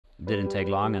didn't take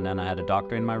long, and then I had a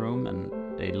doctor in my room,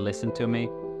 and they listened to me.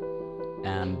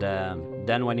 And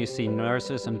then when you see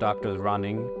nurses and doctors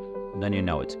running, then you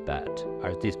know it's bad.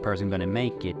 Is this person going to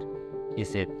make it?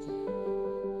 Is it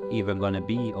even going to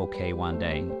be okay one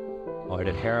day? Or are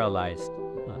they paralyzed?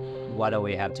 What do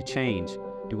we have to change?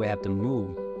 Do we have to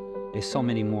move? There's so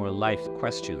many more life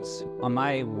questions. On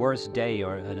my worst day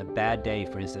or on a bad day,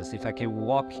 for instance, if I can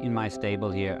walk in my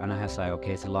stable here and I have to say,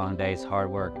 okay, it's a long day, it's hard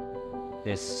work.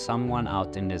 There's someone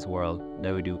out in this world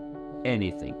that would do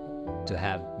anything to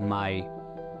have my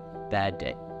bad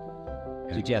day.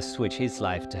 To just switch his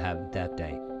life to have that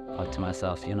day. I thought to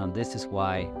myself, this is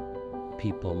why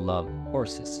people love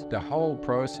horses. The whole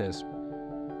process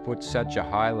puts such a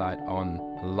highlight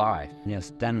on life.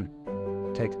 Yes, then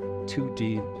take 2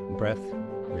 deep breaths.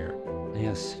 Yeah. And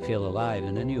just feel alive,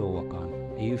 and then you walk on.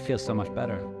 And you feel so much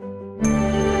better.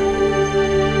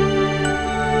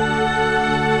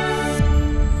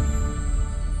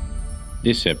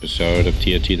 This episode of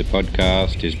TRT the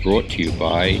Podcast is brought to you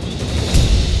by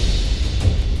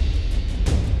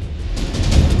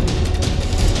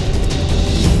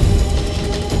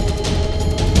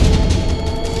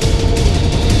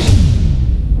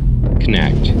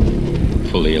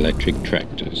fully electric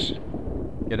tractors.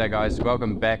 G'day guys,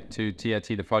 welcome back to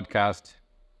TRT the Podcast.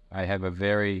 I have a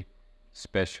very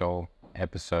special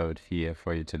episode here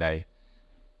for you today.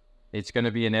 It's going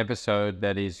to be an episode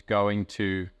that is going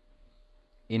to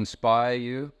inspire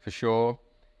you for sure.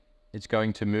 It's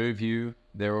going to move you.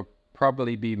 There will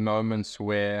probably be moments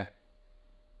where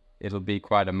it'll be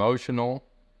quite emotional.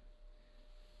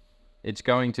 It's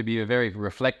going to be a very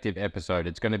reflective episode.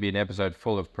 It's going to be an episode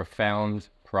full of profound,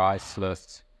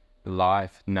 priceless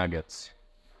life nuggets.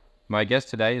 My guest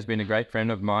today has been a great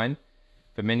friend of mine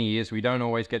for many years. We don't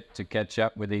always get to catch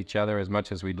up with each other as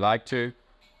much as we'd like to,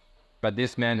 but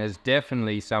this man is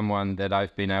definitely someone that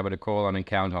I've been able to call on and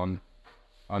count on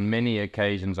many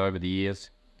occasions over the years.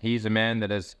 He's a man that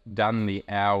has done the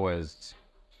hours.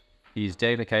 He's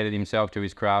dedicated himself to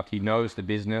his craft. He knows the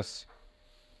business.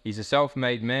 He's a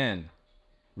self-made man,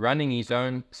 running his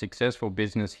own successful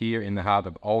business here in the heart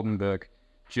of Oldenburg,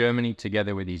 Germany,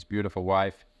 together with his beautiful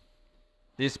wife.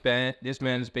 This man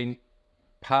has been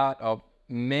part of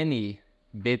many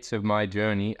bits of my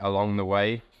journey along the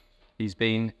way. He's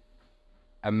been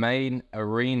a main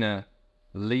arena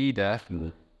leader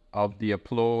of the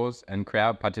applause and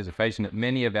crowd participation at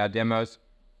many of our demos.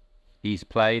 He's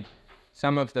played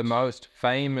some of the most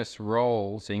famous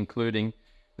roles, including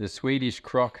the Swedish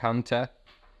croc hunter,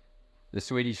 the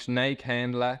Swedish snake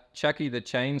handler, Chucky the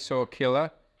chainsaw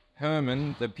killer,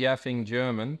 Herman the piaffing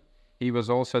German. He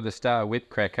was also the star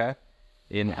whipcracker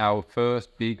in our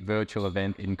first big virtual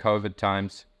event in COVID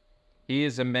times. He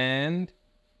is a man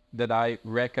that I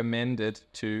recommended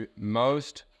to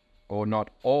most, or not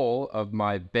all, of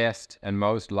my best and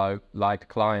most liked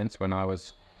clients when I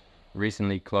was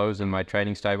recently closing my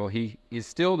training stable. He is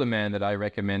still the man that I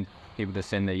recommend people to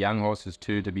send their young horses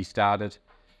to be started.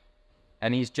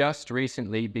 And he's just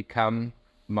recently become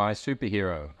my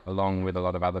superhero, along with a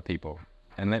lot of other people.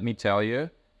 And let me tell you,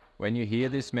 when you hear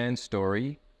this man's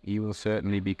story, he will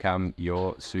certainly become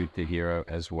your superhero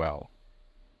as well.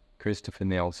 Christoffer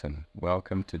Nielsson,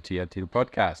 welcome to TRT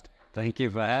Podcast. Thank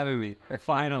you for having me,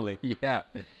 finally. Yeah.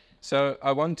 So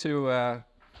I want to,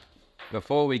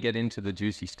 before we get into the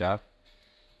juicy stuff,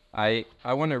 I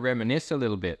want to reminisce a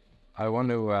little bit. I want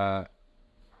to,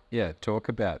 talk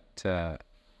about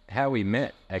how we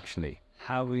met, actually.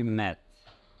 How we met.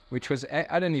 Which was,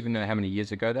 I don't even know how many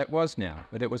years ago that was now,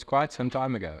 but it was quite some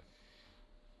time ago.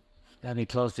 That'd be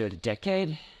close to a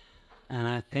decade. And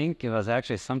I think it was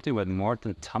actually something with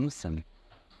Morten Thomsen.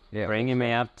 Yeah. Bringing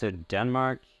me up to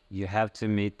Denmark. You have to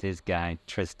meet this guy,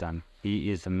 Tristan.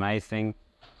 He is amazing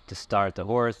to start the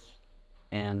horse.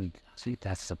 And I think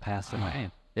that's the path away.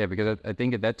 Yeah, because I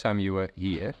think at that time you were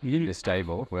here in the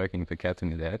stable working for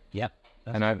Catherine and Dad. Yep.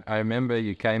 And I remember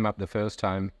you came up the first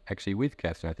time actually with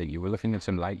Catherine. I think you were looking at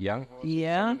some late young horses.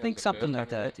 Yeah, I think something like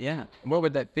that, yeah. What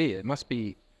would that be? It must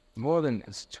be more than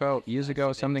 12 years ago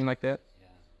or something like that?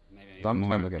 Yeah, maybe Long more.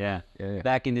 time ago. Yeah.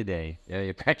 Back in the day.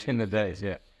 Yeah, back in the days,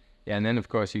 yeah. Yeah, and then of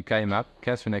course you came up.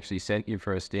 Catherine actually sent you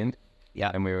for a stint.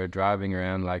 Yeah. And we were driving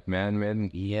around like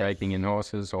madmen, Yes. breaking in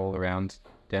horses all around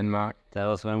Denmark. That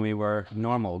was when we were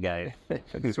normal guys.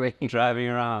 swinging, Driving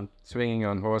around. swinging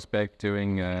on horseback,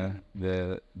 doing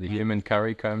the human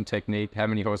curry comb technique. How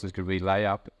many horses could we lay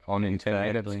up on in 10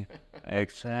 minutes?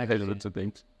 Exactly. Lots of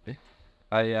things.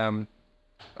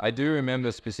 I do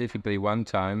remember specifically one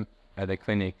time at a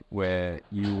clinic where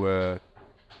you were,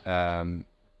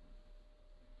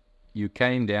 you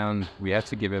came down. We had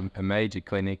to give a major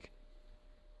clinic,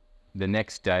 the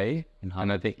next day,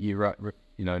 and I think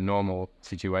normal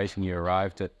situation, you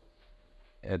arrived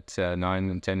at 9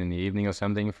 and 10 in the evening or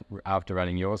something after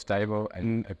running your stable,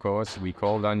 and of course we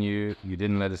called on you. You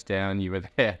didn't let us down. You were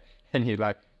there, and you're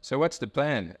like, "So what's the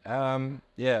plan?"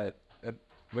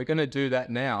 We're going to do that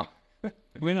now.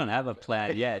 We don't have a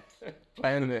plan yet.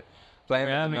 We're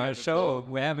having a show.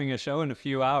 We're having a show in a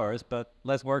few hours, but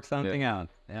let's work something out.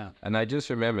 Yeah. And I just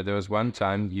remember there was one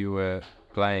time you were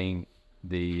playing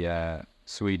the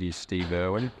Swedish Steve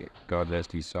Irwin, God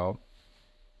rest his soul,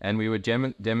 and we were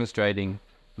demonstrating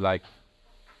like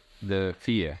the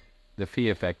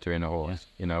fear factor in a horse,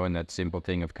 and that simple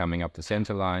thing of coming up the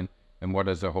center line and what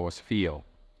does a horse feel.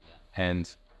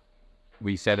 And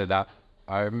we set it up.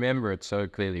 I remember it so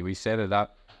clearly. We set it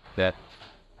up that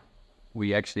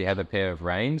we actually had a pair of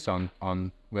reins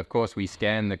on. Of course, we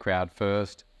scanned the crowd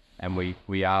first, and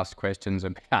we asked questions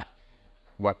about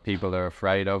what people are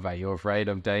afraid of. Are you afraid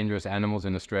of dangerous animals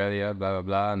in Australia? Blah, blah,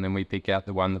 blah. And then we pick out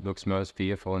the one that looks most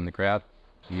fearful in the crowd.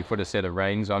 You put a set of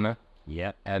reins on her.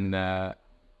 Yeah. And I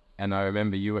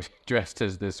remember you were dressed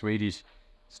as the Swedish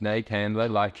snake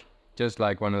handler, just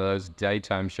like one of those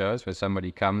daytime shows where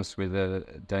somebody comes with a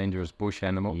dangerous bush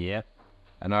animal. Yeah.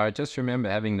 And I just remember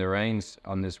having the reins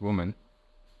on this woman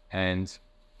and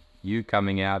you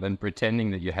coming out and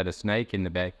pretending that you had a snake in the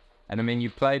bag. And I mean, you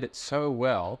played it so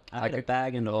well. I had a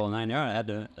bag in the whole 9 yards.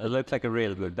 It looked like a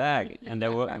real good bag.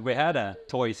 And we had a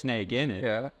toy snake in it.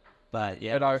 Yeah. But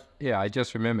yeah. But I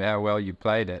just remember how well you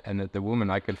played it. And that the woman,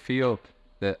 I could feel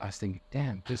that I was thinking,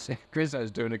 damn,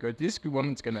 Christo's doing it good. This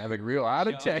woman's going to have a real heart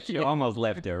attack. She almost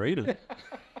left there, really.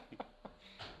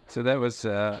 So that was,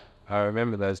 I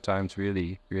remember those times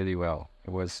really, really well.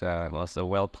 It was a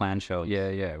well-planned show.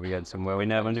 Yeah. We had some we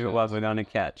never knew what we were going to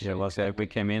catch. Yeah, it was like we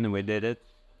came in and we did it.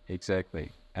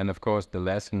 Exactly. And of course, the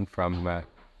lesson from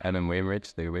Adam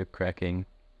Wimrich, the whip cracking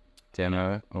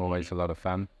demo, always a lot of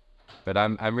fun. But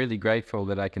I'm really grateful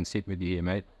that I can sit with you here,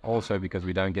 mate. Also because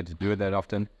we don't get to do it that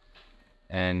often.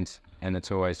 And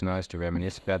it's always nice to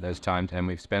reminisce about those times. And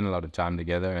we've spent a lot of time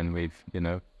together, and we've,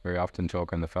 very often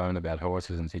talk on the phone about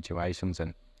horses and situations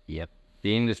and the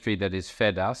industry that has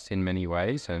fed us in many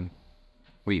ways. And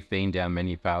we've been down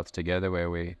many paths together where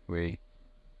we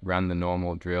run the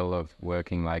normal drill of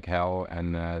working like hell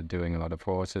and doing a lot of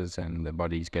horses, and the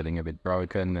body's getting a bit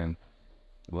broken. And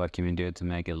what can we do to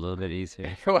make it a little bit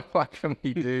easier? What can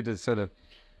we do to sort of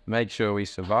make sure we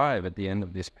survive at the end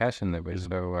of this passion that we're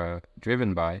so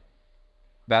driven by?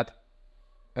 But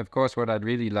of course, what I'd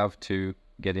really love to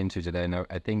get into today, now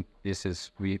I think this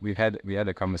is we had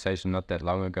a conversation not that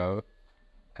long ago,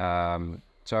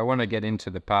 so I want to get into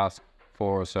the past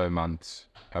 4 or so months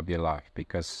of your life,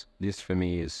 because this for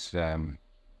me is I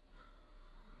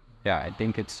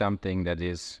think it's something that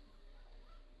is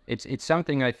it's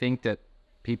something I think that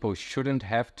people shouldn't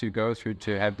have to go through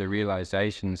to have the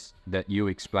realizations that you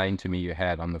explained to me you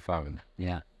had on the phone.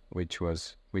 Yeah. Which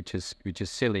is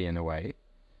silly in a way.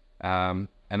 And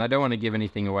I don't want to give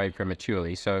anything away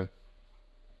prematurely. So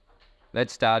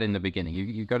let's start in the beginning.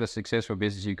 You've got a successful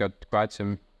business. You've got quite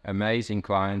some amazing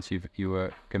clients. You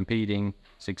were competing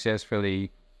successfully.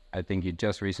 I think you'd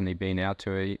just recently been out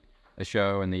to a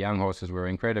show, and the young horses were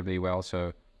incredibly well.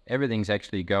 So everything's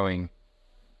actually going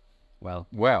well.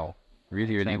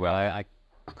 Really, really well. I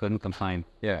couldn't complain.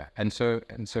 Yeah. And so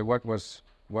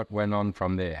what went on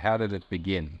from there? How did it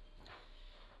begin?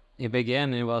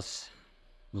 It was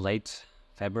late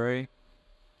February,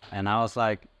 and I was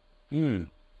like,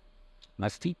 my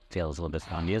feet feels a little bit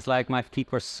funny. It's like my feet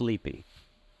were sleepy.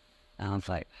 And I was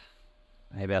like,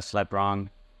 maybe I slept wrong,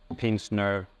 pinched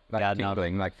nerve. Like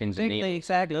tingling, like pins and needles.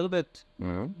 Exactly, a little bit.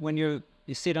 Mm-hmm. When you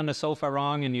sit on the sofa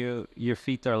wrong and your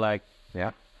feet are like,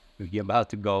 you're about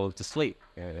to go to sleep.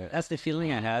 Yeah. That's the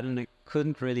feeling I had, and I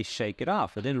couldn't really shake it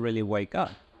off. I didn't really wake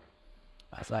up.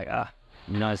 I was like,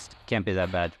 it can't be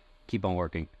that bad. Keep on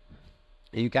working.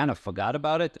 And you kind of forgot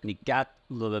about it, and it got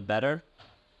a little bit better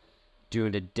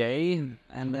during the day,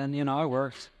 and then, it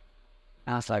worked.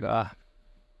 And I was like,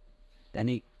 Then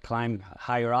he climbed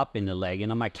higher up in the leg,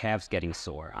 my calf's getting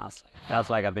sore. That's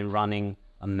like I've been running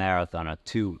a marathon or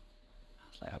 2. I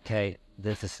was like, okay,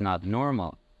 this is not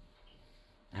normal.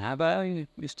 But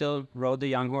you still rode the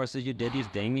young horses. You did your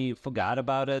thing. You forgot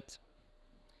about it.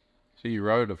 So you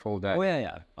rode a full day? Oh,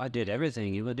 yeah. I did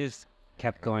everything. It just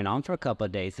kept going on for a couple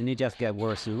of days, and it just got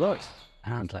worse and worse.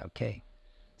 And I was like, okay,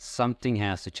 something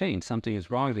has to change. Something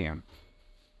is wrong here.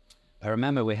 I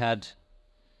remember we had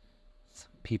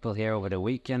people here over the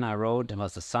weekend. I rode. It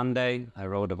was a Sunday. I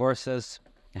rode the horses.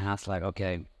 And I was like,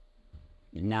 okay,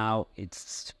 now it's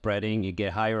spreading. You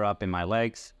get higher up in my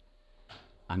legs.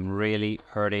 I'm really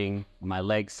hurting. My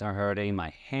legs are hurting.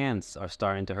 My hands are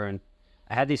starting to hurt.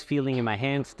 I had this feeling in my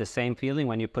hands, the same feeling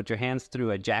when you put your hands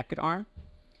through a jacket arm.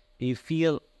 You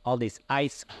feel all this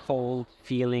ice cold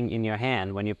feeling in your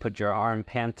hand when you put your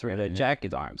hand through the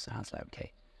jacket arm. So I was like,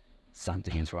 okay,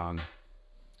 something is wrong.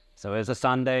 So it's a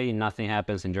Sunday, nothing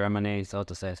happens in Germany, so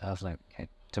to say. So I was like, okay,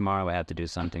 tomorrow I have to do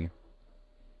something.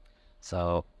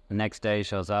 So the next day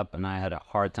shows up, and I had a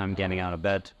hard time getting out of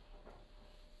bed.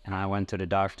 And I went to the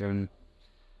doctor, and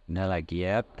they're like,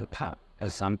 yep,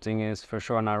 something is for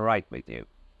sure not right with you.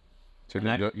 So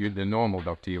you're the normal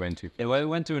doctor you went to? Yeah, well, I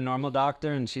went to a normal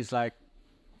doctor, and she's like,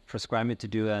 prescribed me to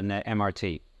do an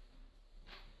MRT.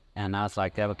 And I was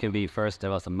like, that can be first, there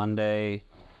was a Monday,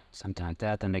 something like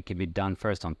that, and it can be done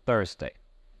first on Thursday.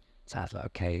 So I was like,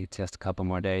 okay, just a couple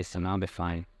more days, and I'll be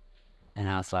fine. And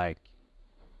I was like,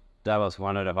 that was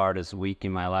one of the hardest weeks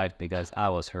in my life because I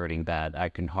was hurting bad. I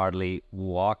could hardly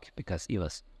walk because it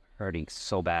was hurting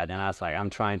so bad. And I was like,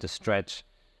 I'm trying to stretch.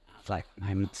 I was like,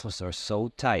 my muscles are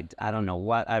so tight. I don't know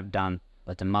what I've done,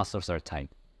 but the muscles are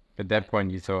tight. At that point,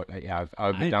 you thought, yeah,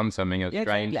 I've done something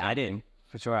strange. Yeah, I didn't.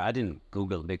 For sure, I didn't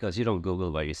Google, because you don't Google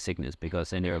about your sickness because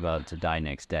then you're about to die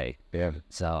next day. Yeah.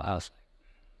 So I was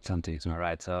like, something's not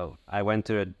right. So I went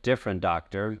to a different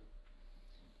doctor.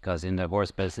 Because in the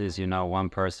horse business, you know one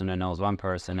person who knows one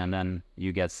person, and then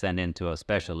you get sent into a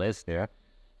specialist. Yeah.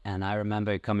 And I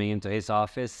remember coming into his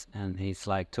office, and he's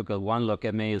like, took one look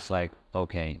at me. He's like,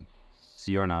 okay,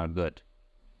 so you're not good.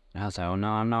 And I was like, oh, no,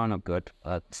 I'm not good.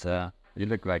 But you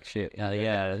look like shit.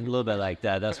 Yeah, a little bit like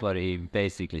that. That's what he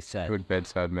basically said. Good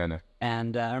bedside manner.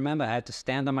 And I remember I had to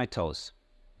stand on my toes.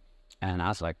 And I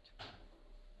was like,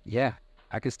 yeah,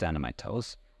 I could stand on my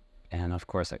toes. And of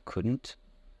course I couldn't.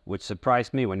 Which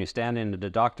surprised me when you stand in the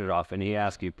doctor's office and he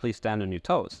asks you, please stand on your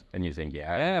toes. And you think,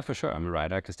 yeah, for sure, I'm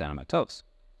right, I can stand on my toes.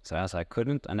 So I was like,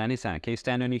 couldn't. And then he said, can you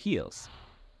stand on your heels?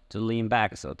 To lean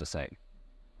back, so to say.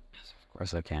 Of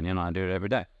course I can, I do it every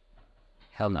day.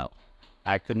 Hell no.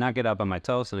 I could not get up on my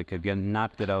toes, and I could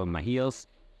not get up on my heels.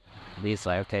 And he's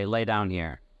like, okay, lay down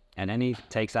here. And then he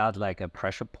takes out like a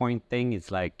pressure point thing. It's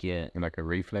like... like a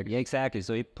reflex? Yeah, exactly.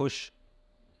 So he push...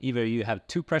 Either you have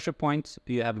 2 pressure points,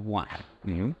 or you have 1.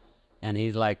 Mm-hmm. And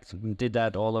he like did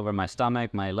that all over my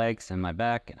stomach, my legs, and my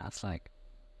back. And I was like,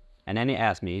 and then he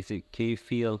asked me, can you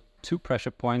feel 2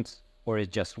 pressure points, or is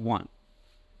just 1?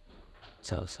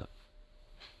 So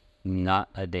not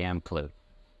a damn clue.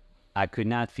 I could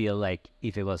not feel like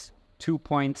if it was 2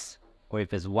 points or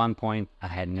if it's 1 point.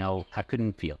 I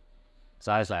couldn't feel.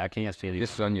 So I was like, I can just feel it.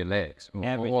 Just on your legs? All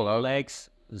over.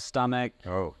 Legs, the stomach.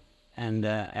 Oh. And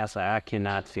I was like, I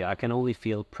cannot feel. I can only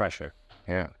feel pressure.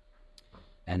 Yeah.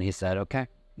 And he said, okay,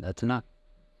 that's enough.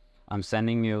 I'm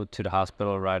sending you to the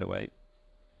hospital right away,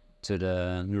 to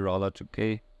the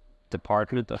neurology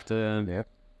department of the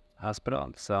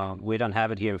hospital. So we don't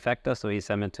have it here in Facta, so he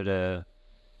sent me to the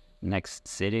next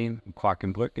city,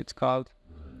 Quakenbrück it's called.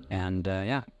 And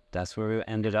that's where we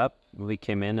ended up. We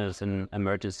came in as an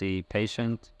emergency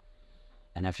patient.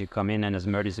 And if you come in as an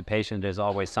emergency patient, there's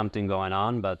always something going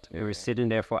on. But we were sitting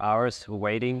there for hours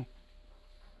waiting.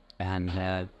 And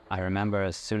I remember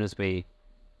as soon as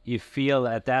you feel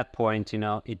at that point,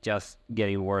 it just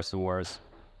getting worse and worse.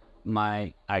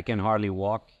 I can hardly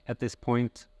walk at this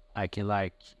point. I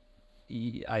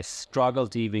struggle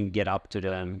to even get up to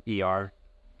the ER.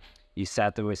 We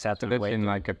sat there that's in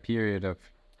like a period of...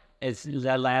 It's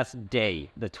the last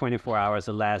day, the 24 hours,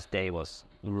 the last day was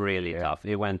really tough.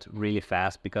 It went really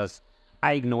fast because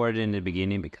I ignored it in the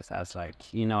beginning because I was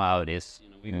like, you know how it is.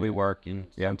 We work and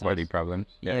body problems.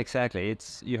 Yeah, exactly.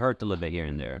 You hurt a little bit here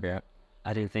and there. Yeah.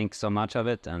 I didn't think so much of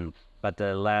it, but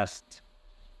the last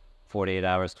 48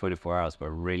 hours, 24 hours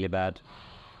were really bad.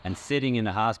 And sitting in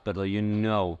the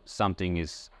hospital, something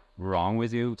is wrong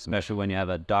with you, especially when you have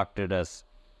a doctor that's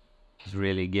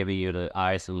really giving you the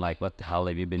eyes and like, what the hell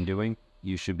have you been doing?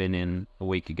 You should have been in a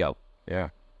week ago. Yeah.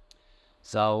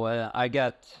 So I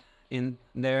got in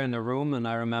there in the room, and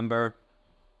I remember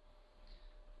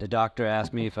the doctor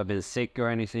asked me if I've been sick or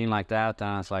anything like that. And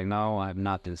I was like, no, I've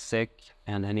not been sick.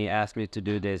 And then he asked me to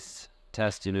do this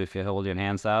test, if you hold your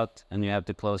hands out and you have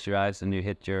to close your eyes and you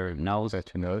hit your nose.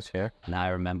 Hit your nose, yeah. And I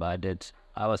remember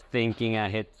I was thinking I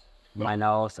hit my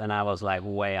nose, and I was like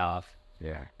way off.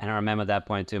 Yeah. And I remember at that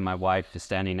point too, my wife is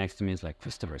standing next to me. It's like,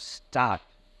 Christoffer, stop.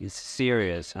 It's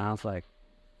serious. And I was like,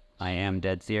 I am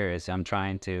dead serious. I'm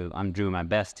doing my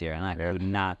best here. And I could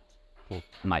not put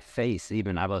my face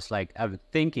even. I was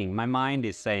thinking, my mind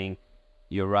is saying,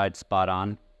 you're right, spot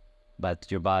on.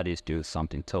 But your body is doing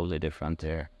something totally different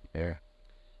there. Yeah.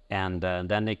 And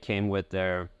then they came with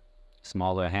their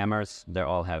smaller hammers. They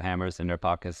all have hammers in their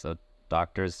pockets, so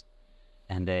doctors.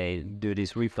 and they do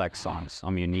these reflex songs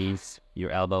on your knees, your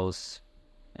elbows.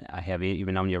 I have it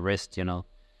even on your wrist, you know.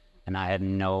 And I had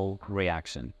no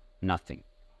reaction, nothing.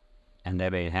 And they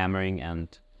were hammering, and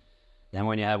then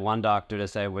when you have one doctor that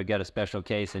say, we got a special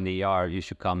case in the ER, you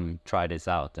should come try this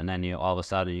out. And then all of a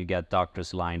sudden you get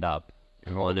doctors lined up.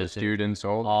 All the students,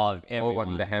 all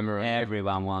want the hammer.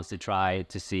 Everyone wants to try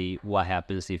to see what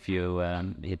happens if you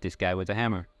hit this guy with a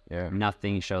hammer. Yeah.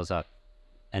 Nothing shows up.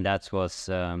 And that was,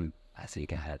 I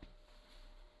think that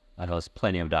was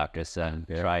plenty of doctors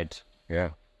tried.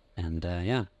 Yeah. And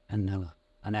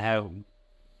and I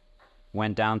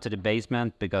went down to the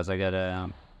basement because I got a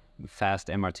fast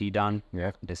MRT done.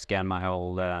 Yeah. They scanned my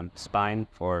whole spine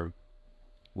for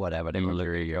whatever they were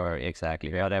looking for.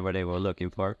 Exactly. Whatever they were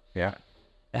looking for. Yeah.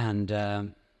 And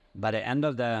by the end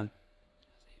of I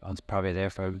was probably there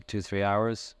for 2-3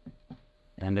 hours.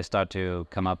 And they start to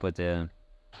come up with the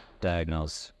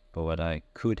diagnose for what I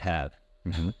could have.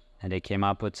 Mm-hmm. And they came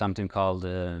up with something called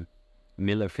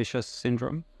Miller-Fisher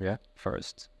syndrome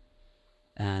first.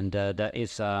 And that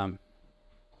is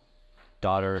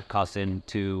daughter, cousin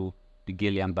to the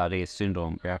Guillain-Barré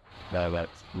syndrome that I was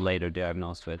later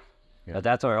diagnosed with. Yeah. But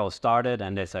that's where it all started,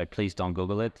 and they said, please don't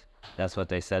Google it. That's what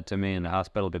they said to me in the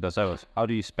hospital, because I was, how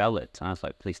do you spell it? And I was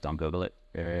like, please don't Google it.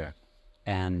 Yeah.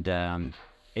 And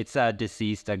it's a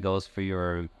disease that goes for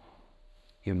your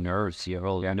nerves, your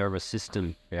whole nervous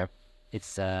system. Yeah.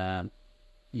 It's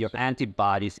your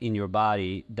antibodies in your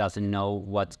body doesn't know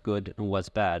what's good and what's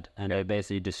bad, and they're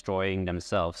basically destroying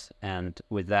themselves. And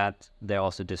with that, they're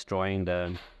also destroying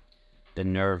the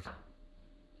nerve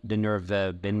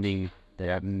bending,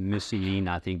 the mucilin,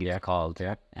 I think it's called.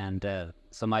 Yeah. And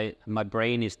so my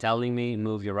brain is telling me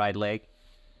move your right leg,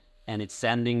 and it's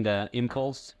sending the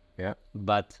impulse. Yeah.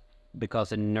 But because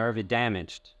the nerve is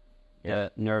damaged,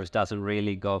 the nerves doesn't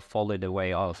really go fully the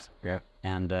way off. Yeah.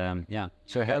 And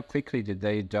So how quickly did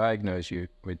they diagnose you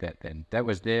with that then? That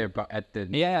was there but at the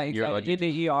exactly. In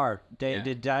the ER.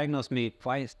 They diagnosed me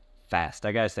quite fast.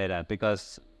 I gotta say that,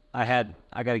 because I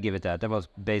gotta give it that. That was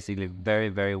basically very,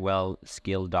 very well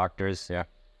skilled doctors. Yeah.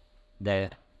 They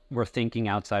were thinking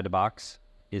outside the box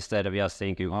instead of just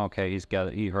thinking, okay,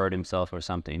 he hurt himself or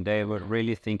something. They were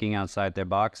really thinking outside their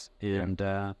box. And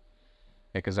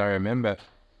because I remember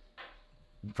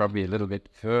probably a little bit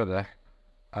further,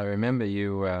 I remember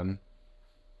you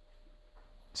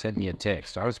sent me a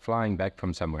text. I was flying back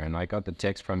from somewhere, and I got the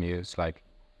text from you. It's like,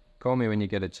 call me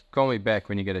back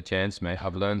when you get a chance, mate.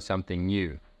 I've learned something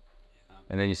new.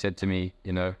 And then you said to me,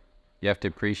 you have to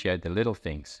appreciate the little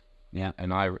things. Yeah.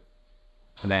 And I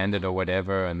landed or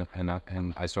whatever, and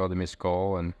I saw the missed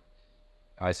call, and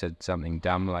I said something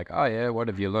dumb like, oh yeah, what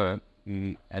have you learned?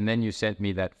 Mm. And then you sent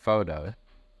me that photo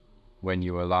when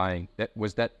you were lying.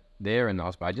 Was that there in the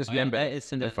hospital? I just remember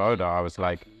the photo. I was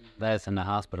like, that's in the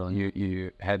hospital.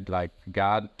 You had like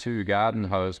two garden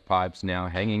hose pipes now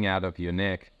hanging out of your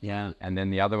neck. Yeah. And then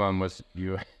the other one was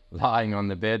you lying on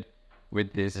the bed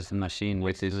with this machine.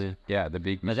 With this, the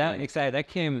big machine. But that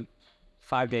came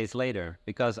 5 days later,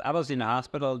 because I was in the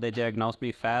hospital. They diagnosed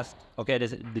me fast. Okay,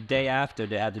 the day after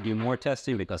they had to do more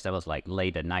testing, because that was like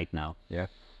late at night now. Yeah.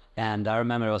 And I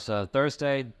remember it was a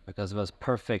Thursday, because it was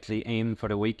perfectly aimed for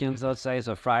the weekends, let's say.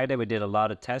 So Friday we did a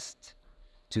lot of tests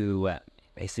to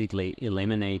basically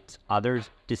eliminate other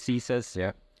diseases.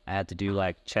 Yeah. I had to do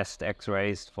like chest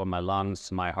x-rays for my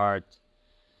lungs, my heart.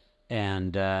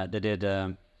 And they did...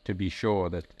 to be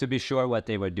sure what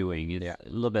they were doing. It's a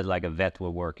little bit like a vet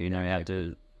would work. You have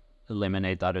to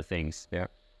eliminate other things. Yeah.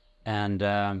 And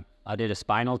I did a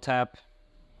spinal tap.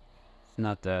 It's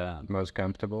not the most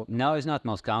comfortable. No, it's not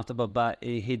most comfortable, but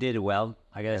he did it well.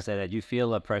 I gotta say that you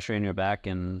feel a pressure in your back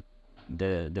and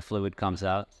the fluid comes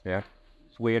out. Yeah.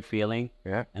 It's a weird feeling.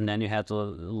 Yeah. And then you have to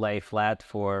lay flat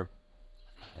for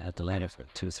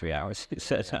 2-3 hours. He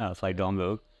said, I was like, don't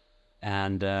move.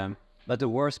 And but the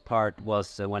worst part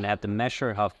was when I had to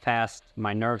measure how fast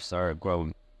my nerves are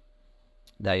growing.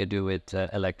 That you do with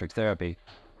electric therapy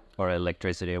or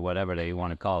electricity or whatever they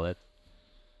want to call it.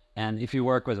 And if you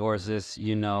work with horses,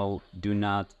 do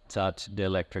not touch the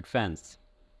electric fence.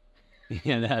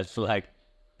 And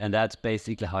that's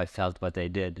basically how I felt what they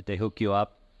did. They hook you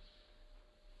up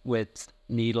with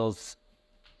needles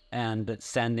and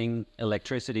sending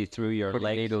electricity through your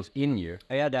legs. Needles in you.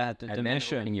 Yeah, they have to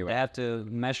measure. They have to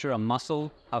measure a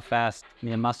muscle, how fast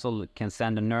a muscle can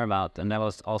send a nerve out. And that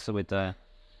was also with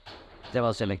there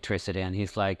was electricity. And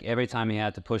he's like, every time he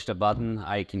had to push the button,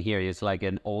 I can hear it. It's like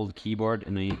an old keyboard,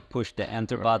 and he pushed the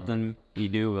enter button. He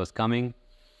knew it was coming.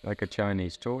 Like a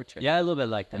Chinese torture. Yeah, a little bit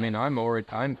like that. I mean,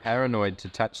 I'm paranoid to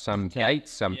touch some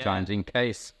gates sometimes in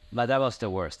case. But that was the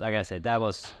worst. Like I said, that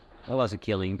was it was a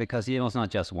killing because it was not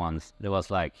just once. It was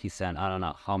like, he said, I don't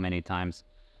know how many times.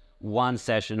 One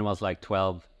session was like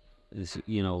 12,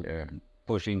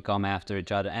 pushing, come after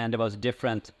each other. And there was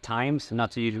different times,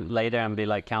 not to you later and be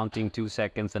like counting 2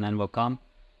 seconds and then we'll come.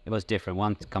 It was different.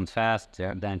 One comes fast,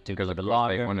 then took a little bit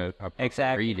longer. They want a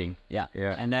exactly. reading. Yeah.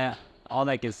 And all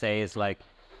I can say is like,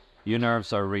 your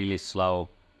nerves are really slow.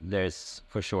 There's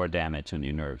for sure damage on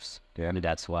your nerves. Yeah. And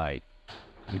that's why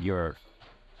you're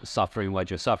suffering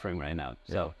what you're suffering right now.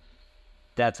 Yeah. So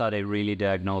that's how they really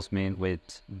diagnosed me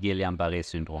with Guillain-Barré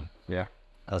syndrome. Yeah.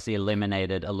 Because he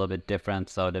eliminated a little bit different.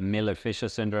 So the Miller-Fisher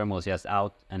syndrome was just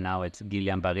out, and now it's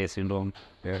Guillain-Barré syndrome.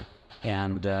 Yeah.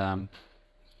 And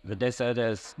but they said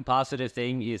the positive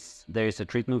thing is there is a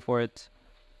treatment for it.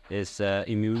 It's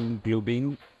immune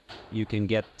globin. You can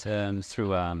get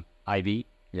through IV.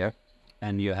 Yeah.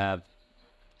 And you have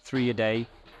 3 a day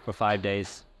for 5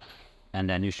 days, and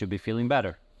then you should be feeling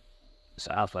better.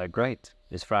 So I was like, great.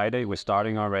 It's Friday. We're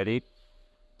starting already.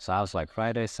 So I was like,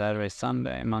 Friday, Saturday,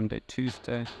 Sunday, Monday,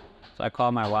 Tuesday. So I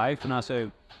called my wife and I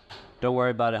said, don't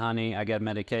worry about it, honey. I get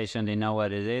medication. They know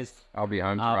what it is. I'll be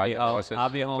home. I'll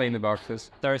be home. Clean the boxes.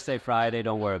 Thursday, Friday.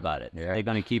 Don't worry about it. Yeah. They're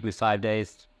going to keep me 5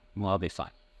 days. Well, I'll be fine.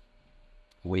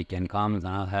 Weekend comes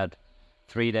and I had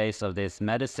 3 days of this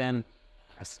medicine.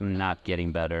 It's not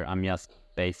getting better. I'm just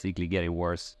basically getting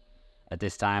worse. At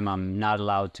this time, I'm not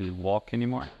allowed to walk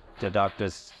anymore. The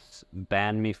doctors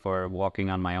banned me for walking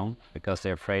on my own because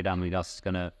they're afraid I'm just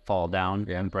going to fall down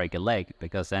and break a leg,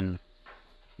 because then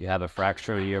you have a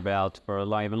fracture, you're out for a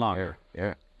lot even longer.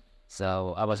 Yeah.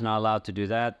 So I was not allowed to do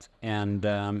that.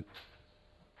 And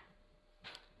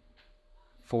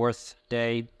fourth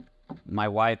day, my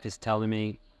wife is telling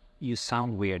me, you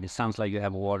sound weird. It sounds like you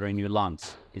have water in your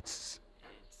lungs.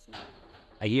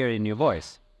 I hear it in your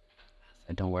voice. I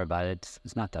said, don't worry about it.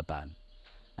 It's not that bad.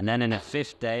 And then in the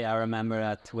fifth day, I remember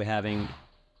that we're having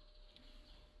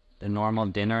the normal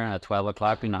dinner at 12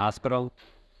 o'clock in the hospital,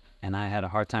 and I had a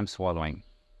hard time swallowing.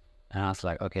 And I was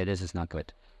like, okay, this is not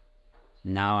good.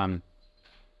 Now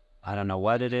I don't know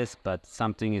what it is, but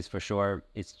something is for sure,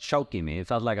 it's choking me. It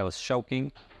felt like I was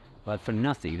choking, but for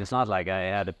nothing. It's not like I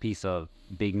had a piece of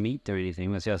big meat or anything.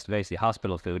 It was just basically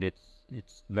hospital food.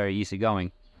 It's very easy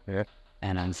going. Yeah.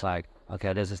 And I was like,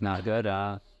 okay, this is not good.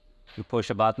 You push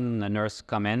a button, the nurse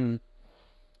come in,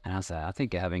 and I said, I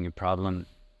think you're having a problem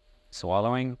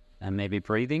swallowing and maybe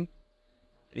breathing.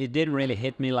 It didn't really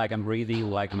hit me like I'm breathing,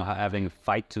 like I'm having a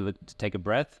fight to take a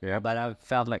breath. Yeah. But I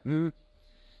felt like,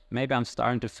 maybe I'm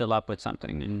starting to fill up with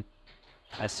something. And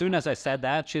as soon as I said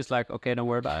that, she's like, okay, don't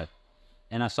worry about it.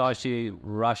 And I saw she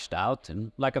rushed out,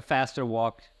 and like a faster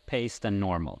walk pace than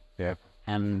normal. Yeah.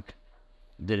 And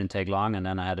it didn't take long, and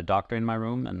then I had a doctor in my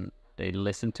room, and they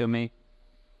listened to me.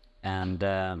 And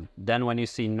then when you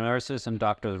see nurses and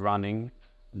doctors running,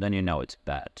 then you know it's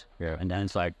bad. Yeah. And then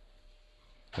it's like,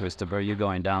 Christoffer, you're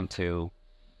going down to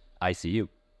ICU.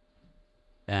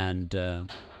 And then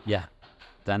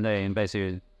they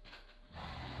basically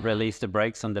released the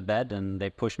brakes on the bed, and they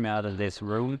pushed me out of this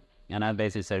room. And I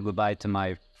basically said goodbye to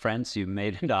my friends you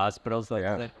made in the hospital. So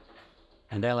yeah.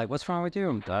 And they're like, what's wrong with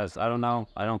you? I don't know.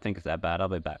 I don't think it's that bad. I'll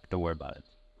be back. Don't worry about it.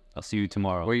 I'll see you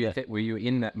tomorrow. Were you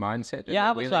in that mindset? Yeah,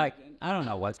 I was like, I don't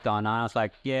know what's going on. I was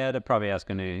like, yeah, they're probably just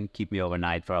going to keep me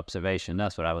overnight for observation.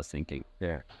 That's what I was thinking.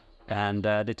 Yeah. And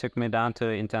they took me down to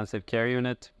the intensive care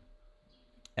unit.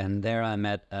 And there I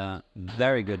met a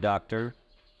very good doctor.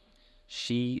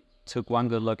 She took one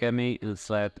good look at me and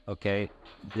said, okay,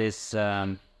 this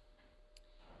immune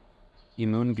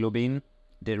globin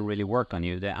didn't really work on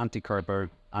you. The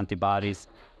antibodies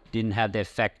didn't have the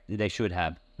effect they should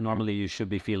have. Normally you should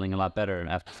be feeling a lot better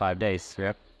after 5 days.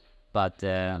 Yeah. But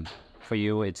for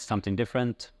you, it's something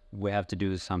different. We have to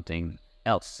do something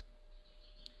else.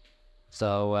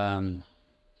 So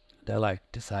they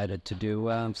decided to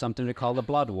do something they call the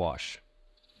blood wash.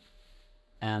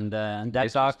 And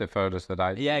that's the photos that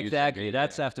I exactly.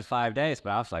 That's after 5 days.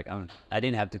 But I was like, I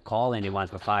didn't have to call anyone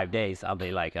for 5 days. I'll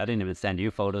be like, I didn't even send you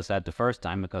photos at the first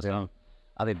time because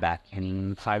I'll be back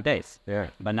in 5 days. Yeah.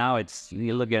 But now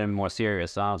you look at it more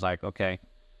serious. So I was like, okay.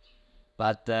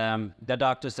 But the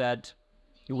doctor said,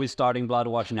 we're starting blood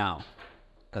wash now.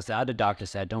 Because the other doctor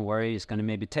said, don't worry, it's going to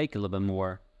maybe take a little bit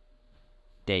more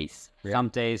days. Yeah. Some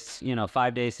days,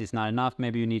 5 days is not enough.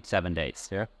 Maybe you need 7 days.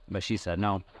 Yeah. But she said,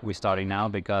 no, we're starting now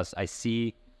because I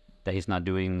see that he's not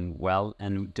doing well.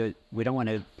 And we don't want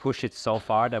to push it so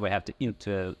far that we have to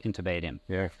intubate him.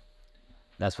 Yeah.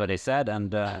 That's what they said. And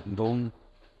boom.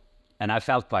 And I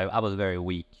felt I was very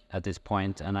weak at this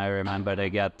point. And I remember they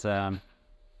got,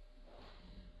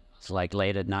 it's like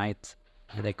late at night.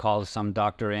 They called some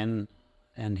doctor in.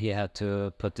 and he had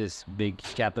to put this big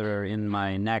catheter in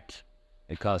my neck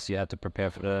because you had to prepare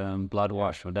for the blood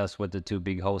wash. So that's with the two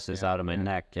big hoses out of my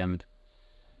neck, and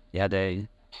they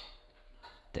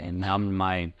numbed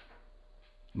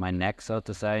my neck, so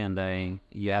to say, and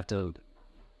you have to,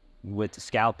 with the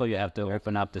scalpel, you have to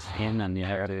open up the skin and you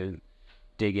have to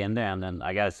dig in there. And then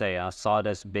I gotta say, I saw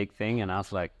this big thing and I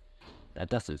was like, that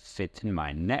doesn't fit in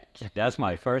my neck. That's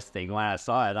my first thing when I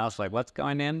saw it. I was like, what's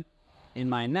going in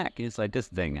my neck? It's like this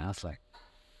thing. And I was like,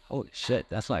 holy shit,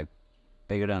 that's like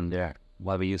bigger than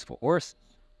what we use for horses.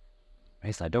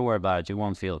 He's like, don't worry about it, you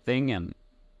won't feel a thing. And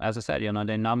as I said,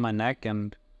 they numbed my neck,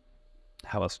 and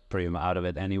I was pretty out of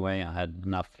it anyway. I had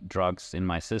enough drugs in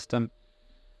my system.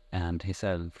 And he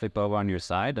said, flip over on your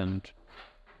side, and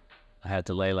I had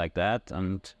to lay like that,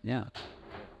 and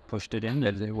pushed it in.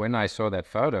 When I saw that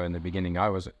photo in the beginning, I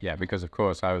was, because of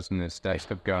course I was in this state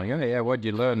of going, oh yeah, what'd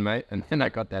you learn, mate? And then I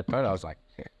got that photo, I was like,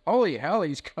 holy hell,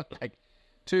 he's got like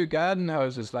 2 garden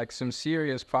hoses, like some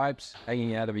serious pipes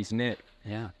hanging out of his neck.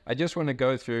 Yeah. I just want to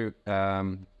go through,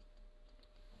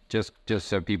 just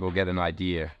so people get an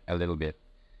idea a little bit.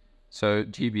 So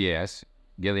GBS,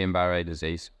 Guillain-Barré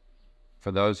disease,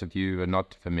 for those of you who are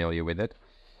not familiar with it,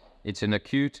 it's an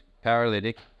acute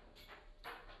paralytic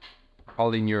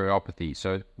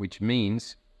polyneuropathy, which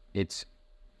means it's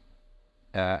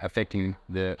affecting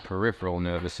the peripheral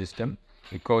nervous system.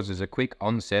 It causes a quick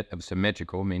onset of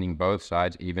symmetrical, meaning both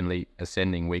sides evenly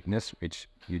ascending weakness, which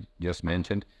you just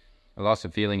mentioned, a loss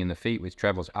of feeling in the feet, which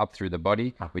travels up through the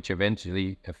body, which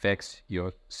eventually affects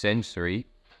your sensory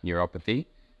neuropathy.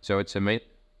 So it's a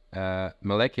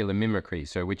molecular mimicry,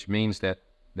 which means that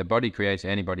the body creates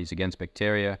antibodies against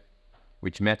bacteria,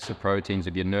 which match the proteins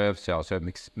of your nerve cells. So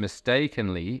it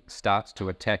mistakenly starts to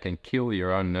attack and kill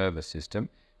your own nervous system,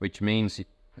 which means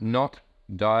not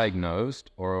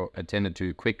diagnosed or attended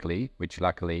to quickly, which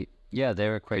luckily they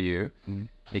were for you,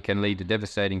 it can lead to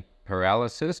devastating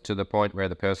paralysis to the point where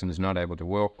the person is not able to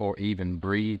walk or even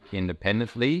breathe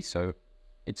independently. So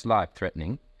it's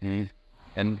life-threatening.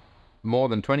 And more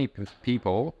than 20%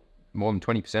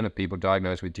 of people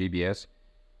diagnosed with GBS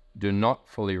do not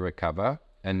fully recover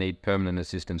and need permanent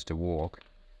assistance to walk.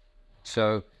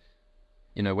 So,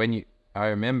 I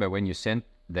remember when you sent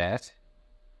that,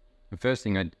 the first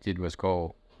thing I did was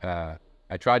I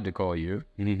tried to call you,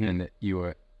 and you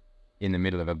were in the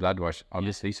middle of a blood wash,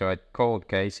 obviously, so I called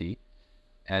Casey,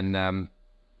 and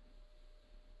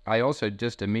I also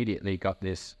just immediately got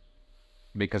this,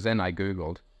 because then I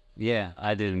Googled. Yeah,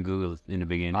 I didn't Google in the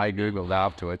beginning. I Googled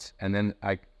afterwards, and then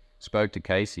I spoke to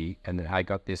Casey, and I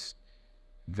got this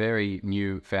very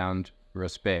newfound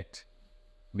respect,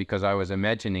 because I was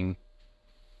imagining,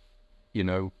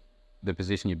 the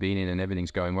position you've been in and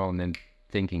everything's going well, and then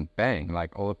thinking, bang,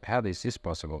 like, how is this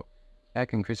possible? How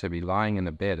can Christoffer be lying in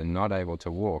a bed and not able to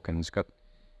walk, and he's got,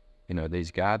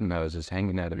 these garden hoses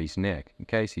hanging out of his neck? In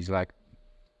case he's like,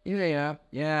 it's,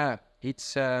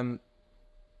 Christoffer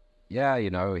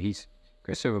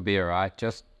will be all right,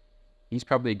 he's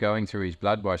probably going through his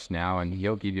blood wash now, and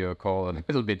he'll give you a call a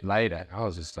little bit later. I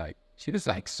was just like, she was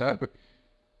like so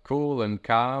cool and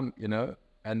calm,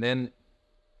 and then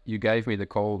you gave me the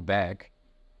call back,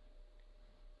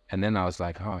 and then I was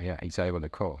like, oh yeah, he's able to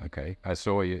call. Okay, I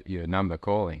saw your number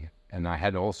calling, and I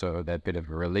had also that bit of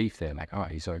a relief there, like, oh,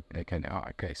 he's okay now.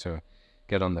 Okay, so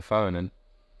get on the phone. And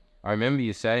I remember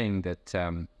you saying that,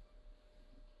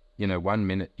 1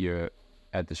 minute you're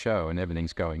at the show and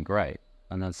everything's going great,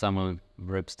 and then someone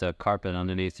rips the carpet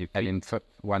underneath your feet. And in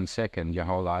 1 second, your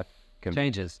whole life can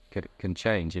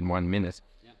change in 1 minute.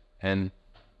 Yeah. And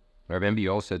I remember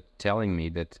you also telling me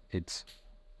that it's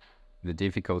the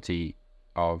difficulty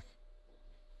of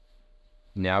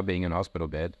now being in a hospital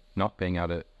bed, not being able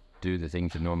to do the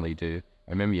things you normally do.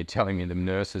 I remember you telling me the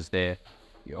nurses there,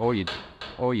 all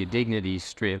your dignity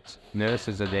stripped.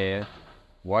 Nurses are there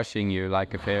washing you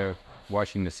like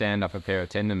washing the sand off a pair of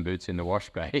tendon boots in the wash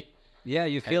bay. Yeah,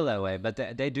 you feel that way, but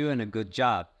they're doing a good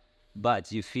job.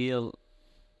 But you feel,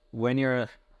 when you're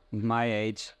my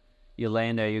age, you're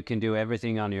laying there, you can do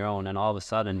everything on your own, and all of a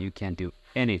sudden you can't do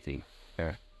anything.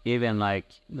 Yeah. Even like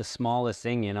the smallest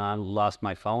thing, I lost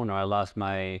my phone, or I lost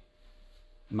my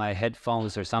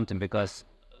headphones or something, because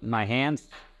my hands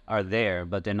are there,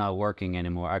 but they're not working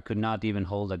anymore. I could not even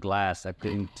hold a glass. I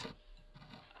couldn't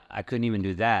even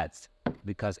do that,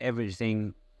 because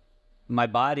everything, my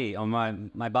body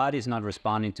is not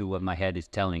responding to what my head is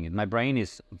telling it. My brain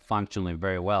is functioning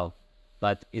very well,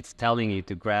 but it's telling you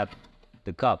to grab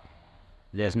the cup.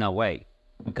 There's no way,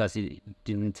 because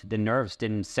the nerves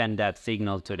didn't send that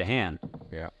signal to the hand.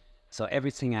 Yeah. So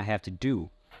everything I have to do,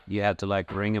 you have to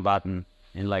like ring a button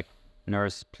and like,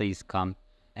 nurse, please come.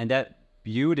 And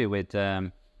beauty with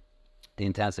the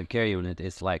intensive care unit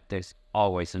is like there's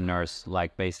always a nurse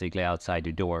like basically outside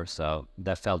the door, so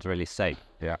that felt really safe.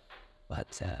 Yeah.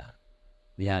 But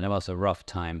yeah, that was a rough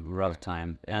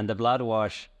time. And the blood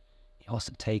wash, it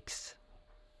also takes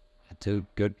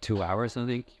good 2 hours, I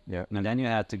think. Yeah. And then you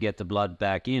have to get the blood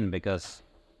back in because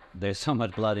there's so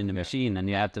much blood in the machine, and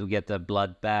you have to get the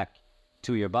blood back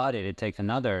to your body. It takes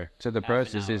another. So the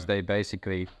process is they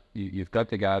basically, you've got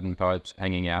the garden pipes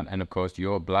hanging out, and of course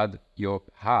your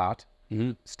heart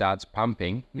starts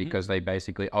pumping because they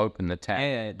basically open the tap.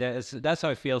 Yeah, that's how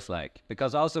it feels like.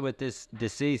 Because also with this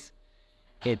disease,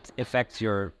 it affects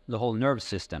the whole nervous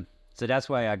system. So that's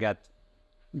why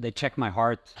they checked my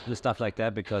heart and stuff like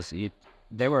that, because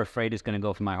they were afraid it's going to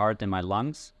go for my heart and my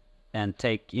lungs and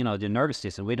take, the nervous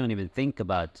system. We don't even think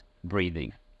about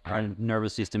breathing. Our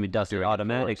nervous system, it does it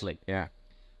automatically. Yeah.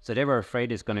 So they were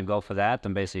afraid it's going to go for that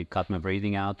and basically cut my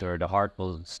breathing out, or the heart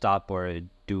will stop or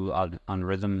do on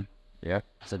rhythm. Yeah.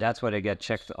 So that's what I get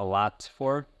checked a lot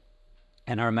for.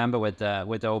 And I remember with the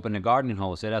open the gardening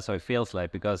hose, that's how it feels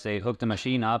like, because they hooked the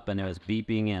machine up and it was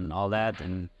beeping and all that,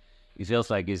 and it feels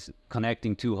like it's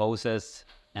connecting two hoses,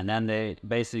 and then they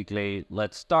basically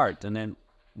let's start, and then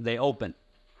they open,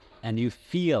 and you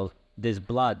feel this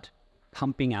blood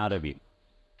pumping out of you,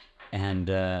 and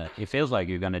it feels like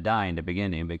you're gonna die in the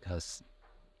beginning, because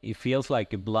it feels like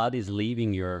the blood is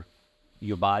leaving your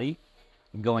body,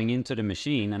 going into the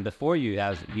machine, and before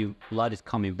blood is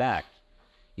coming back.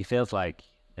 It feels like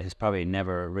there's probably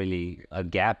never really a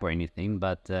gap or anything,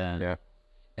 but it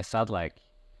felt like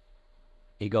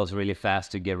it goes really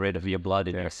fast to get rid of your blood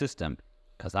in your system.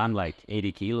 Because I'm like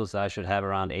 80 kilos, I should have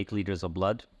around 8 liters of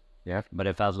blood. Yeah. But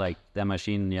it felt like the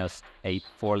machine just ate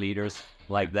 4 liters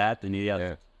like that, and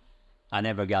I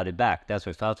never got it back. That's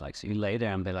what it felt like. So you lay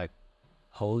there and be like,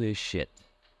 holy shit.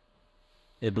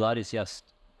 The blood is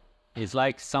it's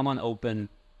like someone opened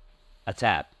a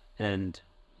tap, and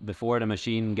before the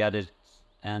machine got it,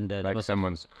 and like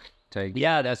someone's take.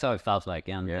 Yeah, that's how it felt like.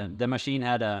 And the machine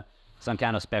had some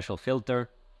kind of special filter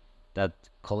that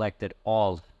collected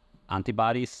all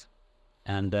antibodies,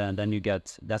 and then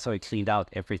that's how it cleaned out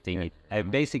everything.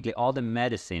 Basically all the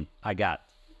medicine I got,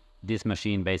 this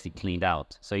machine basically cleaned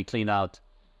out. So it cleaned out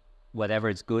whatever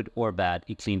is good or bad.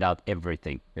 It cleaned out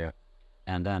everything. Yeah.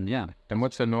 And then And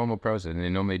what's the normal process? And they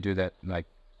normally do that like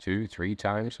 2-3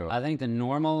 times, or? I think the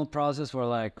normal process were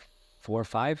like 4 or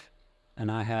 5,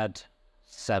 and I had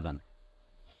 7.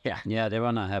 Yeah, they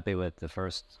were not happy with the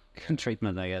first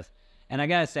treatment, I guess. And I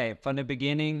gotta say, from the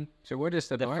beginning. So what is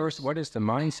the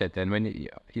mindset then when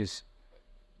he's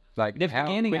like the how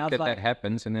beginning, quick that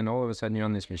happens, and then all of a sudden you're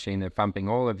on this machine, they're pumping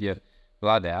all of your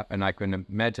blood out, and I can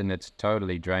imagine it's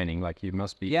totally draining. Like you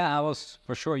must be. Yeah, I was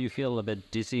for sure. You feel a bit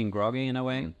dizzy and groggy in a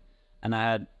way. And I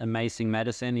had amazing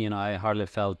medicine. I hardly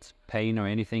felt pain or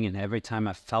anything. And every time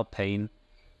I felt pain,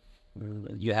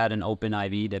 you had an open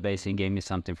IV. They basically gave me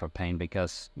something for pain,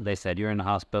 because they said, you're in the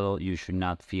hospital, you should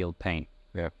not feel pain.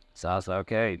 Yeah. So I was like,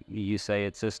 okay, you say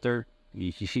it, sister.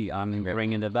 I'm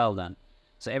ringing the bell then.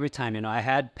 So every time, I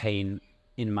had pain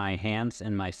in my hands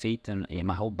and my feet and in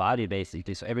my whole body,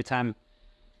 basically. So every time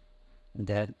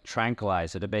that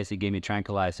tranquilizer, they basically gave me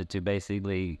tranquilizer to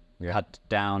basically cut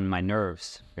down my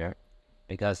nerves. Yeah.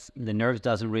 Because the nerves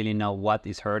doesn't really know what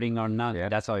is hurting or not. Yeah.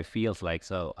 That's how it feels like.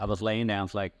 So I was laying down,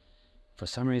 it's like, for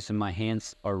some reason my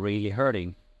hands are really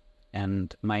hurting,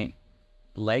 and my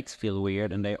legs feel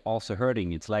weird, and they're also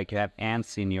hurting. It's like you have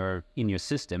ants in your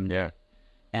system. Yeah.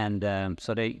 And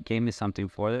so they gave me something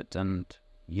for it, and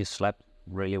you slept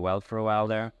really well for a while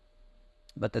there.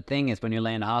 But the thing is, when you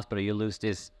lay in the hospital, you lose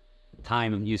this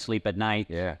time you sleep at night.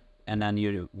 Yeah. And then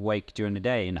you wake during the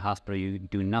day. In the hospital, you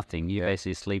do nothing. You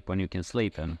basically sleep when you can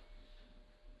sleep. And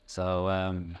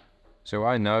so... So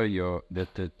I know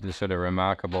the sort of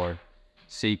remarkable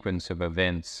sequence of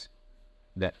events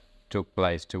that took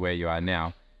place to where you are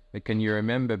now. But can you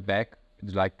remember back,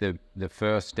 like the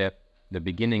first step, the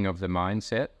beginning of the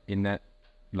mindset in that,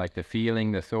 like the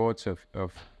feeling, the thoughts of...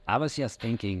 I was just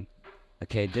thinking,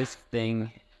 okay, this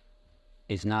thing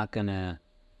is not going to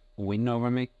win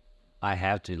over me. I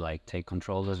have to take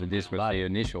control of this was the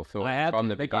initial thought from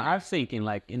the beginning. I was thinking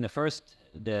in the first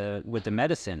with the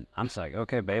medicine, I'm like,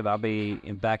 okay, babe, I'll be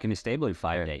back in the stable in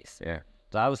 5 days. Yeah.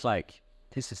 So I was like,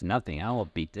 this is nothing. I will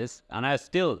beat this. And I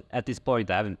still, at this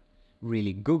point, I haven't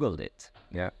really Googled it.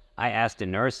 Yeah. I asked the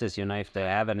nurses, if they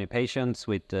have any patients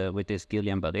with this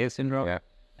Guillain-Barré syndrome. Yeah.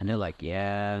 And they're like,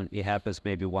 yeah, it happens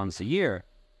maybe once a year.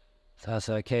 So I was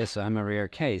like, okay, so I'm a rare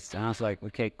case. And I was like,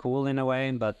 okay, cool in a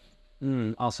way, but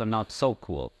also not so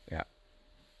cool. Yeah.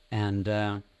 And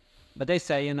but they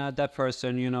say, that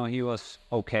person, he was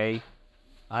okay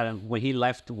when he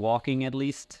left walking at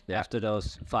least after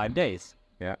those 5 days.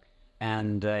 Yeah.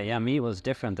 And me was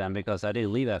different then because I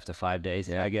didn't leave after 5 days.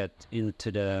 Yeah. I get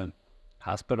into the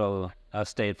hospital. I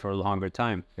stayed for a longer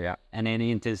time. Yeah. And then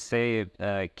into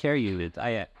care unit,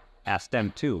 I asked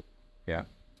them too. Yeah.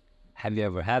 Have you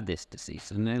ever had this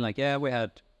disease? And they're like, yeah, we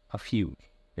had a few.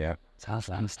 Yeah. So I was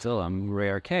like, I'm a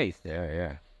rare case.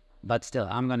 Yeah. But still,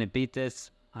 I'm going to beat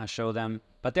this. I show them.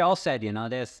 But they all said,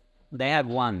 they had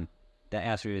one that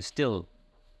actually still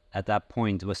at that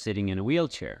point was sitting in a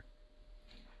wheelchair.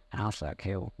 And I was like,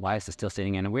 okay, why is he still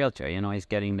sitting in a wheelchair? He's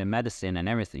getting the medicine and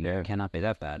everything. Yeah. It cannot be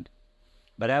that bad.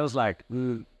 But I was like,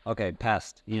 okay,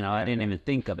 passed. I didn't even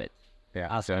think of it. Yeah.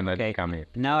 I was Don't like, let okay, it come in.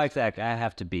 no, exactly. I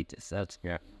have to beat this. That's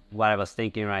what I was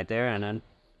thinking right there. And then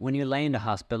when you lay in the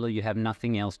hospital, you have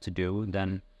nothing else to do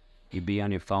than you be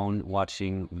on your phone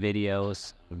watching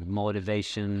videos,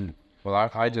 motivation.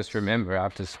 Well, I just remember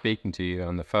after speaking to you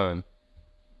on the phone,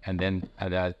 and then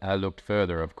I looked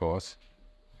further, of course,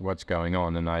 what's going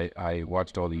on, and I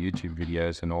watched all the YouTube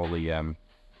videos and all the,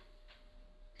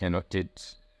 did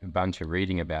a bunch of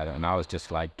reading about it, and I was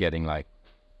just like getting like,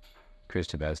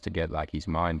 Christoffer has to get like his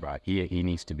mind right. He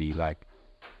needs to be like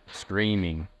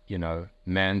screaming,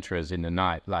 mantras in the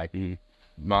night, like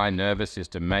my nervous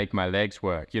system, make my legs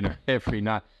work, every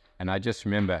night. And I just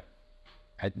remember,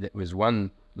 there was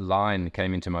one line that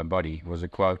came into my body, was a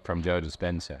quote from Joe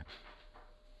Dispenza.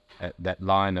 That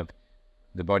line of,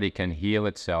 the body can heal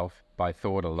itself by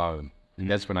thought alone. And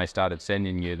that's when I started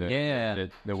sending you the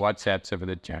WhatsApps of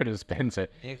the Joe Dispenza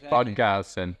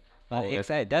podcasts. And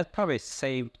that probably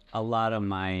saved a lot of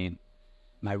my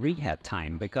rehab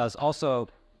time, because also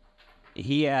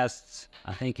he asked,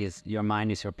 I think your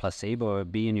mind is your placebo, or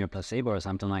be in your placebo or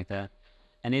something like that.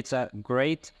 And it's a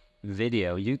great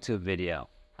video, YouTube video.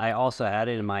 I also had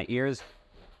it in my ears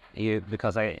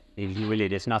because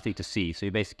there's nothing to see. So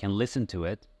you basically can listen to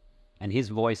it. And his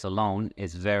voice alone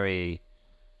is very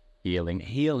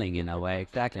healing in a way.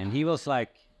 Exactly. And he was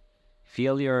like,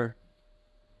 feel your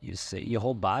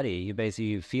whole body. You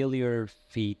basically feel your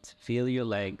feet, feel your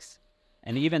legs.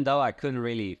 And even though I couldn't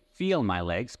really feel my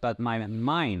legs, but my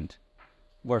mind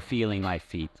were feeling my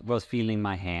feet, was feeling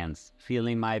my hands,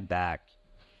 feeling my back,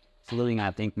 feeling, I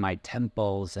think, my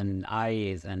temples and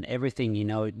eyes and everything,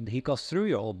 he goes through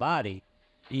your whole body.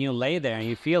 And you lay there and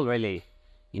you feel really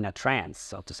in a trance,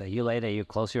 so to say. You lay there, you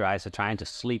close your eyes, are trying to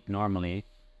sleep normally,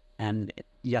 and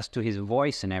just to his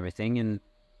voice and everything. And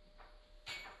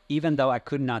even though I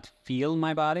could not feel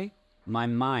my body, my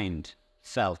mind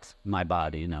felt my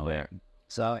body in a way.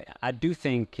 So I do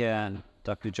think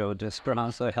Dr. Joe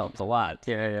Dispenza helped a lot.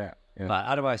 Yeah. But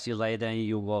otherwise, you lay there and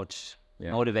you watch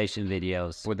motivation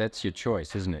videos. Well, that's your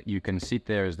choice, isn't it? You can sit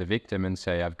there as the victim and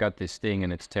say, I've got this thing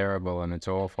and it's terrible and it's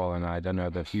awful and I don't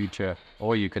know the future,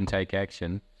 or you can take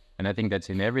action. And I think that's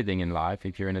in everything in life.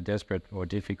 If you're in a desperate or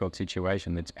difficult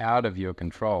situation that's out of your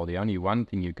control, the only one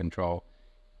thing you can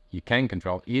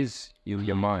control is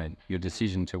your mind, your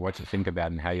decision to what to think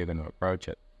about and how you're going to approach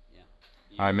it.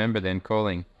 I remember then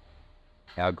calling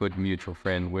our good mutual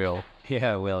friend Will.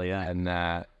 Yeah, Will, yeah. And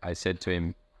I said to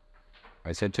him,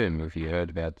 have you heard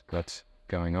about what's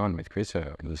going on with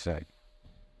Christoffer? He was like,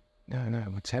 no,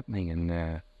 what's happening?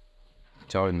 And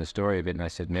told him the story a bit, and I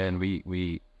said, man,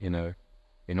 we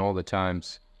in all the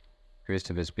times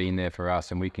Christoffer's been there for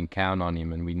us and we can count on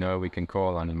him and we know we can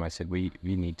call on him. I said, we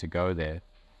need to go there.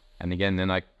 And again, then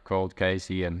I called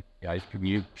Casey and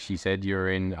she said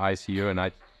you're in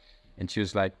ICU, and she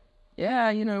was like, yeah,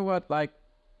 you know what, like,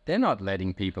 they're not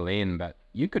letting people in, but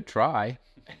you could try.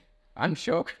 I'm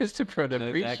sure Christoffer would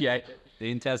appreciate it.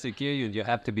 The intensive care unit, you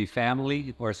have to be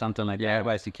family or something like that,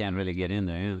 otherwise you can't really get in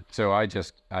there. Yeah. So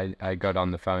I got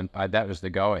on the phone. That was the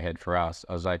go-ahead for us.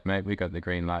 I was like, mate, we got the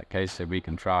green light. Casey said we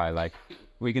can try. Like,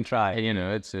 we can try.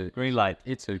 It's a green light.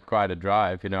 It's quite a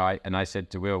drive, and I said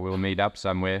to Will, we'll meet up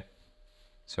somewhere.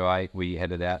 So we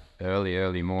headed out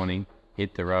early morning,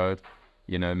 hit the road,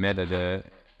 met at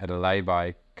a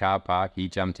lay-by car park. He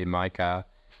jumped in my car.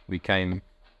 We came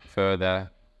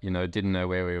further, didn't know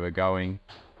where we were going.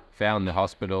 Found the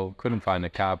hospital, couldn't find a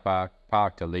car park,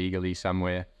 parked illegally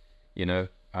somewhere.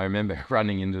 I remember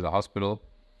running into the hospital,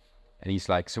 and he's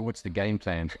like, so what's the game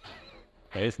plan?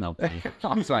 There is no plan.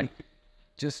 I was like,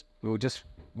 we'll just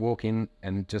walk in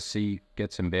and just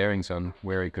get some bearings on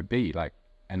where he could be. Like,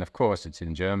 and of course it's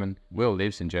in German. Will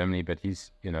lives in Germany, but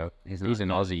he's an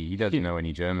Aussie. He doesn't know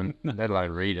any German, let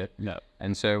alone read it. No.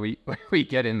 And so we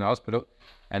get in the hospital,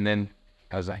 and then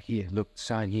I was like, here, look,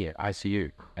 sign here,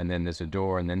 ICU. And then there's a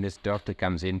door, and then this doctor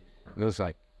comes in. It was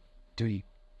like, should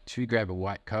we grab a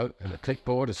white coat and a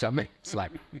clipboard or something? It's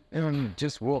like,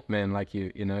 just walk, man, like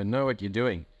you know what you're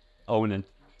doing. Own it.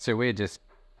 So we're just,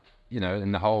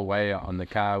 in the whole way on the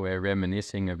car, we're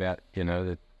reminiscing about,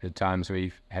 the times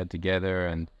we've had together,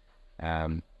 and,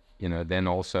 then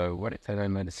also, what if they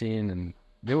don't let us in? And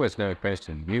there was no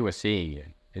question. We were seeing it.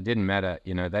 It didn't matter.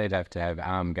 They'd have to have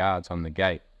armed guards on the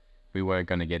gate. We weren't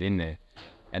going to get in there.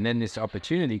 And then this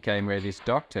opportunity came where this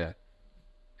doctor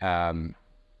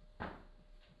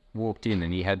walked in,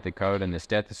 and he had the coat and the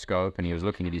stethoscope, and he was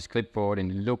looking at his clipboard,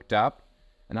 and he looked up.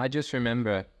 And I just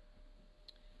remember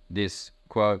this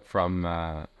quote from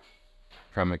a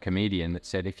comedian that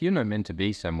said, if you're not meant to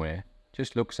be somewhere,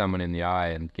 just look someone in the eye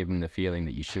and give them the feeling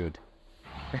that you should.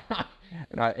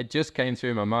 And it just came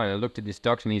through my mind. I looked at this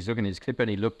doctor, and he's looking at his clipboard,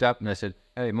 and he looked up, and I said,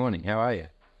 hey, morning, how are you?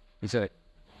 He said,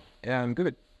 yeah, I'm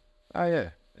good. Oh, yeah.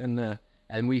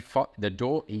 And we the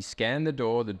door, he scanned the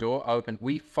door opened.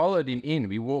 We followed him in.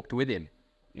 We walked with him.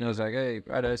 And I was like, hey,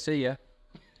 righto, see ya.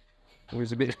 It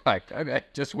was a bit like, okay,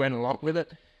 just went along with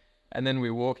it. And then we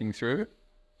were walking through,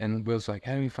 and Will's like,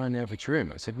 how do we find out which room?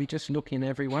 I said, we just look in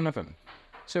every one of them.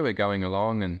 So we're going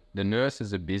along, and the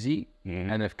nurses are busy,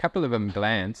 and a couple of them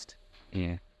glanced,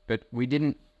 but we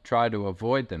didn't try to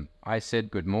avoid them. I said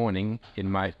good morning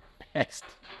in my best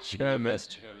German.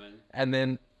 And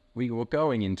then we were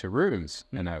going into rooms,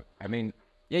 Yeah,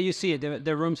 you see it.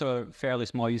 The rooms are fairly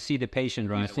small. You see the patient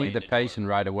right away. You see the patient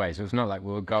right away. So it's not like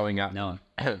we were going up. No.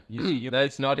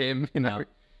 That's not him, No.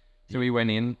 So we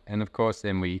went in, and of course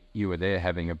then you were there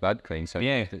having a blood clean. So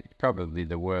probably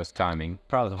the worst timing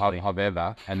of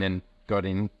ever. And then got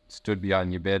in, stood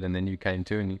behind your bed, and then you came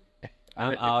to, and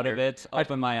I'm out of it,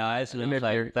 opened my eyes, and I was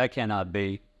like, that cannot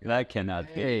be. That cannot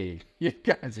be. Hey, you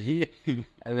guys are here.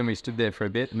 And then we stood there for a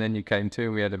bit, and then you came to,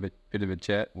 and we had a bit of a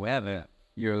chat.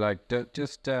 You were like,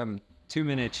 just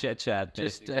 2-minute chit-chat.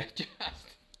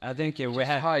 I think we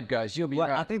had... hide, guys, you'll be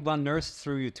right. I think one nurse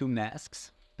threw you 2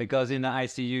 masks, because in the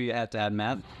ICU you had to have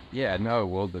masks. Yeah, no,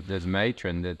 well, there's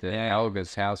matron, the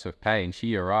Helga's House of Pain,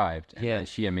 she arrived. Yeah.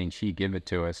 She gave it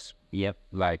to us. Yep.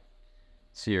 Like,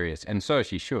 serious. And so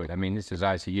she should. This is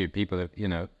ICU. People have,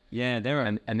 Yeah, they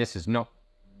were... And this is not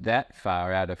that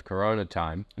far out of Corona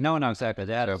time. No, exactly.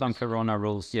 They had some Corona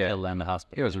rules still in the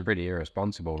hospital. It was pretty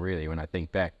irresponsible, really, when I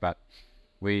think back. But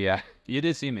we... you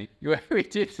did see me. We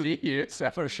did see you. So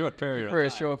for a short period. For a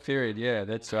short period, yeah,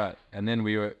 that's right. And then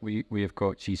we of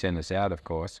course, she sent us out, of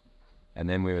course. And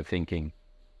then we were thinking,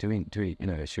 do we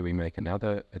should we make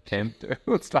another attempt?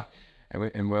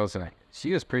 And Will's like,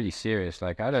 she was pretty serious.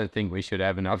 Like, I don't think we should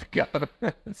have another go.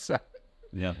 So...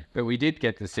 Yeah, but we did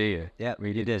get to see her. Yeah,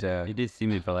 we did. You did see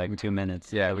me for like 2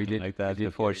 minutes. Yeah, we did like that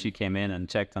before she came in and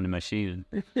checked on the machine.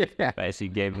 Yeah, basically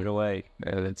gave it away.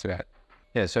 Yeah, that's right.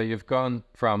 Yeah, so you've gone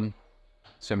from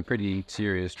some pretty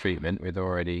serious treatment with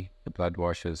already the blood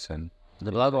washes, and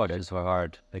the blood washes were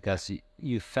hard because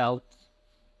you felt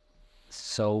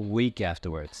so weak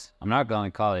afterwards. I'm not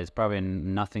going to call it. It's probably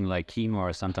nothing like chemo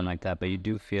or something like that, but you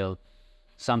do feel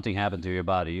something happened to your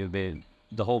body. You've been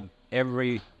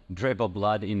every drip of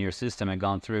blood in your system had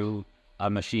gone through a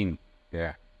machine.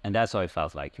 Yeah. And that's how it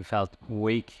felt like. You felt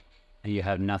weak, and you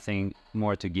have nothing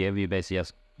more to give. You basically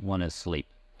just want to sleep.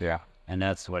 Yeah. And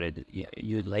that's what it...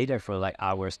 You lay there for like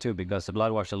hours too, because the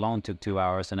blood wash alone took 2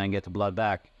 hours, and then get the blood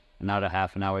back another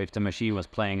half an hour if the machine was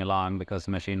playing along, because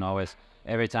the machine always...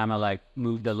 Every time I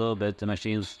moved a little bit, the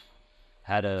machines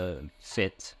had a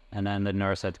fit, and then the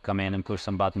nurse had to come in and push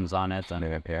some buttons on it.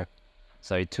 And yeah.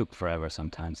 So it took forever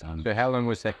sometimes. So how long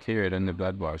was that period in the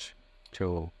blood wash?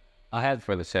 Till I had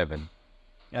for the 7?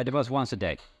 Yeah, it was once a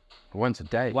day. Once a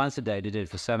day? Once a day. They did it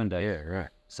for 7 days. Yeah, right.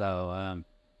 So,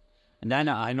 and then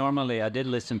I did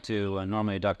listen to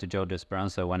normally Dr. Joe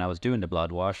Disperanza when I was doing the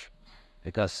blood wash,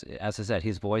 because as I said,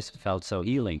 his voice felt so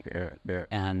healing. Yeah.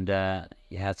 And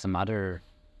he had some other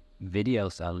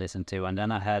videos I listened to, and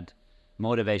then I had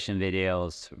motivation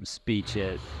videos,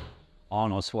 speeches,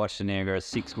 Arnold Schwarzenegger,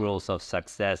 6 Rules of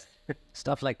Success,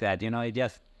 stuff like that. You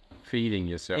just feeding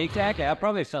yourself. Exactly. I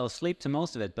probably fell asleep to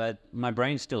most of it, but my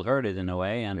brain still heard it in a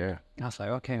way. And I was like,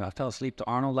 okay, I fell asleep to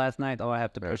Arnold last night. Oh, I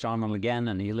have to push Arnold again.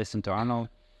 And you listen to Arnold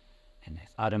and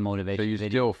other motivation. So you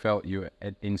still felt you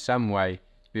in some way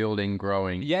building,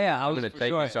 growing. Yeah, I was going to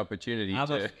take this opportunity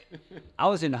I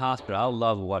was in the hospital. I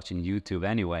love watching YouTube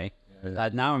anyway.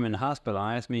 But now I'm in the hospital.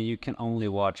 I mean, you can only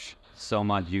watch so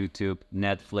much YouTube,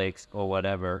 Netflix, or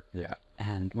whatever. Yeah.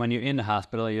 And when you're in the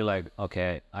hospital, you're like,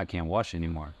 okay, I can't watch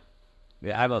anymore.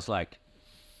 I was like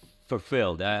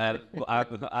fulfilled. I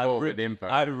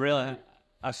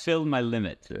filled my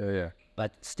limit. Yeah.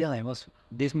 But still, it was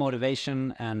this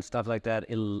motivation and stuff like that.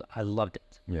 I loved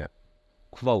it. Yeah.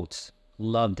 Quotes,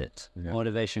 loved it. Yeah.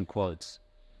 Motivation quotes.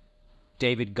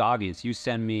 David Goggins, you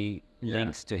send me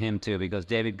links to him too, because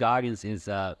David Goggins is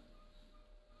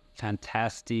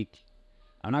fantastic.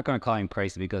 I'm not going to call him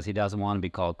crazy because he doesn't want to be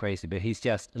called crazy, but he's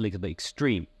just a little bit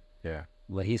extreme. Yeah.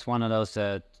 Well, he's one of those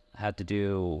that had to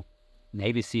do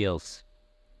Navy SEALs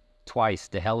twice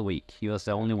the Hell Week. He was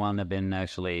the only one that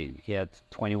he had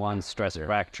 21 stress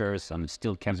fractures and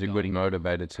still kept He's a going. good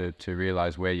motivator to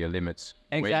realize where your limits,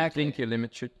 where you Exactly. think your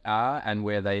limits are and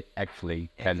where they actually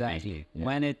can Exactly. be. Yeah.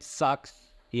 When it sucks,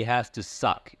 he has to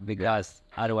suck because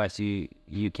otherwise you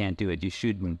can't do it. You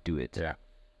shouldn't do it. Yeah.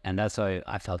 And that's how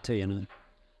I felt too, And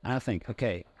I think,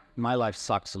 okay, my life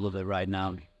sucks a little bit right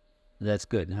now. That's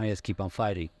good. Now I just keep on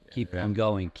fighting, keep on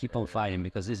going, keep on fighting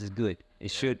because this is good. It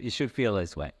should feel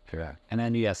this way. Yeah. And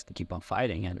then you just keep on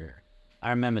fighting. And I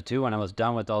remember too when I was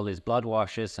done with all these blood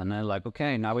washes, and they're like,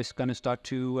 okay, now it's going to start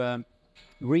to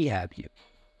rehab you.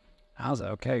 I was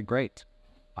like, okay, great.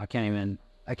 I can't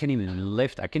even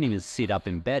lift. I can't even sit up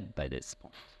in bed by this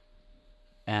point.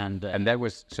 And that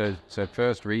was so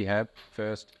first rehab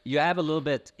first. you have a little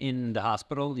bit in the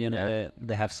hospital.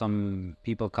 They have some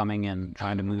people coming and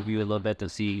trying to move you a little bit to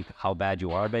see how bad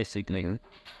you are, basically. Mm-hmm.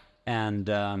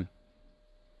 And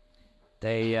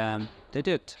they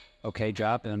did okay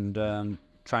job and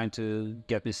trying to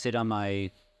get me sit on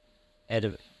my at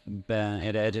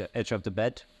the edge of the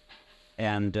bed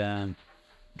and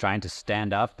trying to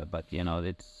stand up, but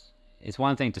it's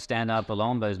one thing to stand up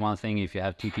alone, but it's one thing if you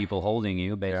have two people holding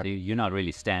you. Basically, you're not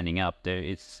really standing up.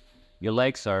 Your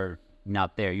legs are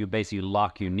not there. You basically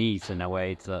lock your knees in a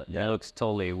way. It looks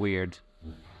totally weird.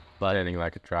 But Standing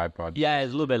like a tripod. yeah, it's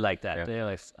a little bit like that. Yeah. They're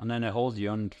like, and then they hold you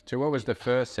on. So what was the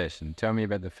first session? Tell me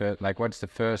about the first, what's the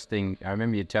first thing? I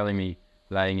remember you telling me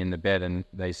laying in the bed and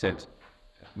they said,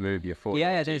 move your foot.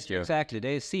 Yeah, exactly.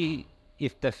 They see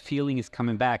if the feeling is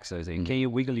coming back. So they say, can you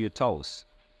wiggle your toes?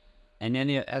 And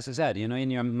then, as I said,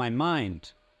 in my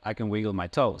mind, I can wiggle my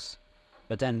toes,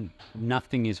 but then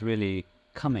nothing is really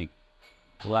coming.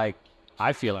 Like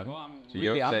I feel like,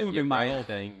 I'm moving my whole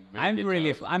thing. I'm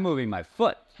moving my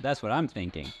foot. That's what I'm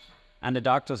thinking. And the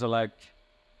doctors are like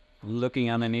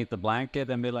looking underneath the blanket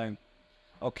and be like,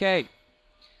 okay,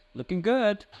 looking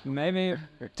good. Maybe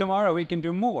tomorrow we can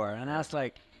do more. And I was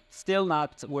like, still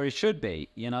not where it should be.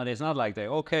 It's not like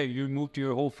okay, you moved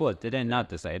your whole foot. They didn't not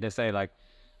to say. They say like,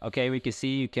 okay, we can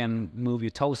see you can move your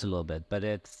toes a little bit, but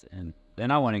and they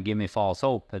don't want to give me false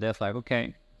hope. But they're like,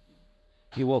 okay,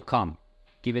 he will come.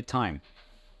 Give it time.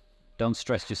 Don't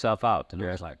stress yourself out. And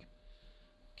I was like,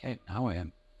 okay, now I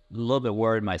am a little bit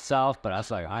worried myself, but I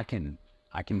was like, I can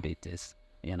beat this.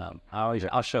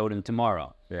 I'll show them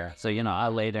tomorrow. Yeah. So, I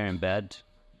lay there in bed.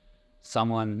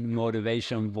 Someone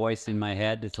motivation voice in my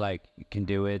head. It's like, you can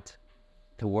do it.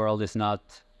 The world is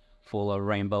not full of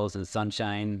rainbows and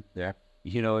sunshine. Yeah.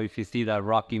 If you see the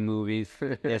Rocky movies,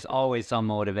 there's always some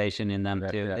motivation in them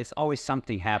too. Yeah. There's always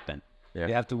something happen. Yeah.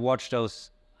 You have to watch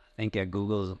those, I think at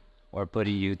Google or put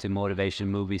a YouTube motivation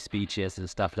movie speeches and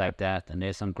stuff like that. And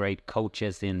there's some great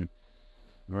coaches in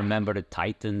Remember the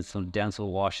Titans from Denzel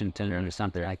Washington or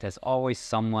something like that. There's always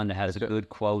someone that has a good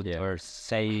quote or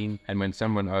saying. And when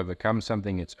someone overcomes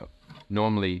something, it's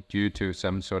normally due to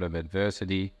some sort of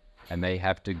adversity and they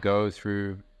have to go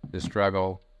through the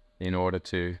struggle in order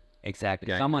to...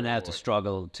 Exactly. Someone has to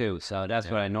struggle too. So that's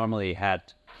what I normally had.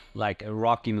 Like a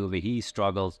Rocky movie, he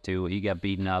struggles too. He got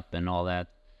beaten up and all that.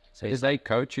 So did they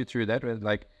coach you through that?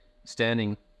 Like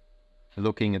standing,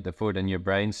 looking at the foot and your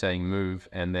brain saying move,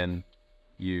 and then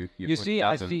you see,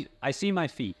 I see my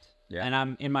feet. Yeah. And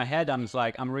I'm in my head,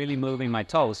 I'm really moving my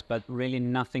toes, but really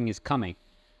nothing is coming.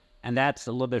 And that's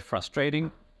a little bit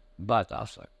frustrating, but I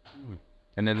was like...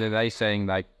 And then are they saying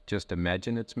like, just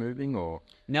imagine it's moving, or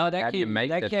no? That came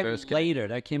first later.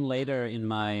 That came later in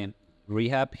my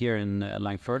rehab here in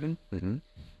Langforden,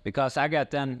 because I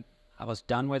was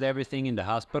done with everything in the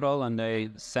hospital, and they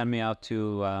sent me out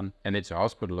to. And it's a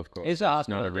hospital, of course. It's a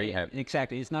hospital. It's not a rehab.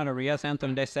 Exactly, it's not a rehab center.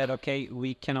 And they said, okay,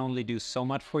 we can only do so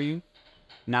much for you.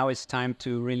 Now it's time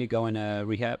to really go in a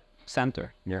rehab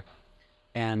center. Yeah.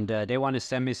 And they want to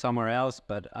send me somewhere else,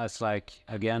 but I was like,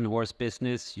 again, horse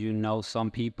business, some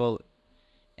people.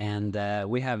 And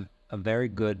we have a very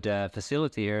good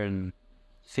facility here and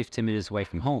 15 minutes away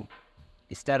from home.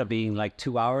 Instead of being like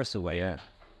 2 hours away. Yeah.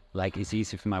 Like it's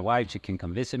easy for my wife, she can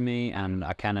come visit me, and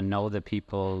I kind of know the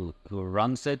people who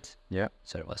runs it. Yeah.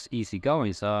 So it was easy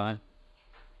going. So I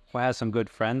had some good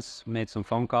friends, made some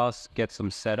phone calls, get some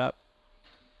set up.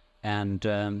 And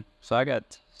so I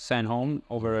got sent home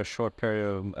over a short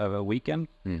period of a weekend.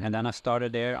 And then I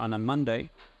started there on a Monday,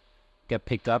 get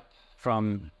picked up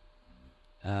from,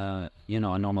 a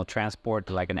normal transport,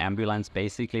 like an ambulance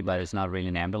basically, but it's not really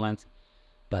an ambulance.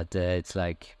 But it's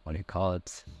like, what do you call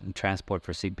it? Transport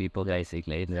for sick people,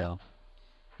 basically. So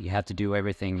you have to do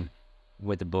everything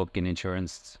with the book in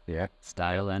insurance Yeah.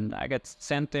 style, and I got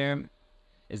sent there.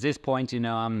 At this point,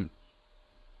 I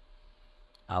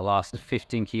lost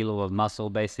 15 kilo of muscle.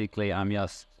 Basically, I'm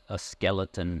just a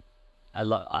skeleton.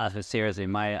 Seriously,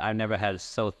 I've never had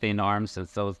so thin arms and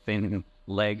so thin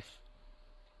legs,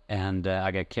 and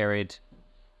I got carried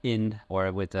in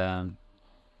a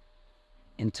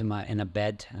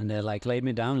bed, and they like laid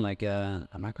me down like I'm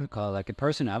not gonna call it like a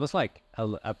person. I was like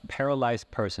a paralyzed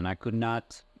person. I could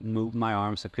not move my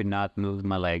arms. I could not move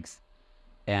my legs,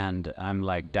 and I'm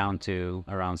like down to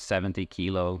around 70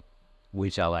 kilo,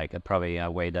 which I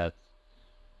weighed that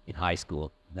in high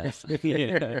school. That's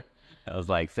I was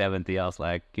like 70. I was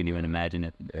like, can you even imagine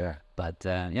it? Yeah. But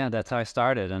that's how I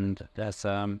started, and that's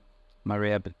my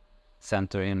rehab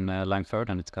center in Langford,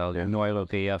 and it's called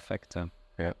Neurorehab.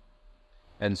 Yeah.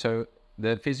 And so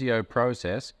the physio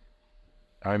process,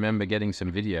 I remember getting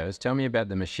some videos. Tell me about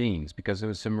the machines, because there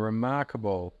was some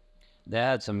remarkable... They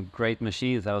had some great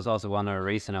machines. That was also one of the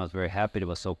reasons I was very happy it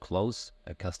was so close,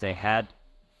 because they had,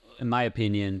 in my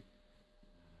opinion,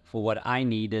 for what I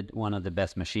needed, one of the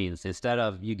best machines. Instead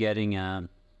of you getting a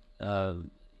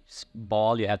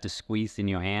ball you have to squeeze in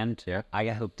your hand, I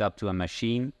got hooked up to a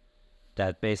machine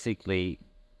that basically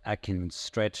I can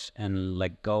stretch and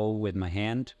let go with my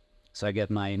hand. So I get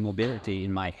my mobility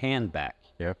in my hand back.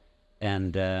 Yeah.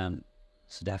 And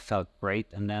so that felt great.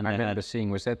 And then I remember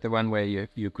seeing, was that the one where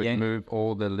you could move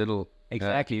all the little...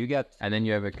 Exactly. You got... And then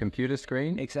you have a computer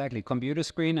screen? Exactly. Computer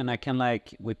screen. And I can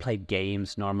we played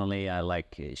games normally. I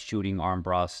like shooting arm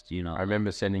thrust, I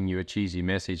remember sending you a cheesy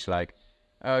message like,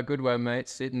 oh, good one, mate.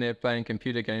 Sitting there playing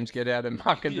computer games. Get out and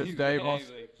muck in the stables.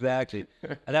 Exactly.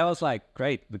 And that was like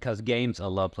great, because games, I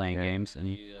love playing games.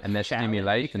 And that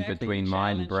stimulation between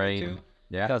mind and brain.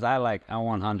 Yeah. Because I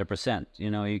want 100%.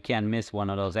 You can't miss one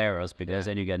of those arrows, because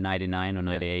then you get 99 or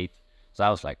 98. So I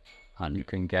was like 100. You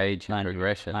can gauge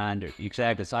progression. 100.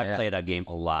 Exactly. So I played that game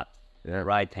a lot. Yeah.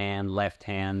 Right hand, left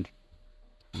hand.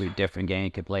 With different games.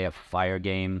 You could play a fire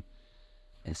game.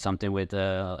 And something with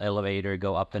the elevator,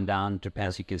 go up and down.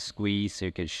 Depends, you can squeeze,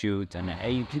 you can shoot, and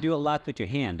you can do a lot with your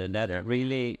hand, and that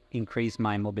really increased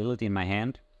my mobility in my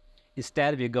hand.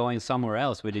 Instead of you going somewhere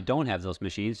else where you don't have those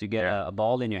machines, you get a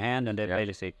ball in your hand, and they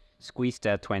basically squeeze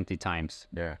that 20 times.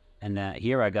 Yeah. And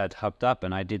here I got hooked up,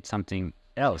 and I did something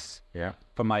else. Yeah.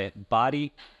 For my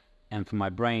body and for my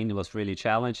brain, it was really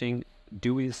challenging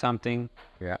doing something.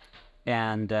 Yeah.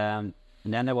 And then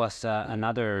there was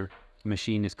another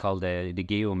machine is called the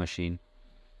Geo machine.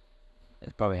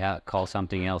 It's probably called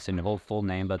something else in the whole full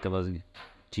name, but there was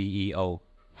GEO.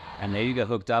 And there you get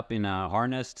hooked up in a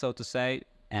harness, so to say,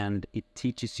 and it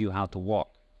teaches you how to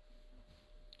walk.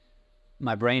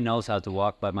 My brain knows how to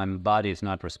walk, but my body is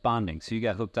not responding. So you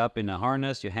get hooked up in a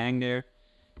harness, you hang there,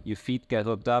 your feet get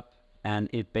hooked up, and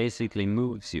it basically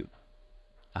moves you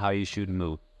how you should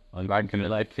move. Like an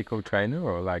electrical trainer,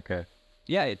 or like a...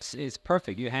 Yeah, it's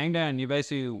perfect. You hang there and you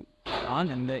basically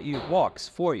and it walks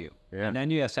for you. Yeah. And then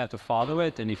you just have to follow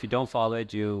it. And if you don't follow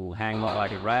it, you hang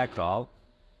like a rag doll.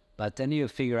 But then you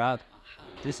figure out,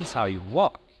 this is how you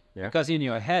walk. Yeah. Because in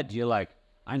your head, you're like,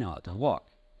 I know how to walk.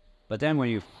 But then when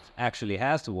you actually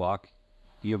have to walk,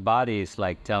 your body is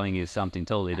like telling you something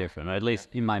totally different. Or at least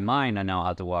in my mind, I know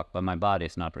how to walk, but my body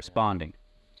is not responding.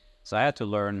 So I had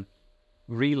to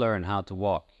relearn how to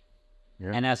walk.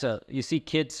 Yeah. And you see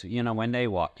kids, when they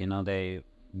walk, they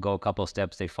go a couple of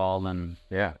steps, they fall and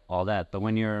all that. But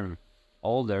when you're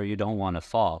older, you don't want to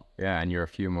fall. Yeah, and you're a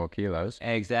few more kilos.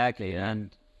 Exactly. Yeah.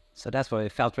 And so that's why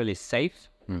it felt really safe,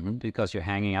 because you're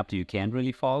hanging up, you can't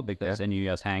really fall, because then you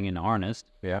just hang in the harness.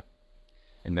 Yeah.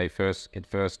 And it first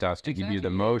starts to give you the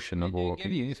motion of walking.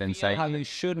 Give you sensation. How you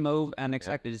should move, and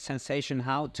the sensation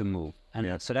how to move.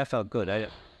 And so that felt good.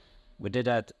 We did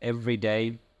that every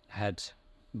day, had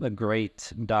a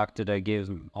great doctor that gives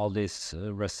all this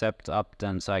recept up,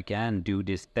 then so I can do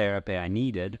this therapy I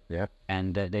needed. Yeah.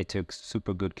 And they took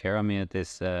super good care of me at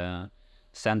this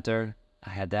center. I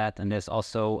had that, and there's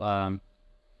also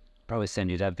probably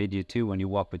send you that video too when you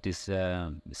walk with this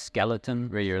skeleton.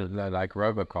 Where you're like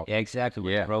Robocop. Yeah, exactly,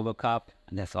 with Robocop,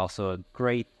 and that's also a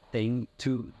great thing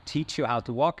to teach you how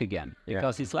to walk again,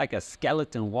 because it's like a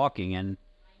skeleton walking, and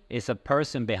it's a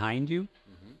person behind you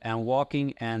and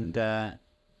walking, and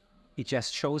it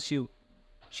just shows you,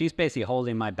 she's basically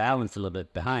holding my balance a little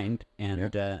bit behind,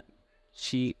 and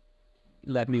she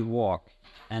let me walk,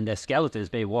 and the skeleton is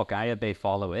basically walk, I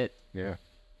follow it. Yeah.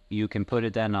 You can put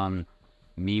it then on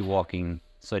me walking,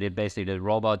 so that basically the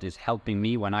robot is helping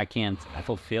me when I can't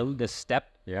fulfill the step.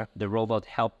 Yeah. The robot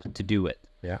helped to do it.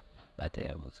 Yeah. But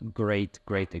it was great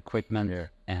equipment. Yeah.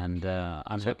 And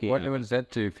I'm so what does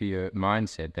that do for your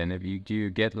mindset then? Do you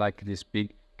get like this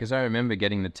big Because I remember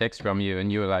getting the text from you,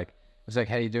 and you were like, I was like,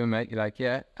 how you doing, mate? You're like,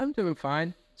 yeah, I'm doing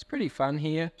fine. It's pretty fun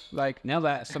here. Like, No,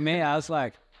 but for me, I was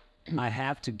like, I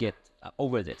have to get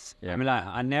over this. Yeah. I mean,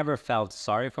 I never felt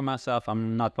sorry for myself.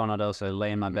 I'm not one of those that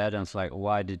lay in my bed and it's like,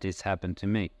 why did this happen to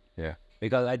me? yeah,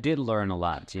 Because I did learn a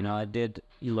lot. You know, I did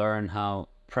learn how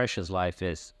precious life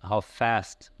is, how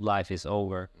fast life is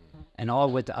over, and all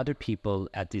with the other people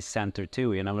at the center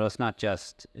too. You know, it was not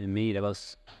just me. There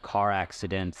was car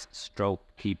accidents, stroke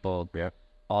people, yeah,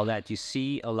 all that. You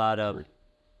see a lot of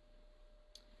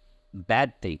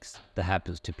bad things that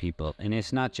happens to people, and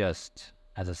it's not just,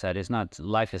 as I said, it's not,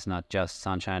 life is not just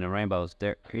sunshine and rainbows.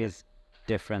 There is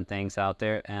different things out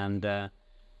there, and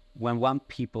when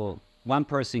one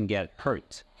person get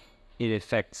hurt, it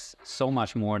affects so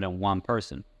much more than one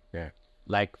person. yeah,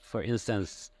 Like, for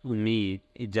instance, with me,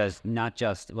 it was not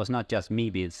just me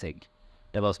being sick.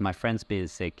 There was my friends being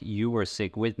sick. You were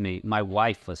sick with me. My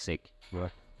wife was sick.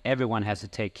 right, Everyone has to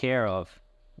take care of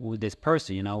this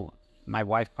person, you know. My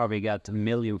wife probably got a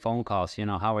million phone calls, you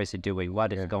know, how is he doing?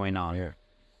 What is going on? yeah,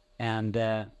 And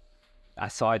I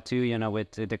saw it too, you know,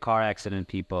 with the car accident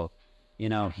people. You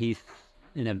know, he's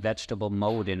in a vegetable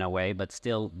mode in a way, but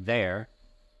still there,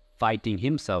 fighting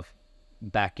himself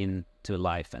back into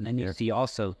life. And then you see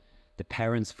also the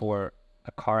parents for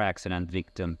a car accident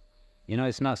victim. You know,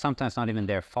 it's not sometimes not even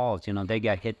their fault. You know, they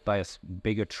get hit by a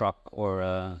bigger truck or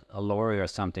a lorry or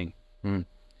something.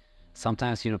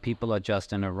 Sometimes, you know, people are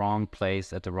just in the wrong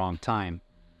place at the wrong time.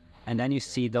 And then you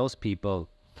see those people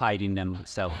fighting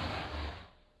themselves.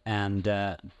 And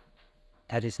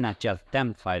that is not just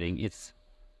them fighting, it's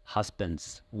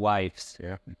husbands, wives,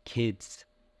 yeah, kids,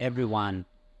 everyone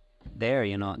there,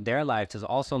 you know, their lives is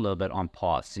also a little bit on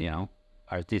pause, you know.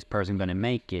 Is this person going to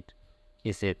make it?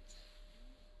 Is it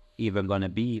even going to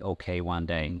be okay one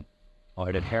day? Or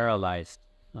are they paralyzed?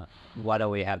 What do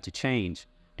we have to change?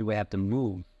 Do we have to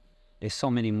move? There's so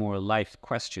many more life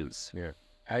questions. yeah.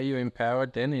 Are you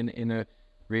empowered then in a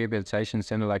rehabilitation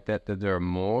center like that there are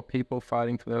more people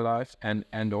fighting for their lives,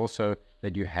 and also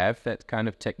that you have that kind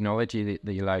of technology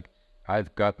that you're like,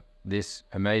 I've got this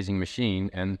amazing machine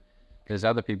and there's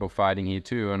other people fighting here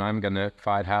too, and I'm going to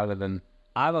fight harder than...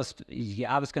 I was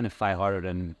going to fight harder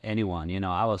than anyone. You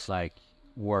know, I was like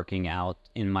working out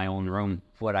in my own room,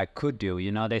 what I could do.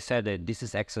 You know, they said that this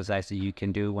is exercise that you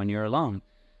can do when you're alone.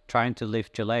 Trying to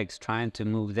lift your legs, trying to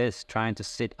move this, trying to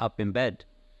sit up in bed.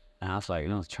 And I was like, you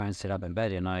know, try and sit up in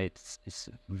bed. You know, it's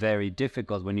very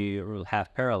difficult when you're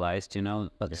half paralyzed, you know.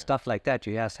 But stuff like that,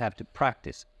 you just have to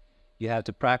practice. You have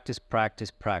to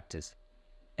practice.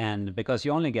 And because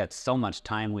you only get so much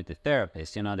time with the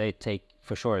therapist, you know, they take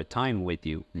for sure time with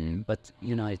you. But,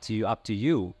 you know, it's up to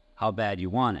you how bad you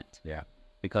want it. Yeah,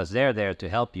 Because they're there to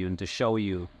help you and to show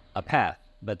you a path.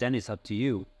 But then it's up to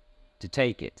you to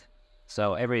take it.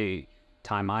 So every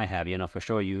time I have, you know, for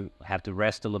sure you have to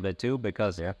rest a little bit too,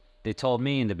 because they told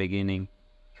me in the beginning,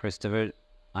 Christoffer,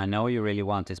 I know you really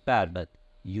want this bad, but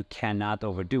you cannot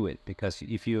overdo it, because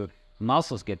if your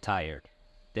muscles get tired,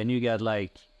 then you get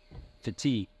like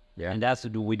fatigue, and that's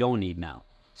what we don't need now.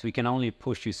 So we can only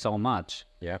push you so much,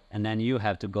 and then you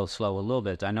have to go slow a little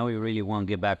bit. I know you really want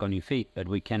to get back on your feet, but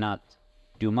we cannot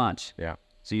do much.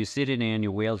 So you're sitting in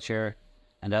your wheelchair,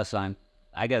 and that's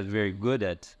I got very good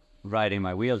at riding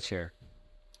my wheelchair,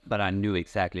 but I knew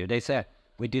exactly. They said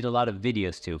we did a lot of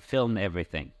videos too, filmed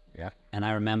everything. And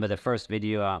I remember the first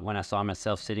video when I saw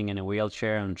myself sitting in a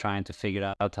wheelchair and trying to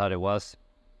figure out how it was.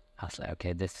 I was like,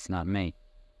 okay, this is not me.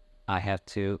 I have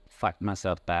to fight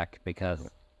myself back, because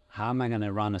how am I going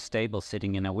to run a stable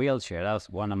sitting in a wheelchair? That was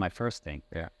one of my first things.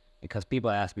 Because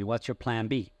people ask me, what's your plan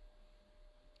B?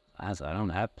 I said, I don't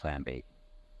have plan B.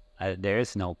 There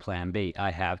is no plan B.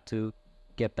 I have to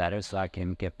get better so I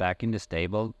can get back in the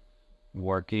stable,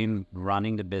 working,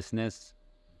 running the business,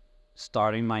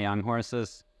 starting my young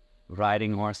horses,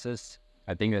 riding horses.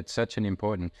 I think that's such an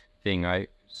important thing. I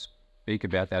speak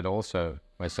about that also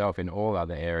myself in all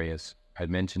other areas. I'd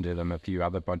mentioned it on a few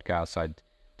other podcasts I'd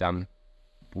done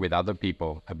with other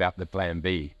people about the plan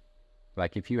B.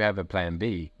 Like, if you have a plan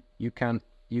B, you can't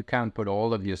put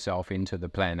all of yourself into the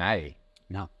plan A.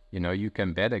 No. You know, you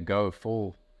can better go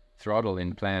full throttle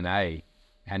in plan A,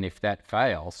 and if that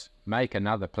fails, make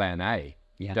another plan A.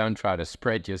 Don't try to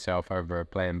spread yourself over a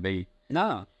plan B.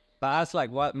 No. But I was like,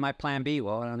 what my plan B?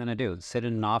 What am I going to do? Sit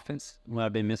in an office? Will I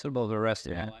be miserable the rest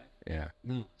of my life?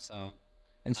 No. So.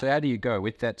 And so how do you go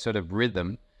with that sort of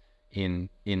rhythm in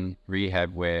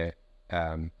rehab where,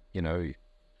 you know,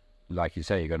 like you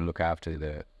say, you got to look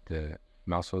after the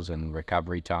muscles and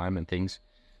recovery time and things.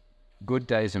 Good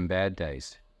days and bad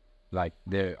days, like,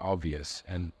 they're obvious.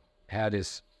 And how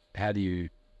do you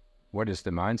what is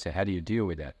the mindset? How do you deal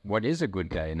with that? What is a good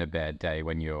day and a bad day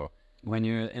when you're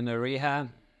in the rehab?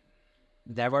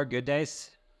 There were good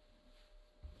days.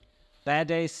 Bad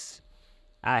days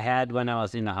I had when I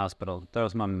was in the hospital.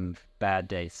 Those were my bad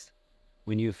days.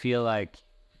 When you feel like,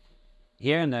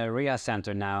 here in the rehab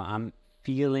center now, I'm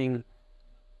feeling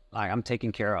like I'm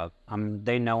taken care of.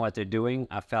 They know what they're doing.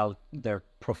 I felt they're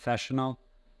professional.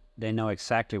 They know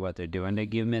exactly what they're doing. They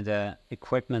give me the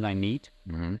equipment I need.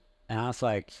 Mm-hmm. And I was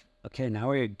like, okay, now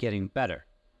we're getting better.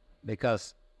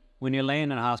 Because when you're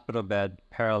laying in a hospital bed,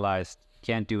 paralyzed,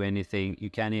 can't do anything, you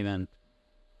can't even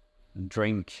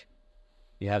drink.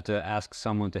 You have to ask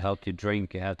someone to help you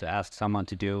drink. You have to ask someone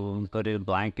to put a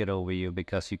blanket over you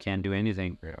because you can't do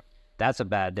anything. Yeah. That's a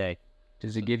bad day.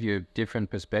 Does it give you a different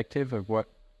perspective of what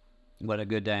a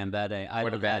good day and bad day.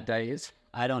 what a bad day is?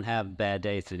 I don't have bad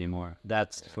days anymore.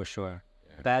 That's for sure.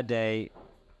 Yeah. Bad day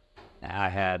I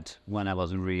had when I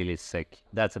was really sick.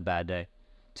 That's a bad day.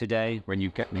 Today, When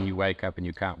you wake up and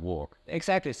you can't walk.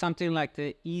 exactly, something like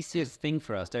the easiest thing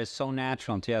for us. They're so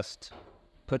natural. Just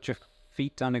put your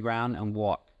feet on the ground and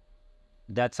walk.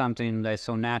 That's something that's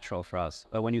so natural for us.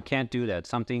 But when you can't do that,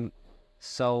 something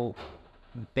so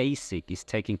basic is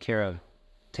taken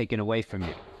away from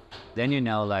you. Then you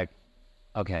know, like,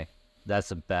 okay,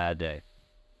 that's a bad day.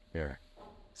 Yeah.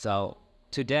 So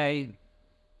today,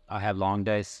 I have long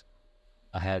days.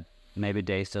 I had maybe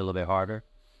days that are a little bit harder,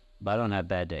 but I don't have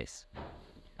bad days.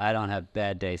 I don't have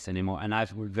bad days anymore. And I'm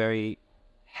very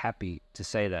happy to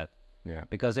say that. Yeah.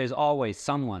 Because there's always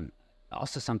someone,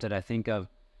 also something I think of,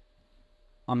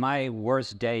 on my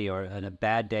worst day or on a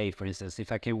bad day, for instance,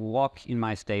 if I can walk in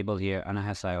my stable here and I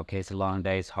have to say, okay, it's a long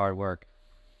day, it's hard work.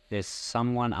 There's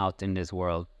someone out in this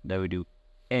world that would do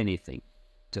anything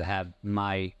to have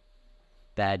my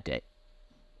bad day.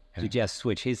 To just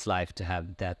switch his life to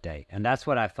have that day. And that's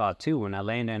what I thought too when I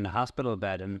lay in the hospital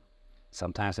bed, and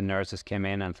sometimes the nurses came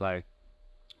in and it's like,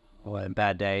 oh, a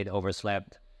bad day,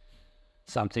 overslept.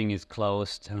 Something is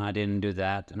closed and I didn't do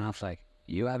that. And I was like,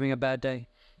 you having a bad day?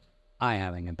 I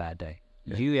having a bad day.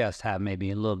 Yeah. You just have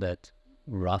maybe a little bit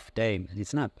rough day, but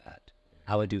it's not bad.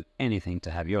 I would do anything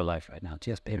to have your life right now,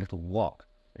 just be able to walk.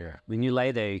 Yeah. When you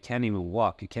lay there, you can't even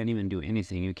walk. You can't even do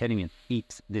anything. You can't even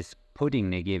eat this pudding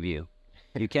they give you.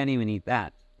 You can't even eat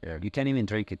that. Yeah. You can't even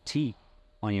drink a tea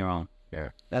on your own. Yeah.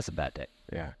 That's a bad day.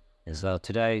 Yeah. So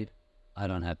today, I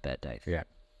don't have bad days. Yeah.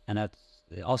 And that's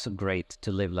also great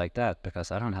to live like that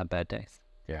because I don't have bad days.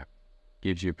 Yeah.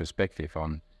 Gives you perspective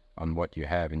on what you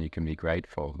have, and you can be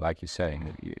grateful, like you're saying,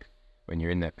 that when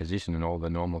you're in that position and all the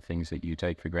normal things that you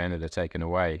take for granted are taken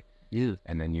away. Yeah.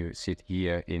 And then you sit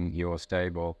here in your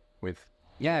stable with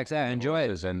Exactly. Enjoy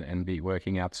it. and be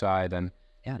working outside, and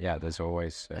Yeah. there's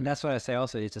always And that's what I say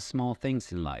also, it's the small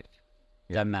things in life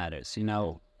that matters. You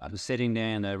know, I was sitting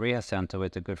there in the rehab center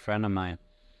with a good friend of mine,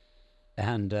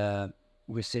 and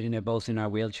we're sitting there both in our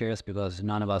wheelchairs because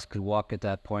none of us could walk at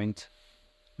that point.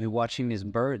 We're watching these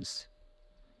birds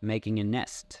making a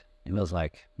nest. It was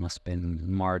like, must have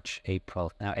been March,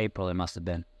 April. Now, April it must have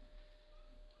been.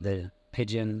 The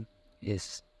pigeon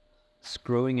is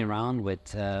screwing around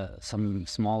with some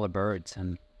smaller birds,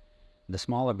 and the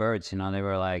smaller birds, you know, they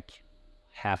were like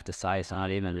half the size, not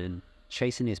even, and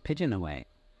chasing this pigeon away.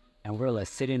 And we're like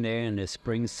sitting there in the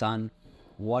spring sun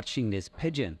watching this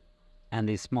pigeon, and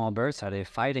these small birds are they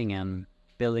fighting and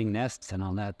building nests and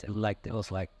all that. It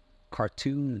was like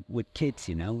cartoon with kids,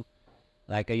 you know.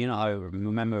 Like, you know, I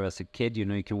remember as a kid, you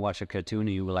know, you can watch a cartoon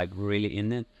and you were like really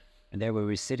in it. And there we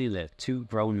were sitting there, two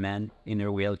grown men in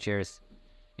their wheelchairs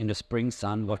in the spring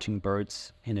sun watching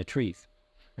birds in the trees.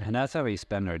 And that's how we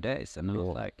spend our days. And it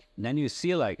was like, then you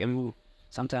see like, and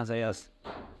sometimes I just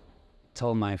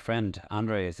told my friend,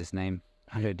 Andre is his name,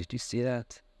 Andre, did you see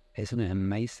that? Isn't it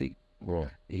amazing? Yeah.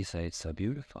 He said, it's so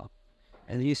beautiful.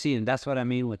 And you see, and that's what I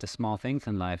mean with the small things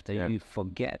in life that you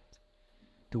forget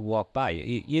to walk by.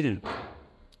 You didn't,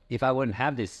 if I wouldn't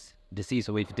have this disease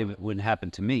or if it wouldn't happen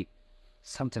to me,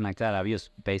 something like that, I would just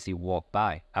basically walk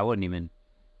by. I wouldn't even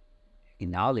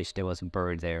acknowledge there was a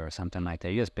bird there or something like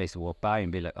that. You just basically walk by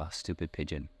and be like, oh, stupid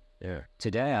pigeon. Yeah.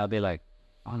 Today, I'll be like,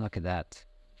 oh, look at that.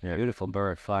 Yeah. Beautiful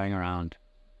bird flying around.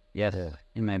 Yes,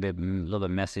 it may be a little bit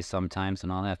messy sometimes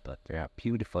and all that, but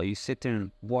beautiful. You sit there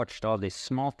and watch all these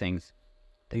small things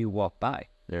that you walk by.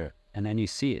 Yeah. And then you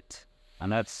see it.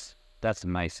 And that's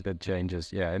amazing. That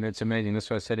changes. Yeah. And it's amazing. That's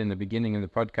what I said in the beginning of the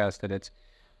podcast, that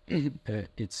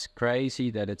it's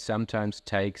crazy that it sometimes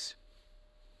takes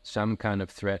some kind of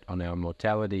threat on our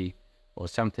mortality or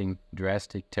something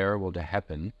drastic, terrible to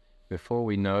happen before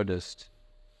we noticed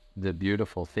the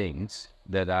beautiful things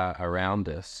that are around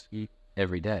us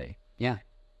every day. Yeah.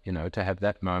 You know, to have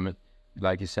that moment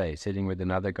like you say, sitting with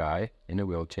another guy in a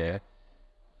wheelchair,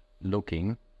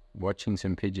 watching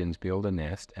some pigeons build a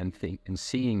nest and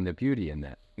seeing the beauty in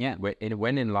that. Yeah.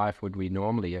 When in life would we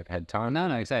normally have had time?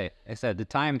 No, exactly. The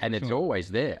time. And it's always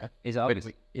there. It's always.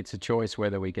 But it's a choice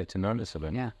whether we get to notice it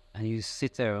or not. Yeah. And you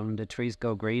sit there and the trees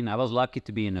go green. I was lucky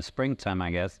to be in the springtime,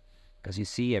 I guess, because you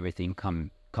see everything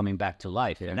coming back to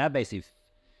life. Yeah. And that basically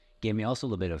gave me also a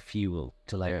little bit of fuel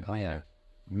to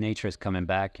nature is coming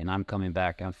back and I'm coming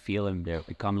back. I'm feeling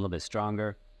become a little bit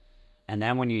stronger. And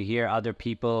then when you hear other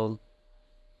people,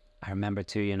 I remember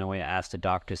too, when I asked the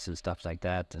doctors and stuff like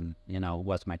that, and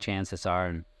what my chances are,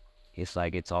 and he's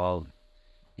like, it's all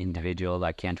individual.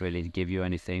 I can't really give you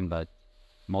anything, but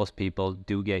most people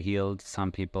do get healed.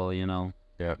 Some people,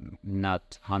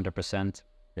 not 100%.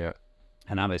 Yeah.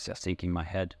 And I was just thinking in my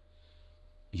head,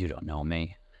 you don't know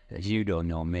me. You don't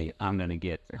know me. I'm gonna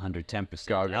get 110%.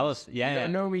 You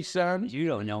don't know me, son. You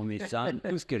don't know me, son.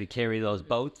 Who's gonna carry those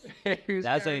boats?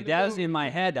 That was in my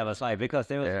head. I was like, because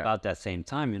there was about that same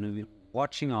time,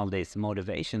 watching all this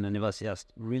motivation, and it was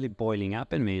just really boiling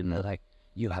up in me. And they're like,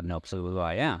 you have no clue who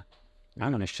I am.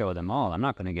 I'm gonna show them all. I'm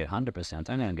not gonna get 100%.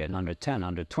 I'm gonna get 110,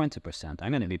 120%.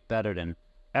 I'm gonna be better than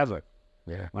ever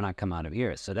when I come out of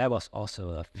here. So that was also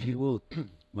a fuel.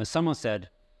 When someone said,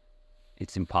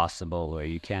 it's impossible or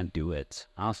you can't do it,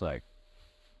 I was like,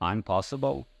 I'm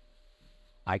possible?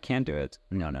 I can't do it?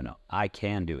 No. I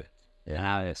can do it. Yeah. And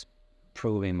I was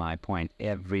proving my point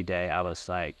every day. I was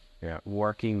like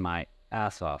working my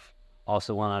ass off.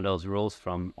 Also one of those rules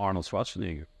from Arnold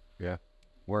Schwarzenegger. Yeah.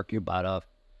 Work your butt off.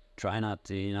 Try not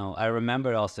to, I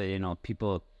remember also,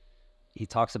 people, he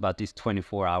talks about this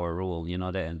 24-hour rule,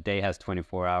 the day has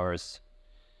 24 hours.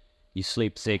 You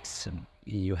sleep 6 and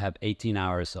you have 18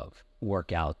 hours of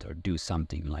work out or do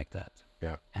something like that.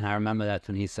 Yeah. And I remember that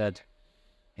when he said,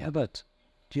 but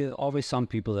always some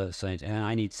people that say,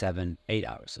 I need 7-8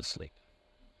 hours of sleep.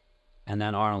 And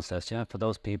then Arnold says, for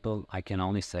those people, I can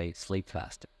only say sleep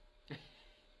faster.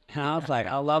 And I was like,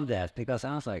 I love that, because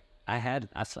I was like, I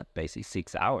slept basically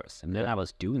 6 hours, and then I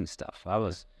was doing stuff. I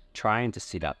was trying to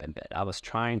sit up in bed. I was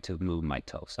trying to move my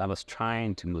toes. I was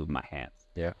trying to move my hands.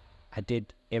 Yeah. I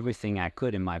did everything I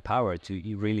could in my power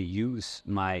to really use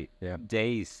my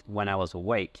days when I was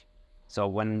awake. So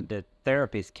when the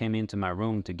therapist came into my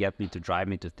room to get me to drive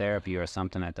me to therapy or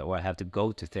something like that, or I have to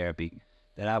go to therapy,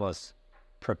 that I was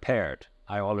prepared.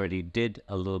 I already did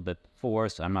a little bit before,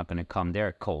 so I'm not going to come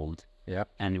there cold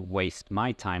and waste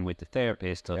my time with the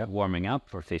therapist warming up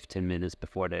for 15 minutes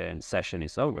before the session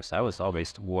is over. So I was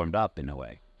always warmed up in a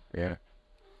way. Yeah.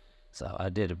 So I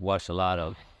did watch a lot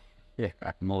of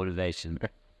motivation.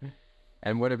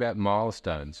 And what about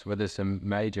milestones? Were there some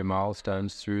major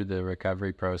milestones through the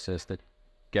recovery process that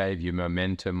gave you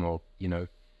momentum or,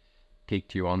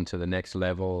 kicked you on to the next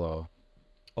level? Or?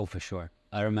 Oh, for sure.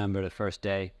 I remember the first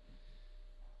day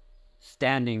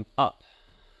standing up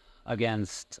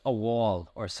against a wall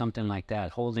or something like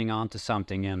that, holding on to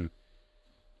something, and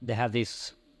they have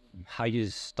this, how you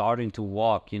starting to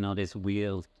walk, this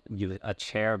wheel, a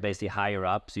chair basically higher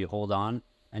up, so you hold on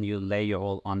and you lay your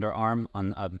whole underarm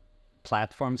on a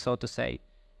platform, so to say,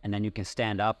 and then you can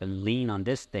stand up and lean on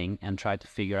this thing and try to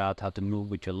figure out how to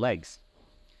move with your legs.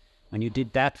 When you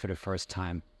did that for the first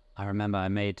time, I remember I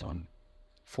made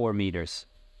 4 meters,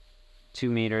 2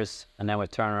 meters, and then we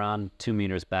turn around 2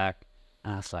 meters back,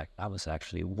 and I was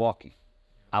actually walking.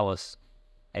 I was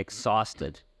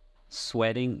exhausted,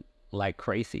 sweating like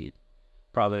crazy,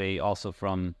 probably also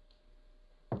from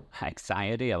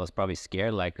anxiety. I was probably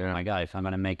scared, like, oh my God, if I'm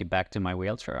going to make it back to my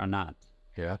wheelchair or not.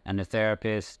 Yeah. And the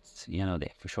therapist,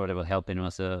 for sure they were helping. It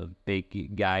was a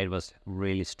big guy. It was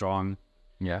really strong.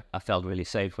 Yeah. I felt really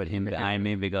safe with him behind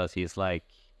me, because he's like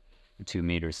 2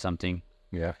 meters something.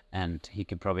 Yeah. And he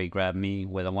could probably grab me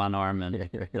with one arm and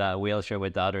the wheelchair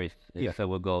with the other if it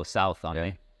would go south on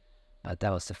me. But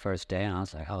that was the first day, and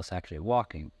I was actually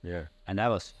walking. Yeah. And that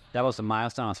was a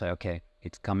milestone. I was like, okay,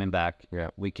 it's coming back. Yeah.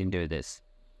 We can do this.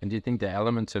 And do you think the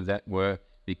elements of that were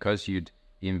because you'd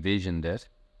envisioned it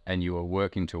and you were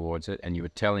working towards it and you were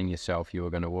telling yourself you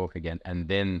were going to walk again, and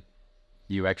then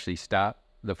you actually start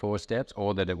the 4 steps,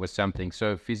 or that it was something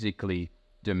so physically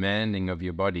demanding of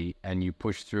your body and you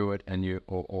push through it, and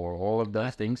or all of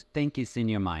those things? I think it's in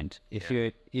your mind. If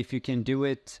you can do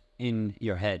it in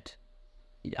your head,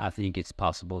 I think it's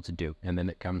possible to do. And then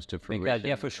it comes to fruition.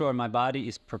 Because, for sure, my body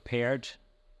is prepared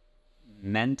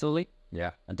mentally.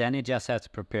 Yeah. And then it just has to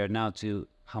prepare now to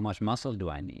how much muscle do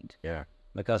I need? Yeah.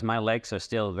 Because my legs are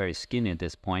still very skinny at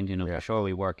this point. For sure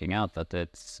we're working out, but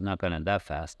it's not going to that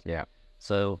fast. Yeah.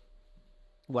 So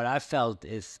what I felt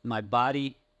is my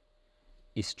body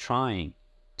is trying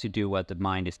to do what the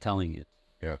mind is telling it.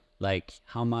 Yeah. Like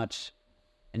how much,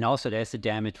 and also there's the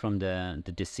damage from the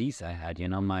disease I had.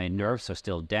 My nerves are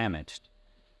still damaged.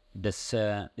 This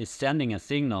is sending a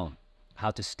signal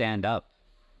how to stand up,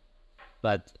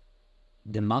 but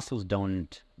the muscles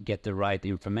don't get the right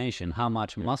information. How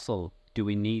much muscle do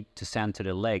we need to send to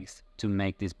the legs to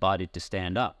make this body to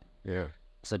stand up? Yeah.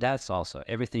 So that's also,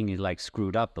 everything is like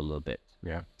screwed up a little bit.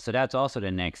 Yeah. So that's also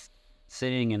the next,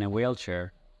 sitting in a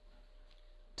wheelchair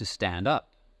to stand up.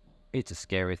 It's a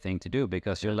scary thing to do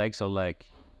because your legs are like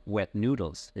wet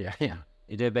noodles. Yeah. Yeah.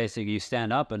 They basically, you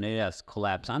stand up and they just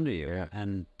collapse under you. Yeah.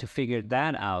 And to figure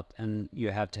that out, and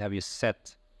you have to have your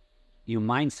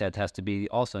mindset has to be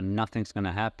also, nothing's going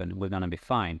to happen. We're going to be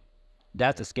fine.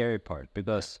 That's the scary part,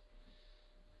 because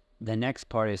the next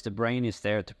part is the brain is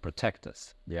there to protect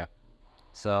us. Yeah.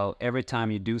 So every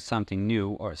time you do something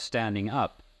new or standing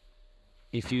up,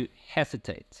 if you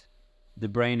hesitate, the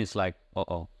brain is like,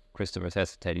 uh-oh, Christoffer's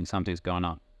hesitating, something's going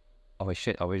on. Oh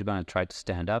shit, are we going to try to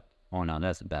stand up? Oh no,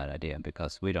 that's a bad idea,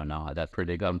 because we don't know how that...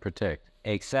 Predict and protect.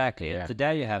 Exactly. Yeah. So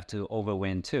that you have to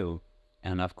overwin too.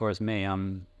 And of course me,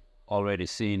 I'm already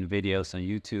seeing videos on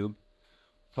YouTube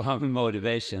for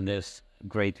motivation. There's a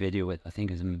great video with, I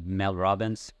think it's Mel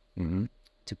Robbins,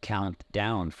 to count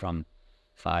down from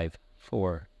 5,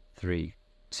 4, 3,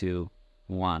 2,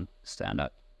 1, stand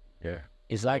up. Yeah.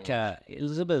 It's like a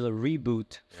little bit of a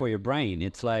reboot for your brain.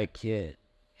 It's like,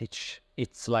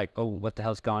 it's like, oh, what the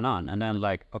hell's going on? And then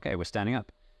like, okay, we're standing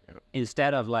up. Yeah.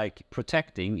 Instead of like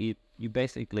protecting, you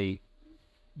basically,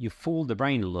 you fool the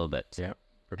brain a little bit. Yeah.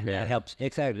 And that helps.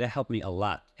 Exactly. That helped me a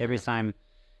lot. Every time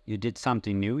you did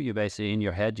something new, you basically, in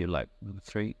your head, you're like,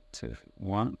 3, 2,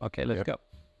 1. Okay, let's go.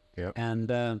 Yeah.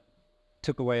 And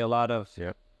took away a lot of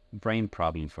brain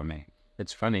problem for me.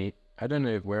 It's funny. I don't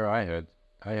know where I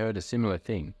heard a similar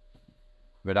thing,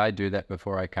 but I do that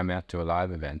before I come out to a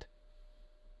live event.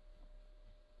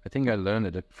 I think I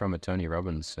learned it from a Tony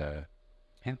Robbins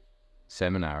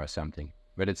seminar or something.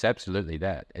 But it's absolutely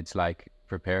that. It's like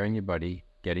preparing your body,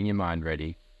 getting your mind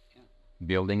ready,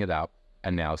 building it up,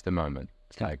 and now's the moment.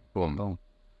 It's like, boom,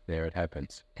 there it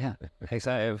happens. Yeah,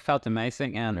 exactly. It felt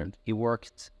amazing, and it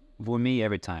worked for me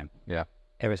every time. Yeah.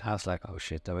 Every time I was like, oh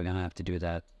shit, are we going to have to do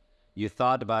that? You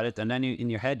thought about it, and then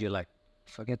in your head, you're like,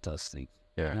 forget those things.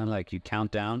 Yeah. And then like you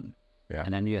count down,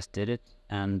 and then you just did it.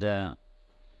 And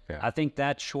I think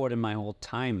that shortened my whole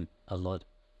time a lot.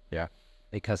 Yeah.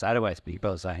 Because otherwise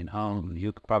people are saying, oh,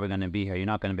 you're probably going to be here. You're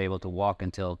not going to be able to walk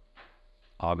until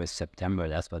August, September.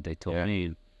 That's what they told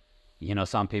me.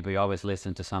 Some people, you always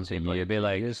listen to something, but you'll be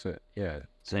like, so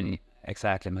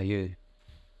exactly.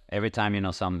 But every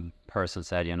time, some person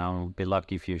said, be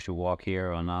lucky if you should walk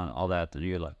here or not, all that,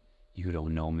 you're like, you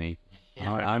don't know me.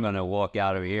 I'm going to walk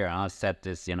out of here. I'll set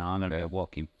this, I'm going to be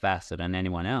walking faster than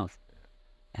anyone else.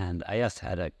 And I just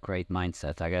had a great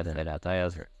mindset. I got to say that. I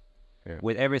just,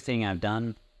 with everything I've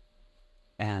done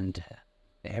and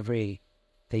everything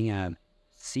I've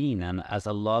seen, and as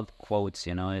I love quotes,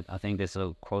 I think there's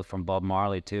a quote from Bob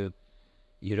Marley too.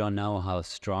 You don't know how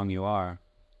strong you are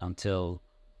until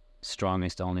strong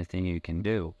is the only thing you can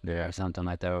do. Yeah. Or something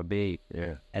like that would be.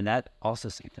 Yeah. And that also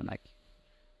something like,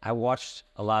 I watched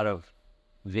a lot of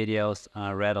videos,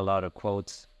 I read a lot of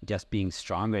quotes, just being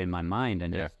stronger in my mind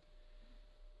and just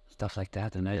stuff like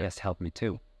that, and that just helped me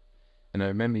too. And I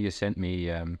remember you sent me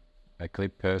a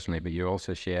clip personally, but you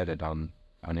also shared it on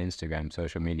Instagram,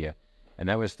 social media, and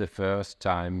that was the first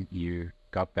time you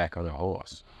got back on a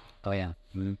horse. Oh yeah.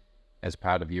 Mm-hmm. As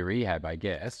part of your rehab, I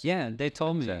guess. Yeah, they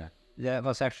told me that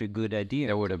was actually a good idea.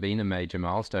 That would have been a major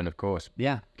milestone, of course.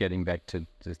 Yeah. Getting back to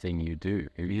the thing you do,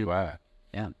 who you are.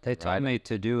 Yeah, they told me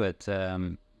to do it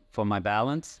for my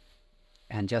balance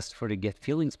and just to get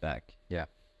feelings back. Yeah.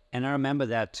 And I remember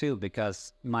that too,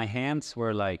 because my hands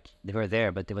were like, they were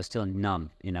there, but they were still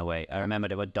numb in a way. I remember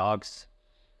there were dogs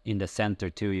in the center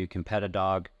too. You can pet a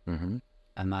dog. Mm-hmm.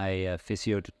 And my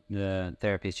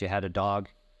physiotherapist, she had a dog.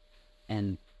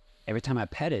 And every time I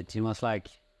pet it, it was like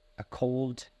a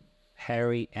cold,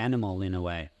 hairy animal in a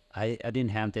way. I didn't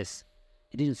have this,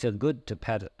 it didn't feel good to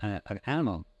pet an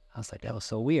animal. I was like, that was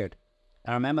so weird.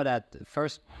 I remember that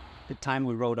the time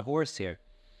we rode a horse here,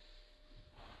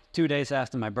 2 days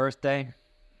after my birthday,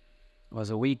 was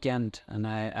a weekend, and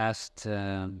I asked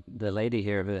the lady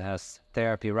here who has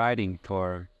therapy riding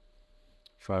for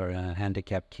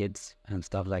handicapped kids and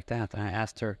stuff like that. And I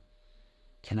asked her,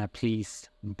 can I please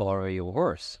borrow your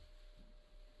horse?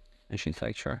 And she's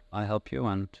like, sure, I'll help you.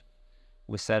 And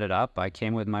we set it up. I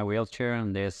came with my wheelchair,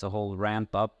 and there's a whole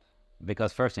ramp up.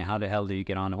 Because first thing, how the hell do you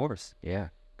get on a horse? Yeah.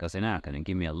 Because they're not going to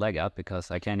give me a leg up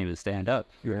because I can't even stand up.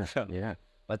 Yeah. Yeah.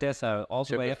 But there's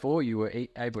also so before you were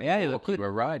able to walk, you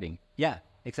were riding. Yeah.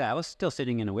 Exactly. I was still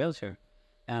sitting in a wheelchair,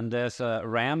 and there's a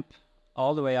ramp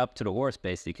all the way up to the horse.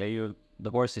 Basically, the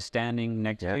horse is standing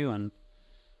next to you, and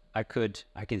I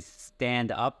can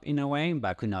stand up in a way, but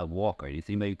I could not walk or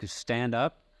anything. But you could stand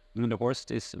up, and the horse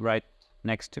is right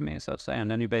next to me, so to say.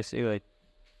 And then you basically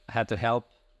had to help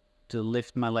to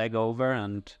lift my leg over,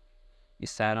 and you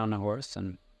sat on the horse.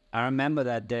 And I remember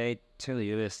that day too.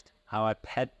 Just how I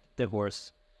pet the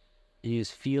horse. You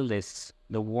just feel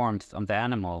the warmth of the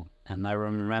animal. And I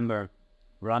remember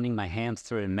running my hands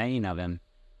through the mane of him,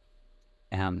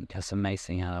 and just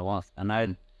amazing how it was. And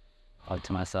I thought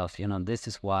to myself, this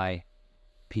is why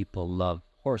people love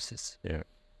horses. Yeah.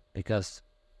 Because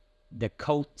the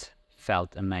coat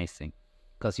felt amazing.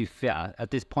 Because you feel, at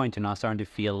this point, I'm starting to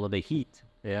feel the heat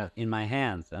in my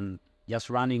hands, and just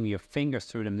running your fingers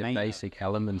through the mane. Basic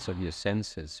elements of your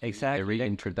senses. Exactly. A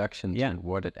reintroduction to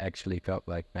what it actually felt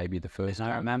like maybe the first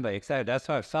time. I remember, exactly, that's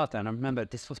how I felt. And I remember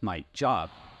this was my job.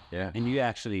 Yeah. And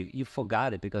you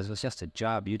forgot it because it was just a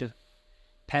job. You just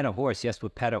pet a horse. Yes, we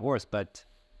pet a horse, but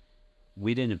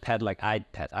we didn't pet like I'd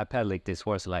pet. I pet like this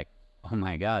horse like, oh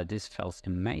my God, this felt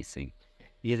amazing.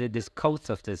 You did this coat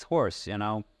of this horse,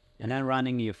 and then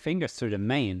running your fingers through the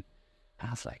mane. I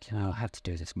was like, I have to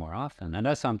do this more often. And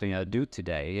that's something I do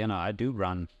today. I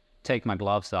do take my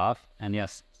gloves off and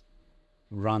just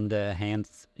run the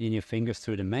hands in your fingers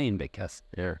through the mane, because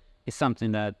it's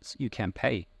something that you can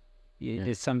pay.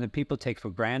 It's something people take for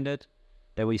granted,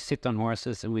 that we sit on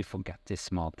horses and we forget these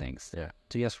small things. Yeah.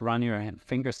 To just run your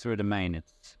fingers through the mane,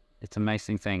 it's an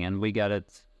amazing thing. And we got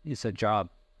it. It's a job.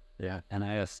 Yeah. And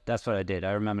that's what I did.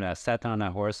 I remember that I sat on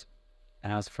that horse,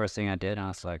 and that was the first thing I did. And I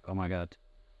was like, oh my God.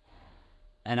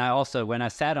 And I also, when I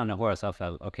sat on the horse, I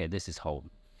felt, okay, this is home.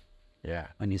 Yeah.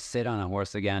 When you sit on a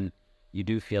horse again, you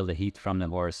do feel the heat from the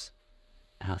horse.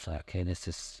 And I was like, okay, this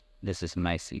is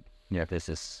amazing. Yeah. This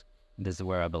is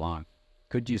where I belong.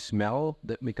 Could you smell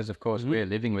that? Because of course we're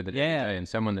living with it every day, and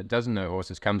someone that doesn't know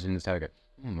horses comes in and says,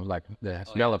 like the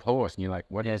smell of horse, and you're like,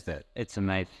 what is that? It's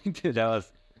amazing. Dude,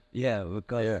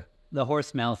 because the horse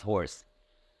smells horse.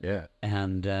 Yeah.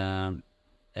 And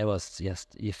it was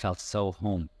just, you felt so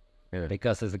home. Yeah.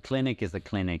 Because as a clinic is a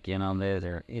clinic,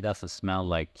 it doesn't smell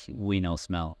like we know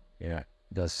smell. Yeah.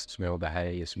 It does smell the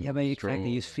hay. Yeah, but exactly,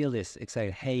 you feel this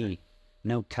excited hay,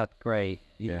 no cut gray.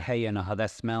 Hay, how that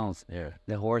smells. Yeah.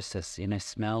 The horses,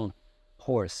 smell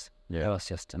horse. Yeah. That was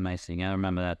just amazing. I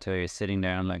remember that too. You're sitting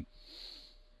there and like,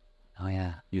 oh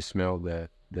yeah. You smell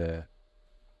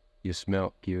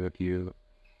you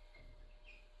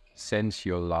sense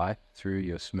your life through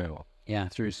your smell. Yeah.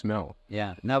 Through smell.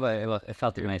 Yeah. No, but it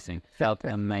felt amazing. Felt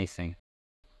amazing.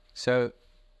 So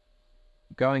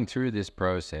going through this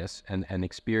process and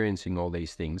experiencing all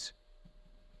these things,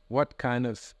 what kind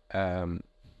of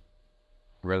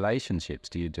relationships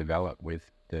do you develop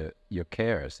with your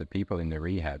carers, the people in the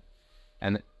rehab?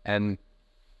 And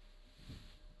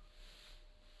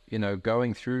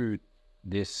going through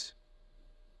this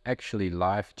actually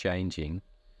life-changing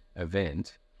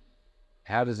event,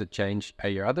 how does it change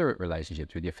your other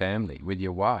relationships with your family, with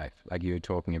your wife? Like you were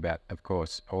talking about, of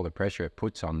course, all the pressure it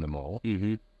puts on them all.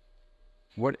 Mm-hmm.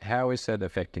 How is that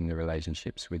affecting the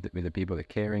relationships with the people that are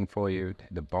caring for you,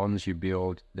 the bonds you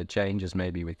build, the changes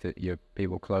maybe with your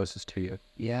people closest to you?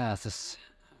 Yeah,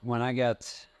 when I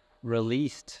got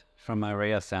released from my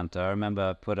rehab center, I remember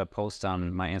I put a post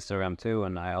on my Instagram too,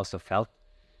 and I also felt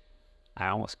I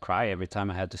almost cry every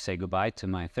time I had to say goodbye to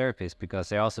my therapist,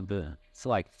 because it's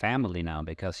like family now,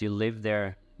 because you live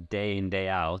there day in, day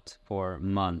out for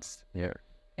months. Yeah.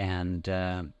 And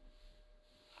I'm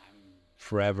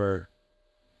forever,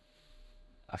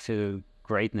 I feel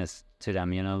greatness to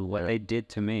them, what they did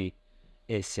to me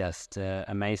is just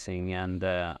amazing. And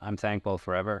I'm thankful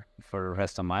forever for the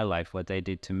rest of my life, what they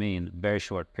did to me in a very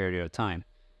short period of time.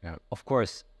 Yeah. Of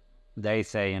course, they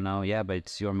say, but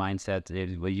it's your mindset,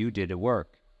 you did the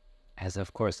work. As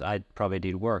of course, I probably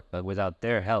did work, but without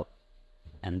their help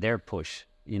and their push,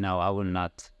 I would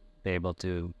not be able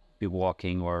to be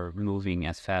walking or moving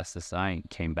as fast as I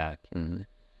came back. Mm-hmm.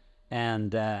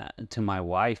 And to my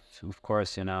wife, of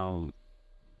course,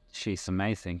 she's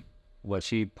amazing. What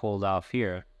she pulled off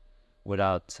here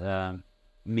without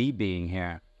me being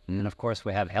here. Mm-hmm. And of course,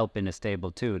 we have help in the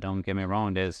stable too. Don't get me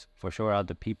wrong. There's for sure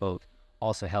other people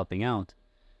also helping out.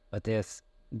 But there's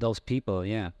those people,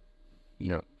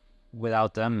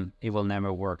 without them, it will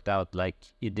never worked out like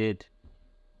it did.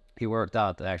 It worked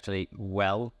out actually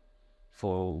well.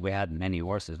 We had many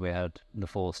horses, we had the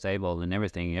full stable and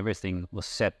everything was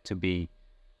set to be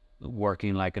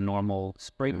working like a normal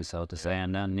spring, so to say.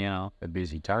 And then, a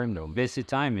busy time though. Busy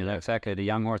time, exactly. The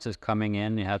young horses coming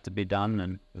in, you have to be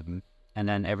done, and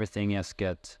then everything just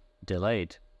get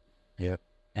delayed. Yeah.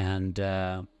 And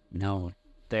no,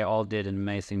 they all did an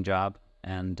amazing job.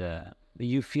 And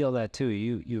you feel that too.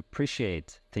 You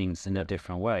appreciate things in a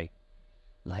different way.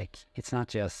 Like, it's not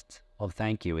just, oh,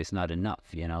 thank you, it's not enough,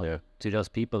 you know. Yeah. To those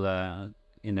people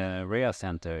in the Rea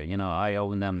Center, you know, I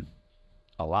owe them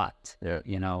a lot,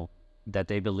 you know, that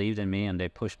they believed in me and they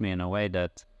pushed me in a way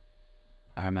that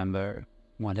I remember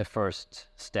one of the first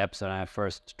steps when I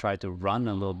first tried to run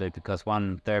a little bit, because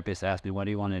one therapist asked me, what do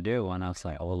you want to do? And I was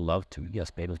like, I would love to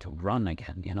just be able to run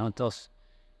again. You know, those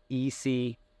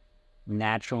easy,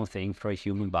 natural thing for a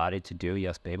human body to do,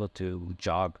 just be able to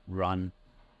jog, run.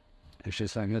 And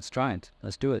she's like, let's try it.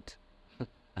 Let's do it.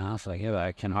 And I was like, yeah, but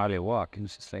I can hardly walk. And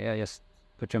she's like, yeah, just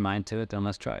put your mind to it and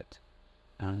let's try it.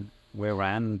 And we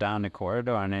ran down the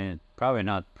corridor, and it probably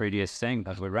not prettiest thing,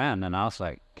 but we ran. And I was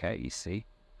like, okay, you see,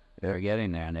 we're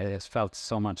getting there. And it just felt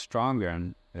so much stronger.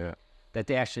 And that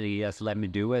they actually just let me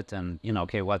do it. And, you know,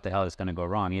 okay, what the hell is going to go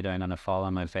wrong? Either I'm going to fall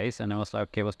on my face. And I was like,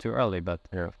 okay, it was too early, but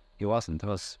it wasn't. It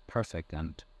was perfect.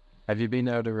 And have you been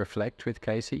able to reflect with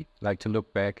Casey? Like to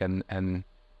look back and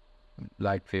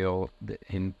like feel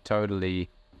in totally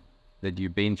that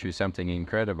you've been through something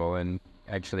incredible, and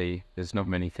actually there's not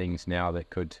many things now that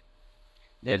could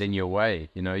get in your way,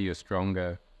 you know, you're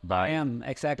stronger. I am,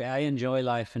 exactly. I enjoy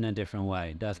life in a different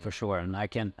way, that's for sure. And I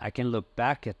can look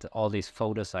back at all these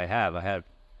photos I have.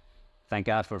 Thank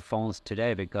God for phones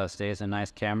today, because there's a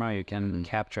nice camera, you can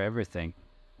capture everything.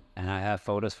 And I have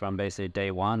photos from basically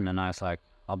day one, and I was like,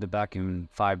 I'll be back in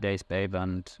 5 days, babe,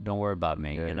 and don't worry about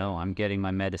me. You know, I'm getting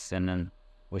my medicine and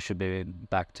we should be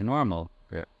back to normal.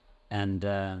 Yeah. And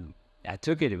I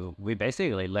took it, we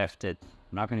basically left it,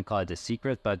 I'm not going to call it a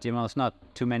secret, but, you know, it's not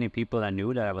too many people that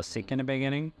knew that I was sick in the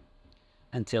beginning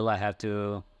until I had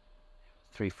to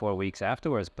 3-4 weeks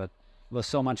afterwards. But there was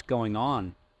so much going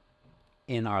on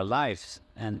in our lives,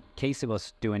 and Casey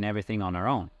was doing everything on her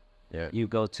own. Yeah. You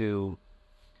go to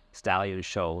stallion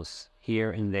shows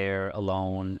here and there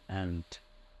alone, and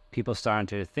people starting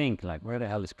to think like, where the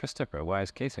hell is Christoffer? Why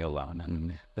is Casey alone?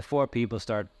 And before people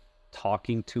start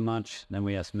talking too much, then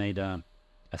we just made a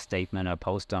statement, a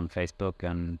post on Facebook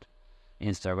and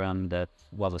Instagram that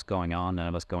what was going on, and I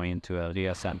was going into a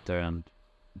Rea Center and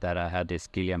that I had this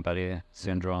Guillain-Barré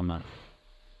syndrome, and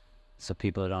so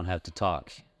people don't have to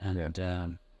talk.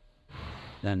 And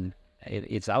then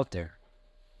it's out there.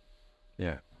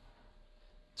 Yeah.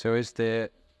 So is there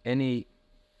any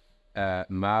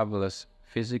marvelous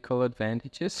physical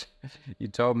advantages? You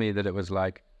told me that it was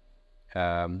like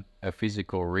a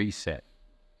physical reset.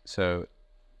 So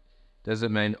does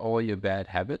it mean all your bad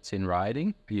habits in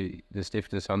riding, the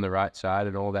stiffness on the right side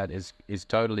and all that is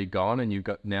totally gone, and you've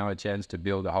got now a chance to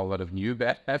build a whole lot of new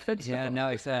bad habits? Yeah, no,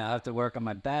 exactly. I have to work on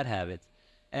my bad habits.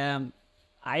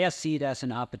 I just see it as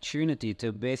an opportunity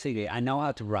to basically, I know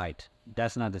how to ride.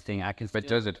 That's not the thing. I can. But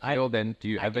does it feel then? Do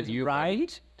you have a new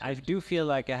ride? I do feel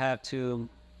like I have to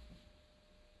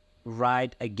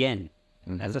ride again.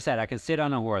 As I said, I can sit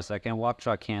on a horse. I can walk,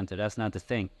 truck, canter. That's not the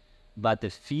thing. But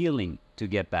the feeling to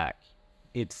get back,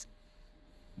 it's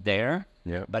there.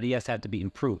 Yeah. But it just have to be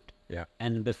improved. Yeah.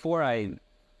 And before I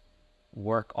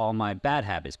work all my bad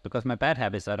habits, because my bad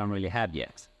habits I don't really have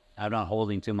yet. I'm not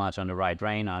holding too much on the right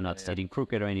rein. I'm not sitting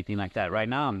crooked or anything like that. Right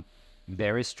now, I'm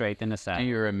very straight in the saddle. Do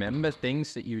you remember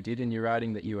things that you did in your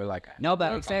riding that you were like... No,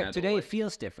 but exactly, today it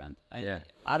feels different.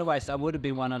 Otherwise, I would have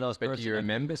been one of those But do you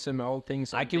remember some old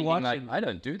things? I can watch like, I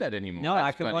don't do that anymore. No, That's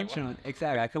I can watch them.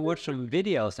 Exactly. I can watch some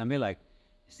videos and be like,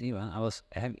 see, well,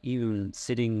 I have even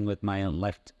sitting with my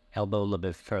left elbow a little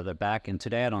bit further back, and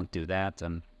today I don't do that.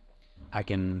 And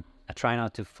I try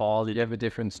not to fall. Do you have a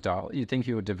different style? You think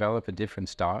you would develop a different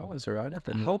style as a rider?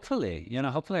 Hopefully,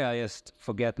 hopefully I just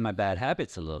forget my bad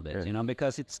habits a little bit,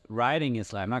 because it's riding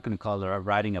is like, I'm not going to call it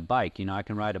riding a bike. I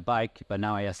can ride a bike, but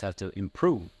now I just have to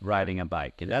improve riding a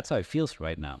bike. And that's how it feels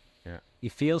right now. Yeah.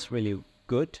 It feels really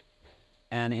good.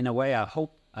 And in a way, I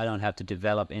hope I don't have to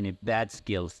develop any bad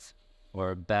skills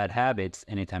or bad habits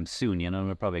anytime soon.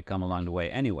 It'll probably come along the way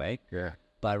anyway. Yeah.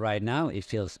 But right now, it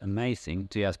feels amazing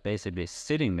to just basically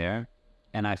sitting there,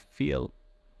 and I feel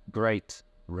great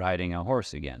riding a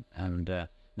horse again. And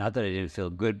not that it didn't feel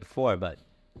good before, but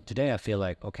today I feel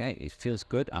like, okay, it feels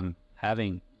good. I'm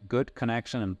having good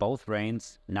connection in both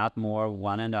reins, not more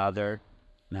one and the other.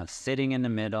 Now sitting in the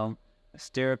middle, the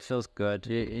stirrup feels good.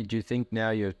 Do you think now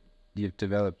you've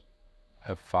developed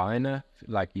a finer,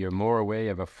 like you're more aware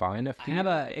of a finer feel?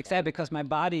 Exactly, because my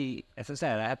body, as I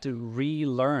said, I have to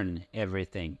relearn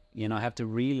everything. I have to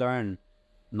relearn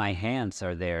my hands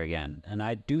are there again. And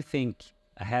I do think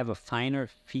I have a finer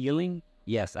feeling.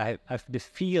 Yes, the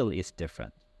feel is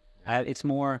different. It's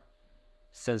more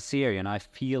sincere, I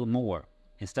feel more.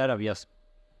 instead of just,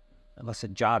 it was a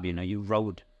job, you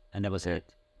rode and that was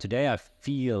it. Today I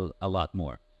feel a lot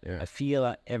more. I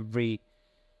feel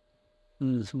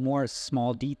more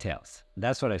small details.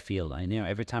 That's what I feel.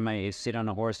 Every time I sit on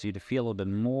a horse, you feel a little bit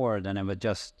more than I would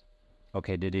just,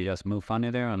 okay, did he just move funny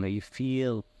there? And you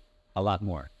feel a lot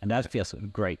more. And that feels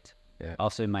great. Yeah.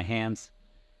 Also in my hands,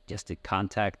 just the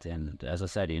contact. And as I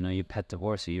said, you pet the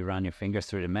horse, you run your fingers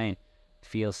through the mane. It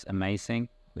feels amazing.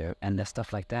 Yeah. And there's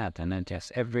stuff like that. And then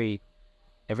just everything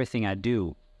I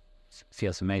do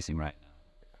feels amazing right now.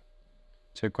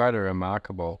 So quite a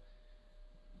remarkable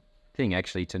thing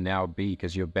actually to now be,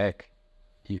 because you're back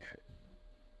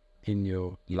in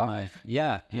your life.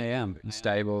 Yeah, I am.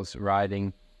 Stables,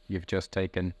 riding. You've just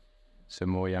taken some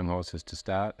more young horses to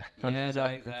start.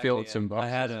 Filled some boxes. I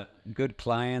had a good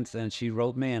client, and she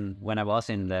wrote me, and when I was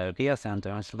in the Ria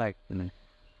Center, I was like,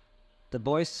 the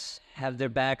boys have their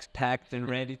bags packed and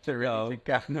ready to go.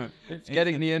 It's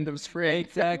getting the end of spring.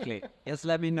 Exactly. Just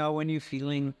let me know when you're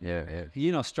feeling,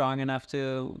 strong enough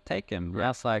to take him. Right. I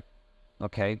was like,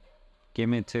 okay, give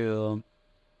me to,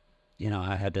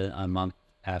 I had a month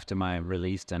after my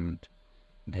release, and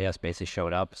they just basically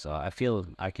showed up. So I feel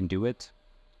I can do it,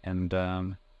 and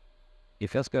it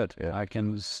feels good. Yeah. I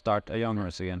can start a young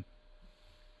horse again.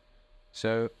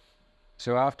 So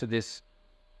after this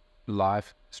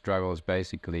life struggle is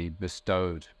basically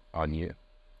bestowed on you,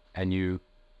 and you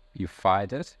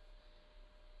fight it,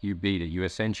 you beat it, you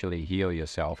essentially heal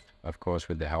yourself, of course,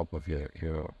 with the help of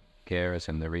your carers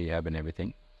and the rehab and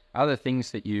everything. Other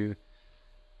things that are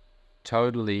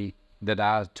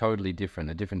totally different,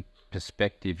 a different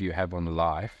perspective you have on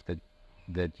life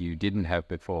that you didn't have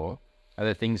before, are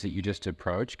the things that you just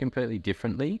approach completely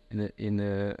differently in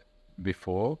the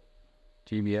before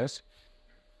GBS,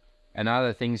 and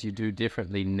other things you do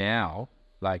differently now,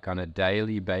 like on a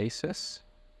daily basis,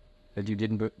 that you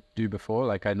didn't do before.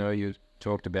 Like I know you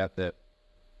talked about the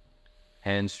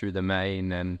hands through the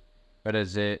mane, but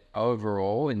is it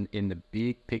overall in the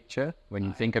big picture, when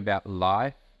you think about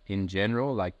life in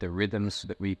general, like the rhythms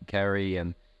that we carry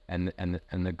and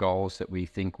the goals that we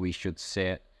think we should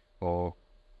set, or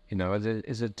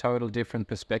is it a total different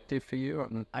perspective for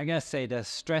you? I gotta say the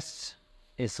stress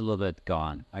is a little bit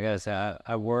gone. I gotta say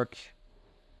I work,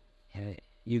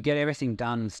 you get everything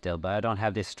done still, but I don't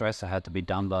have this stress I had to be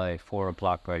done by 4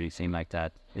 o'clock or anything like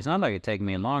that. It's not like it takes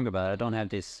me longer, but I don't have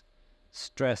this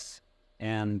stress.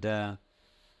 And a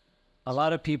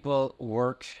lot of people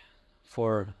work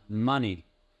for money,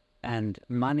 and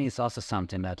money is also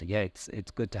something that,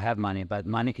 it's good to have money, but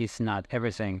money is not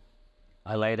everything.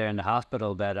 I lay there in the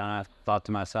hospital bed and I thought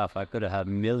to myself, I could have had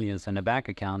millions in a bank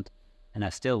account and I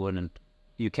still wouldn't.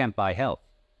 You can't buy health.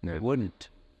 No. It wouldn't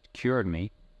cure me,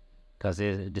 because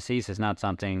the disease is not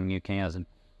something you can just,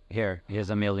 here's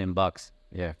 $1 million.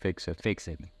 Yeah, fix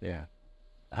it. Yeah.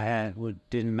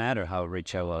 Didn't matter how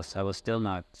rich I was still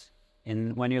not.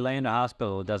 And when you lay in the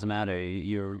hospital, it doesn't matter,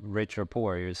 you're rich or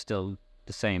poor, you're still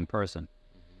the same person.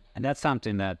 Mm-hmm. And that's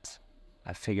something that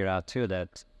I figured out too,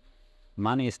 that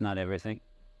money is not everything.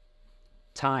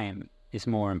 Time is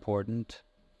more important,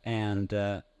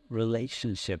 and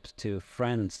relationships to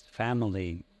friends,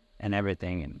 family, and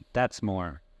everything, and that's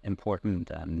more important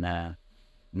than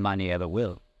money ever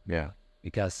will. Yeah.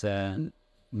 Because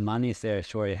money is there,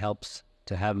 sure, it helps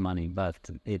to have money, but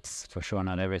it's for sure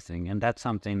not everything. And that's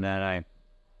something that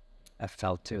I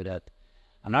felt too, that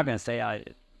I'm not going to say I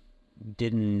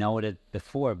didn't know it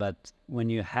before, but when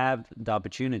you have the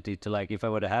opportunity to, like, if I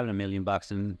would have had $1 million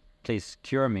and please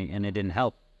cure me, and it didn't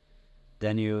help,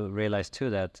 then you realize too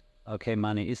that, okay,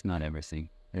 money is not everything.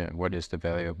 Yeah. What is the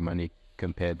value of money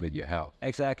compared with your health?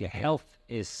 Exactly. Health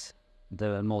is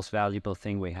the most valuable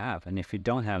thing we have. And if you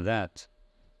don't have that,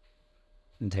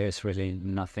 there's really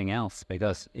nothing else.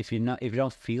 Because if you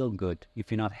don't feel good,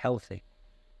 if you're not healthy,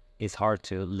 it's hard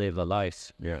to live a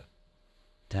life. Yeah.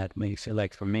 That makes it,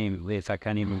 like, for me, if I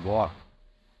can't even walk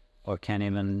or can't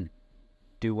even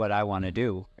do what I want to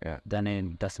do, then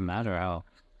it doesn't matter how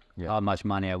much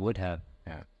money I would have.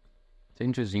 Yeah. It's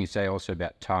interesting you say also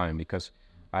about time, because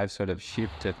I've sort of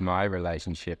shifted my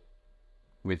relationship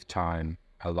with time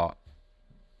a lot.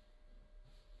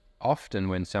 Often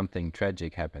when something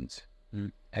tragic happens,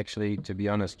 actually, to be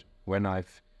honest, when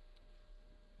I've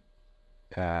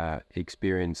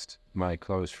experienced my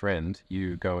close friend,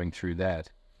 you going through that,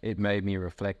 it made me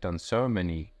reflect on so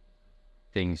many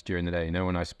things during the day. You know,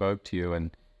 when I spoke to you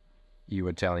and you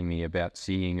were telling me about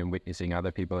seeing and witnessing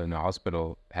other people in the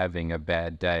hospital having a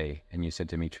bad day, and you said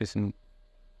to me, Tristan,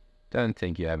 don't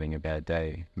think you're having a bad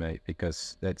day, mate,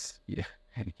 because that's,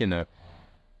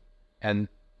 and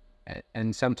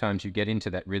sometimes you get into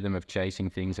that rhythm of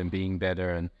chasing things and being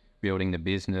better, building the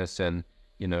business and,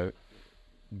 you know,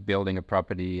 building a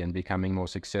property and becoming more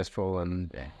successful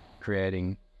and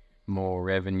creating more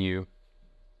revenue.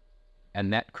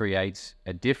 And that creates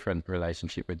a different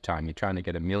relationship with time. You're trying to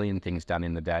get a million things done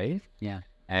in the day. Yeah.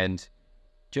 And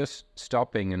just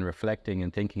stopping and reflecting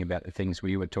and thinking about the things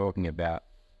we were talking about,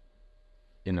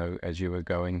 you know, as you were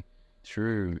going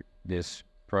through this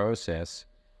process,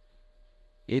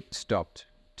 it stopped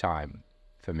time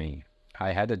for me.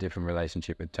 I had a different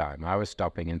relationship with time. I was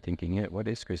stopping and thinking, yeah, what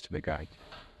is Christoffer going?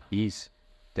 His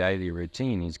daily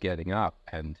routine is getting up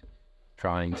and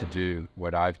trying to do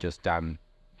what I've just done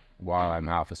while I'm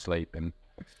half asleep and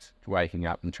waking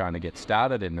up and trying to get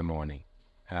started in the morning.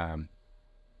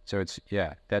 So it's,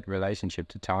 yeah, that relationship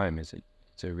to time it's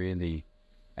a really,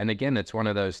 and again, it's one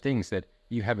of those things that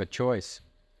you have a choice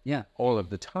all of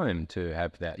the time to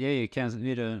have that. Yeah, you can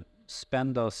either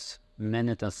spend those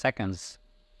minutes and seconds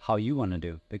how you want to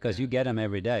do, because you get them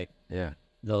every day. Yeah.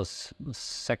 Those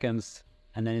seconds,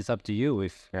 and then it's up to you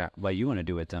if what you want to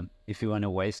do with them. If you want to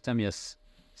waste them just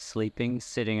sleeping,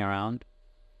 sitting around,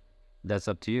 that's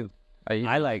up to you. I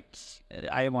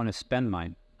want to spend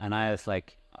mine, and I was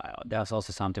like, that's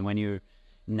also something. When you're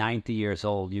 90 years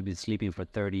old, you've been sleeping for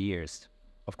 30 years.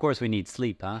 Of course, we need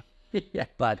sleep, huh? Yeah.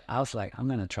 But I was like, I'm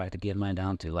gonna try to get mine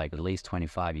down to like at least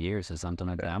 25 years or something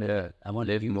like that. I want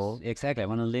to live more. Exactly. I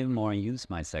want to live more and use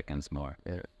my seconds more.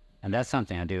 Yeah. And that's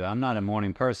something I do. I'm not a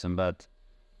morning person, but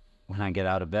when I get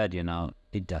out of bed, you know,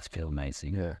 it does feel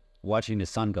amazing. Yeah. Watching the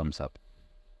sun comes up,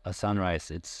 a sunrise,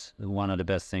 it's one of the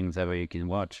best things ever you can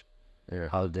watch. Yeah.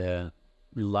 How the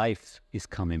life is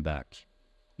coming back,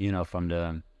 you know, from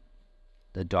the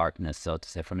darkness, so to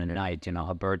say, from the night. You know,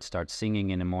 how birds start singing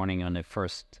in the morning when the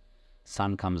first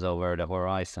sun comes over the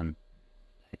horizon.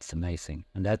 It's amazing.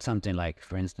 And that's something like,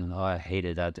 for instance, I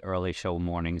hated that early show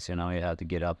mornings. You know, you had to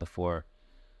get up before,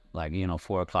 like, you know,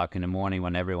 4 o'clock in the morning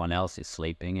when everyone else is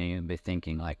sleeping, and you'd be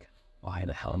thinking like, why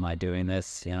the hell am I doing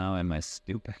this? You know, am I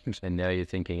stupid? And now you're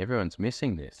thinking everyone's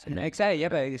missing this. Exactly. Yeah,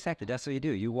 but exactly. That's what you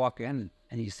do. You walk in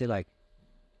and you see like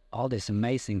all these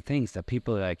amazing things that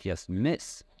people like just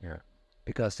miss. Yeah.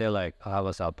 Because they're like, oh, I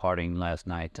was out partying last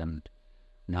night and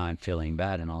now I'm feeling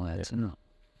bad and all that. Yeah. So, no.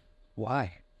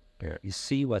 Why? Yeah. You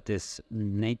see what this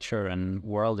nature and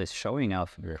world is showing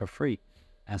off for free.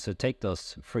 And so take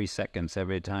those 3 seconds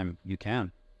every time you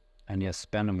can and just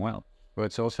spend them well. Well,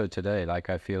 it's also today, like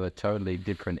I feel a totally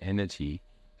different energy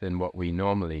than what we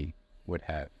normally would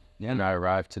have. Yeah. When I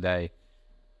arrived today,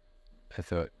 I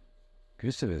thought,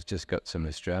 Christoffer's just got some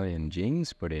Australian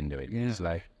genes put into it. Yeah. It's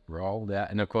like rolled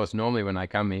out. And of course, normally when I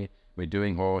come here, we're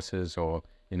doing horses or,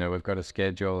 you know, we've got a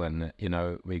schedule and, you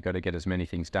know, we've got to get as many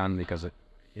things done because,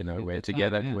 you know, we're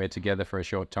together for a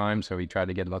short time. So we try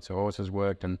to get lots of horses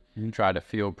worked and try to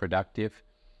feel productive.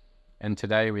 And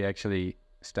today we actually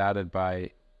started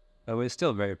by... But we're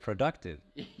still very productive.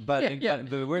 But we got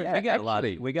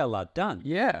a lot done.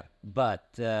 Yeah. But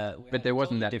there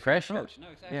wasn't that pressure. Approach. No,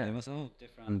 exactly. Yeah. There was a whole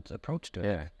different approach to it.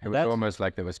 Yeah. It was almost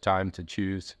like there was time to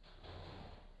choose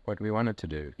what we wanted to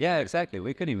do. Yeah, exactly.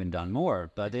 We could even done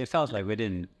more, but it felt like we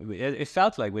didn't. It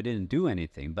felt like we didn't do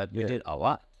anything, but we did a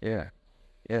lot. Yeah.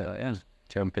 Yeah. So,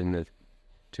 jump in the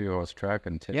 2-horse truck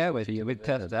and test. Yeah, we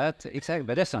test that. Exactly.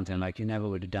 But that's something like you never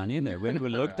would have done either. We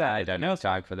looked at I don't have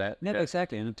time for that. No,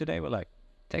 exactly. And today we're like,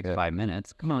 take 5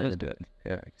 minutes. Come on, let's do it.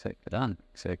 Yeah, exactly. Done.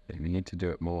 Exactly. We need to do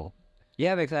it more.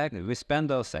 Yeah, exactly. We spend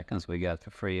those seconds we get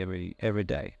for free every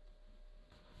day.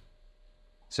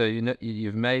 So you know,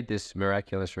 you've made this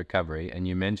miraculous recovery, and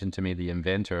you mentioned to me the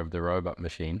inventor of the robot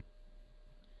machine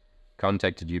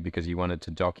contacted you because he wanted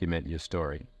to document your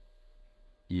story.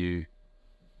 You're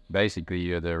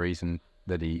the reason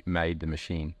that he made the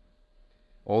machine.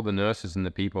 All the nurses and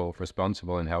the people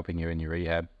responsible in helping you in your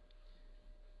rehab,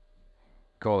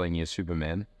 calling you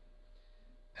Superman.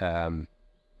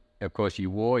 Of course, you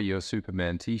wore your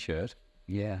Superman T-shirt.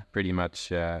 Yeah. Pretty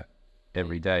much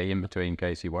every day in between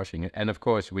Casey washing it. And of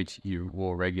course, which you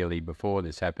wore regularly before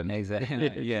this happened.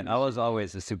 Exactly. Yeah, I was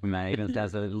always a Superman, even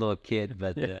as a little kid.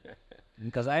 But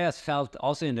because I just felt,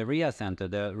 also in the rehab center,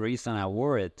 the reason I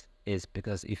wore it is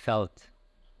because it felt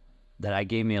that I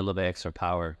gave me a little bit extra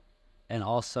power. And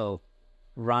also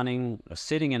running,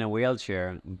 sitting in a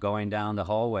wheelchair, going down the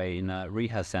hallway in a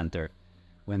rehab center,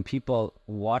 when people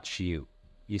watch you,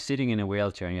 you're sitting in a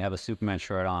wheelchair and you have a Superman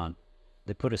shirt on,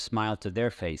 they put a smile to their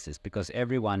faces because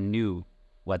everyone knew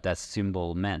what that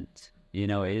symbol meant. You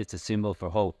know, it's a symbol for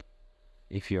hope.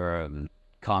 If you're a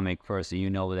comic person, you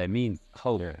know what that means,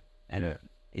 hope. Yeah. And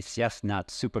it's just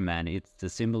not Superman, it's the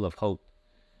symbol of hope.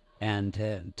 And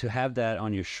to have that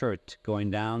on your shirt going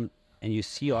down and you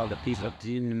see all the people, it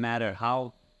didn't matter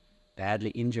how badly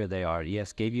injured they are, he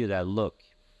just gave you that look,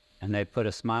 and they put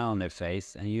a smile on their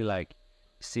face, and you like,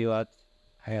 see what?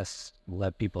 I just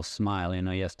let people smile, you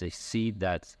know, yes, they see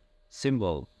that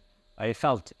symbol. It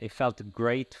felt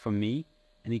great for me,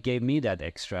 and it gave me that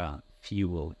extra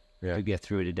fuel to get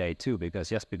through the day too,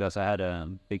 because I had a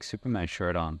big Superman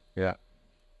shirt on. Yeah.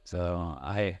 So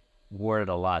I wore it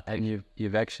a lot. And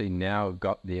you've actually now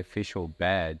got the official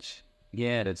badge.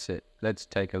 Yeah. That's it. Let's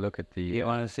take a look at the... You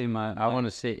want to see my... I want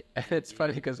to see. It's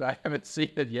funny because I haven't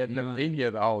seen it yet. I've been here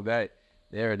the whole day.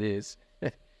 There it is.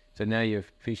 So now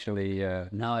you've officially...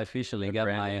 now I officially got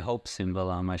my hope symbol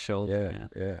on my shoulder.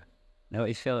 Yeah. No,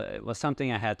 it was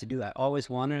something I had to do. I always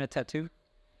wanted a tattoo,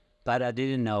 but I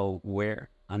didn't know where,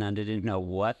 and I didn't know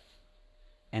what.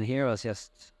 And here was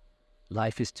just,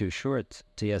 life is too short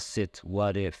to just sit,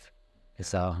 what if?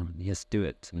 So just do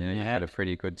it. Yeah, you had a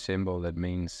pretty good symbol that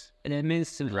means... And it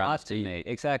means a lot to me.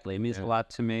 Exactly. It means a lot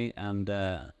to me, and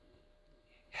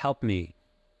helped me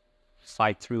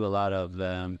fight through a lot of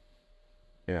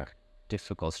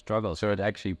difficult struggles. So it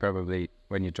actually probably,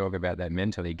 when you talk about that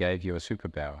mentally, gave you a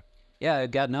superpower. Yeah,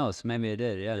 God knows. Maybe it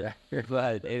did, yeah.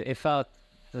 But it felt,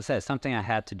 as I said, something I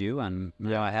had to do, and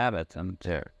now I have it. And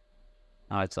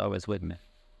now it's always with me.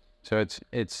 So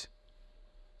it's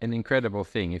an incredible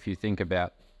thing if you think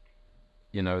about,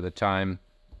 you know, the time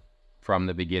from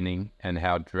the beginning and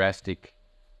how drastic,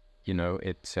 you know,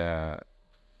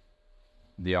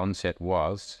 the onset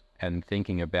was, and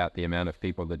thinking about the amount of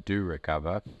people that do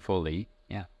recover fully,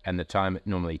 and the time it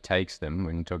normally takes them,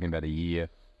 when you're talking about a year,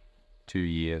 2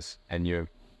 years, and you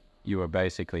were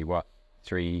basically what,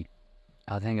 3?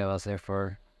 I think I was there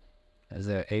for,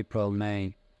 April,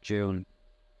 May, June,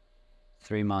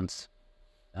 3 months.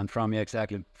 And from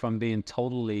being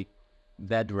totally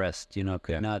bed rest, you know,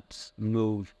 could not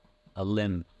move a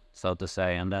limb, so to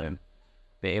say, and then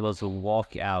be able to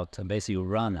walk out and basically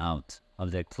run out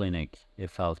of the clinic.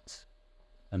 It felt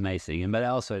amazing. But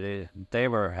also they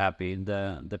were happy.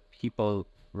 The people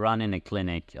running the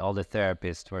clinic, all the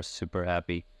therapists were super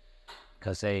happy,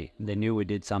 because they knew we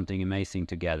did something amazing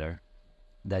together.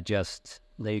 That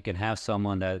you can have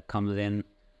someone that comes in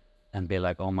and be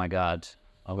like, oh my God,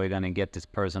 are we going to get this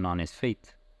person on his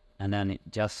feet? And then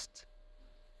just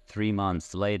 3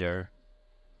 months later,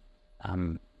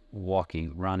 I'm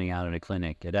running out of the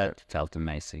clinic. That felt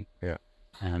amazing. Yeah.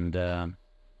 And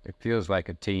it feels like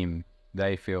a team.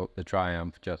 They feel the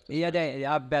triumph just...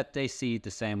 I bet they see it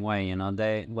the same way, you know.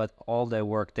 All their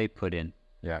work they put in,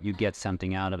 you get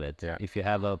something out of it. If you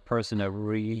have a person that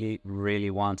really,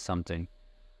 really wants something,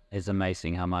 it's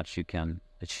amazing how much you can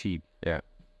achieve. Yeah.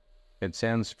 It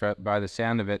sounds, by the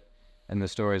sound of it, and the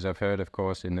stories I've heard, of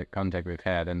course, in the contact we've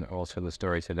had, and also the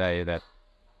story today, that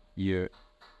you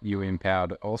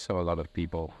empowered also a lot of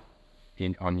people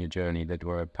on your journey that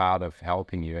were a part of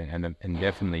helping you, and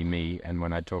definitely me. And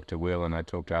when I talk to Will and I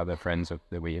talk to other friends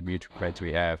that we have, mutual friends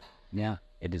we have,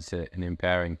 it is an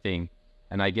empowering thing.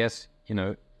 And I guess, you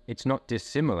know, it's not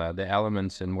dissimilar, the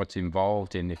elements and what's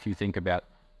involved in, if you think about,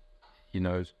 you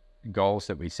know, goals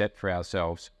that we set for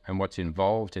ourselves and what's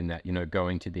involved in that, you know,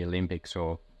 going to the Olympics,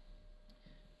 or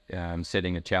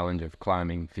setting a challenge of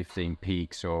climbing 15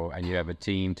 peaks, and you have a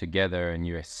team together and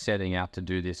you're setting out to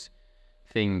do this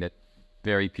thing that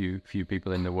very few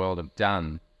people in the world have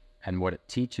done, and what it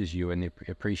teaches you, and the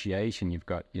appreciation you've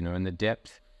got, you know, and the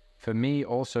depth. For me,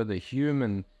 also the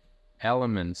human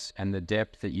elements and the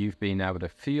depth that you've been able to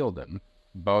feel them,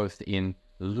 both in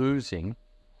losing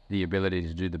the ability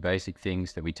to do the basic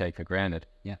things that we take for granted,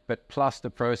 but plus the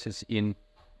process in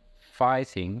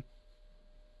fighting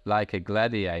like a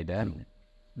gladiator,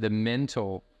 the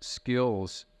mental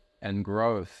skills and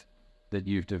growth that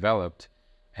you've developed,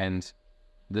 and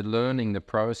the learning the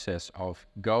process of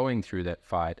going through that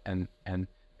fight and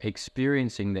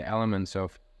experiencing the elements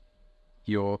of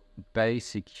your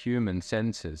basic human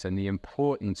senses, and the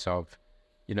importance of,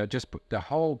 you know, just the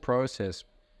whole process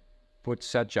puts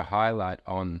such a highlight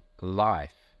on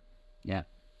life.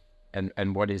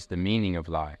 And what is the meaning of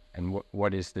life, and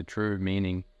what is the true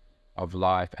meaning of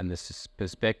life, and the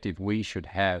perspective we should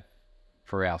have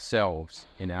for ourselves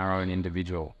in our own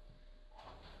individual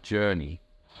journey.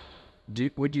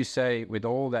 Would you say, with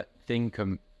all that thing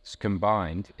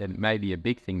combined, it may be a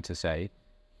big thing to say,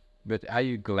 but are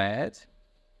you glad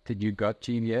that you got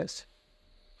GBS?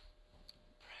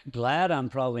 Glad I'm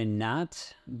probably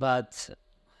not, but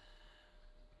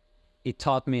it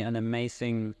taught me an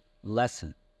amazing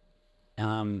lesson.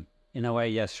 In a way,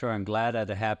 yes, sure, I'm glad that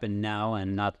it happened now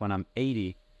and not when I'm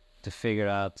 80, to figure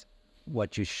out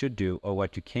what you should do or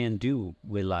what you can do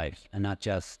with life, and not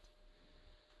just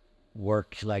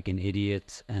work like an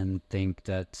idiot and think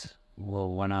that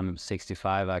well, when I'm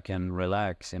 65, I can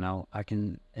relax, I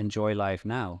can enjoy life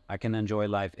now. I can enjoy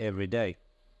life every day.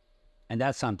 And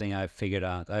that's something I figured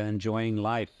out. I'm enjoying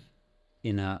life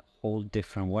in a whole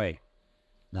different way.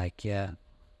 Like,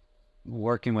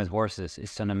 working with horses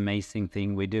is an amazing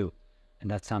thing we do. And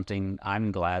that's something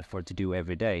I'm glad for to do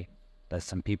every day. That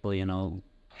some people,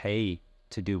 pay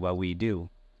to do what we do.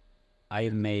 I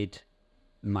have made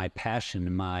my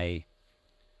passion my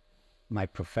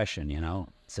profession,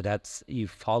 So that's, you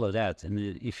follow that. And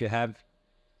if you have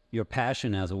your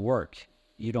passion as a work,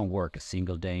 you don't work a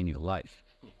single day in your life.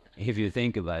 If you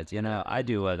think about it, I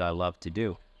do what I love to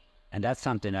do. And that's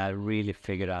something I really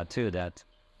figured out too, that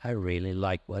I really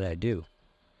like what I do.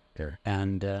 Sure.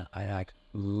 And I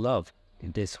love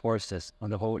these horses,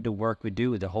 and the work we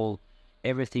do,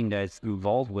 everything that's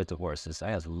involved with the horses.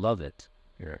 I just love it.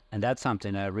 Yeah. And that's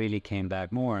something I really came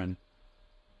back more and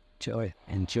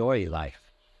enjoy life.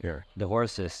 Yeah. The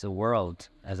horses, the world,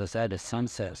 as I said, the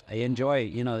sunsets. I enjoy,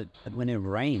 when it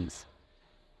rains,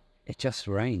 it just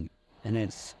rains, and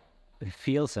it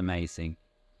feels amazing.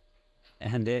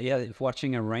 And if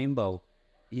watching a rainbow,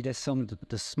 there's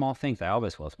the small things. I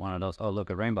always was one of those, oh, look,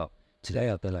 a rainbow. Today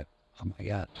I'll be like, oh my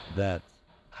God,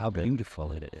 how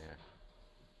beautiful it is. Yeah.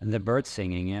 And the birds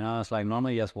singing, it's like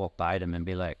normally you just walk by them and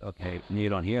be like, okay, you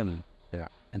don't hear them. Yeah.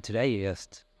 And today you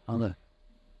just,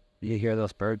 you hear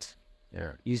those birds?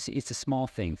 Yeah. You see, it's the small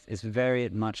things. It's very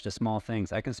much the small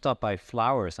things. I can stop by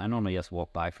flowers. I normally just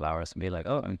walk by flowers and be like,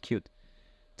 oh, I'm cute.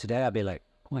 Today I'll be like,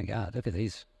 oh my God, look at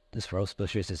these. This rose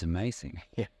bushes is amazing.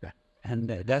 Yeah. And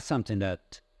that's something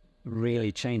that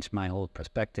really changed my whole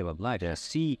perspective of life. Yeah. To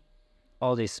see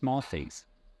all these small things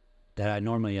that I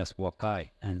normally just walk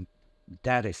by. And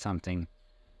that is something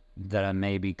that I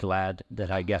may be glad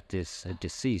that I get this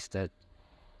disease.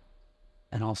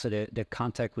 And also the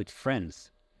contact with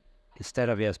friends. Instead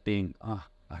of just being, oh,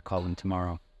 I call him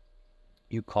tomorrow.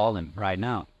 You call him right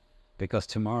now. Because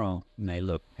tomorrow may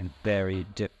look very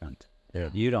different. Yeah.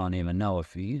 You don't even know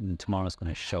if tomorrow's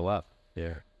going to show up.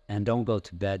 Yeah. And don't go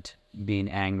to bed being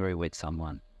angry with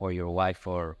someone or your wife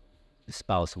or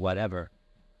spouse, whatever.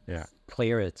 Yeah.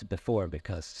 Clear it before,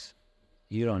 because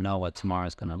you don't know what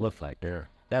tomorrow's going to look like. Yeah.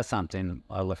 That's something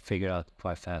I'll figure out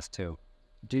quite fast too.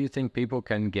 Do you think people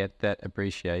can get that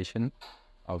appreciation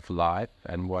of life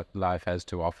and what life has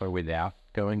to offer without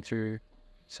going through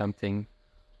something?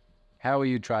 How will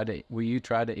you try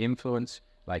to influence,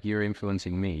 like you're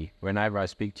influencing me? Whenever I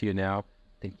speak to you now,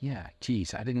 I think, yeah,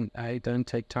 geez, I don't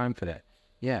take time for that.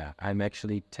 Yeah, I'm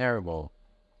actually terrible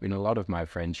in a lot of my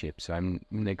friendships. I'm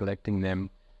neglecting them,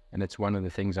 and it's one of the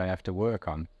things I have to work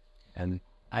on. And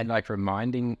I like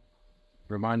reminding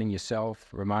yourself,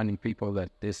 reminding people that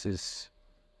this is...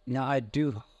 Now, I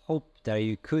do hope that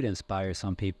you could inspire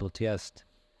some people to just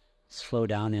slow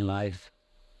down in life,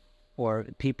 or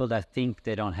people that think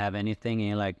they don't have anything, and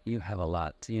you're like, you have a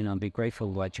lot. Be grateful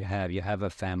for what you have. You have a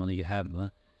family, you have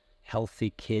a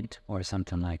healthy kid or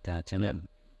something like that.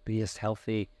 Be just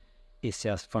healthy is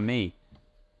just, for me,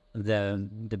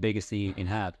 the biggest thing you can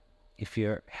have. If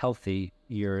you're healthy,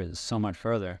 you're so much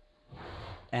further.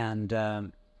 And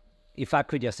if I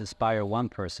could just inspire one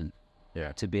person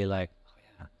to be like, oh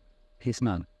yeah, he's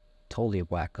not totally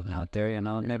wacko out there,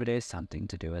 maybe there's something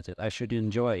to do with it. I should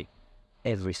enjoy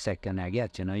every second I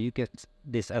get. You get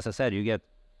this, as I said,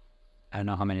 I don't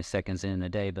know how many seconds in a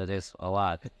day, but it's a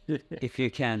lot. If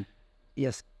you can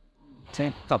just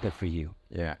take it for you,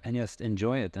 and just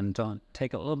enjoy it, and don't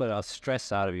take a little bit of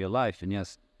stress out of your life, and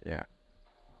just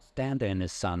stand there in the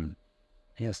sun,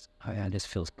 just, oh yeah, this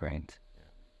feels great,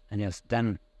 and just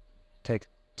then take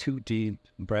 2 deep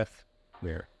breaths,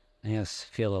 and just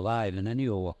feel alive, and then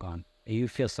you walk on. You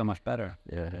feel so much better.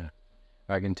 Yeah.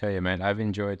 I can tell you, man, I've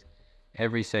enjoyed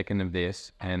every second of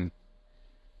this, and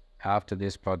after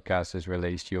this podcast is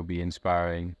released, you'll be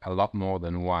inspiring a lot more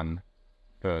than one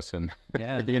person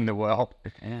in the world.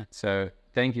 Yeah. So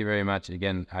thank you very much.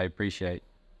 Again, I appreciate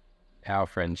our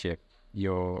friendship,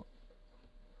 your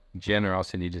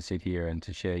generosity to sit here and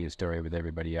to share your story with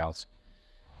everybody else.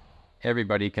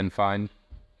 Everybody can find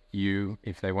you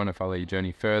if they want to follow your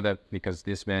journey further, because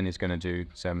this man is going to do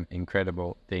some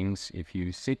incredible things. If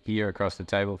you sit here across the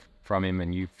table from him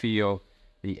and you feel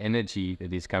the energy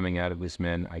that is coming out of this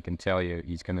man, I can tell you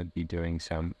he's going to be doing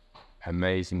some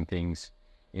amazing things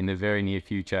in the very near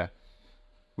future,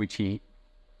 which he,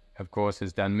 of course,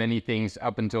 has done many things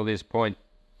up until this point.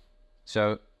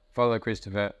 So follow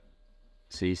Christoffer,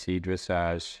 CC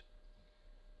Dressage.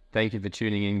 Thank you for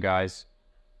tuning in, guys,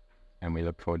 and we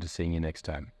look forward to seeing you next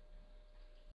time.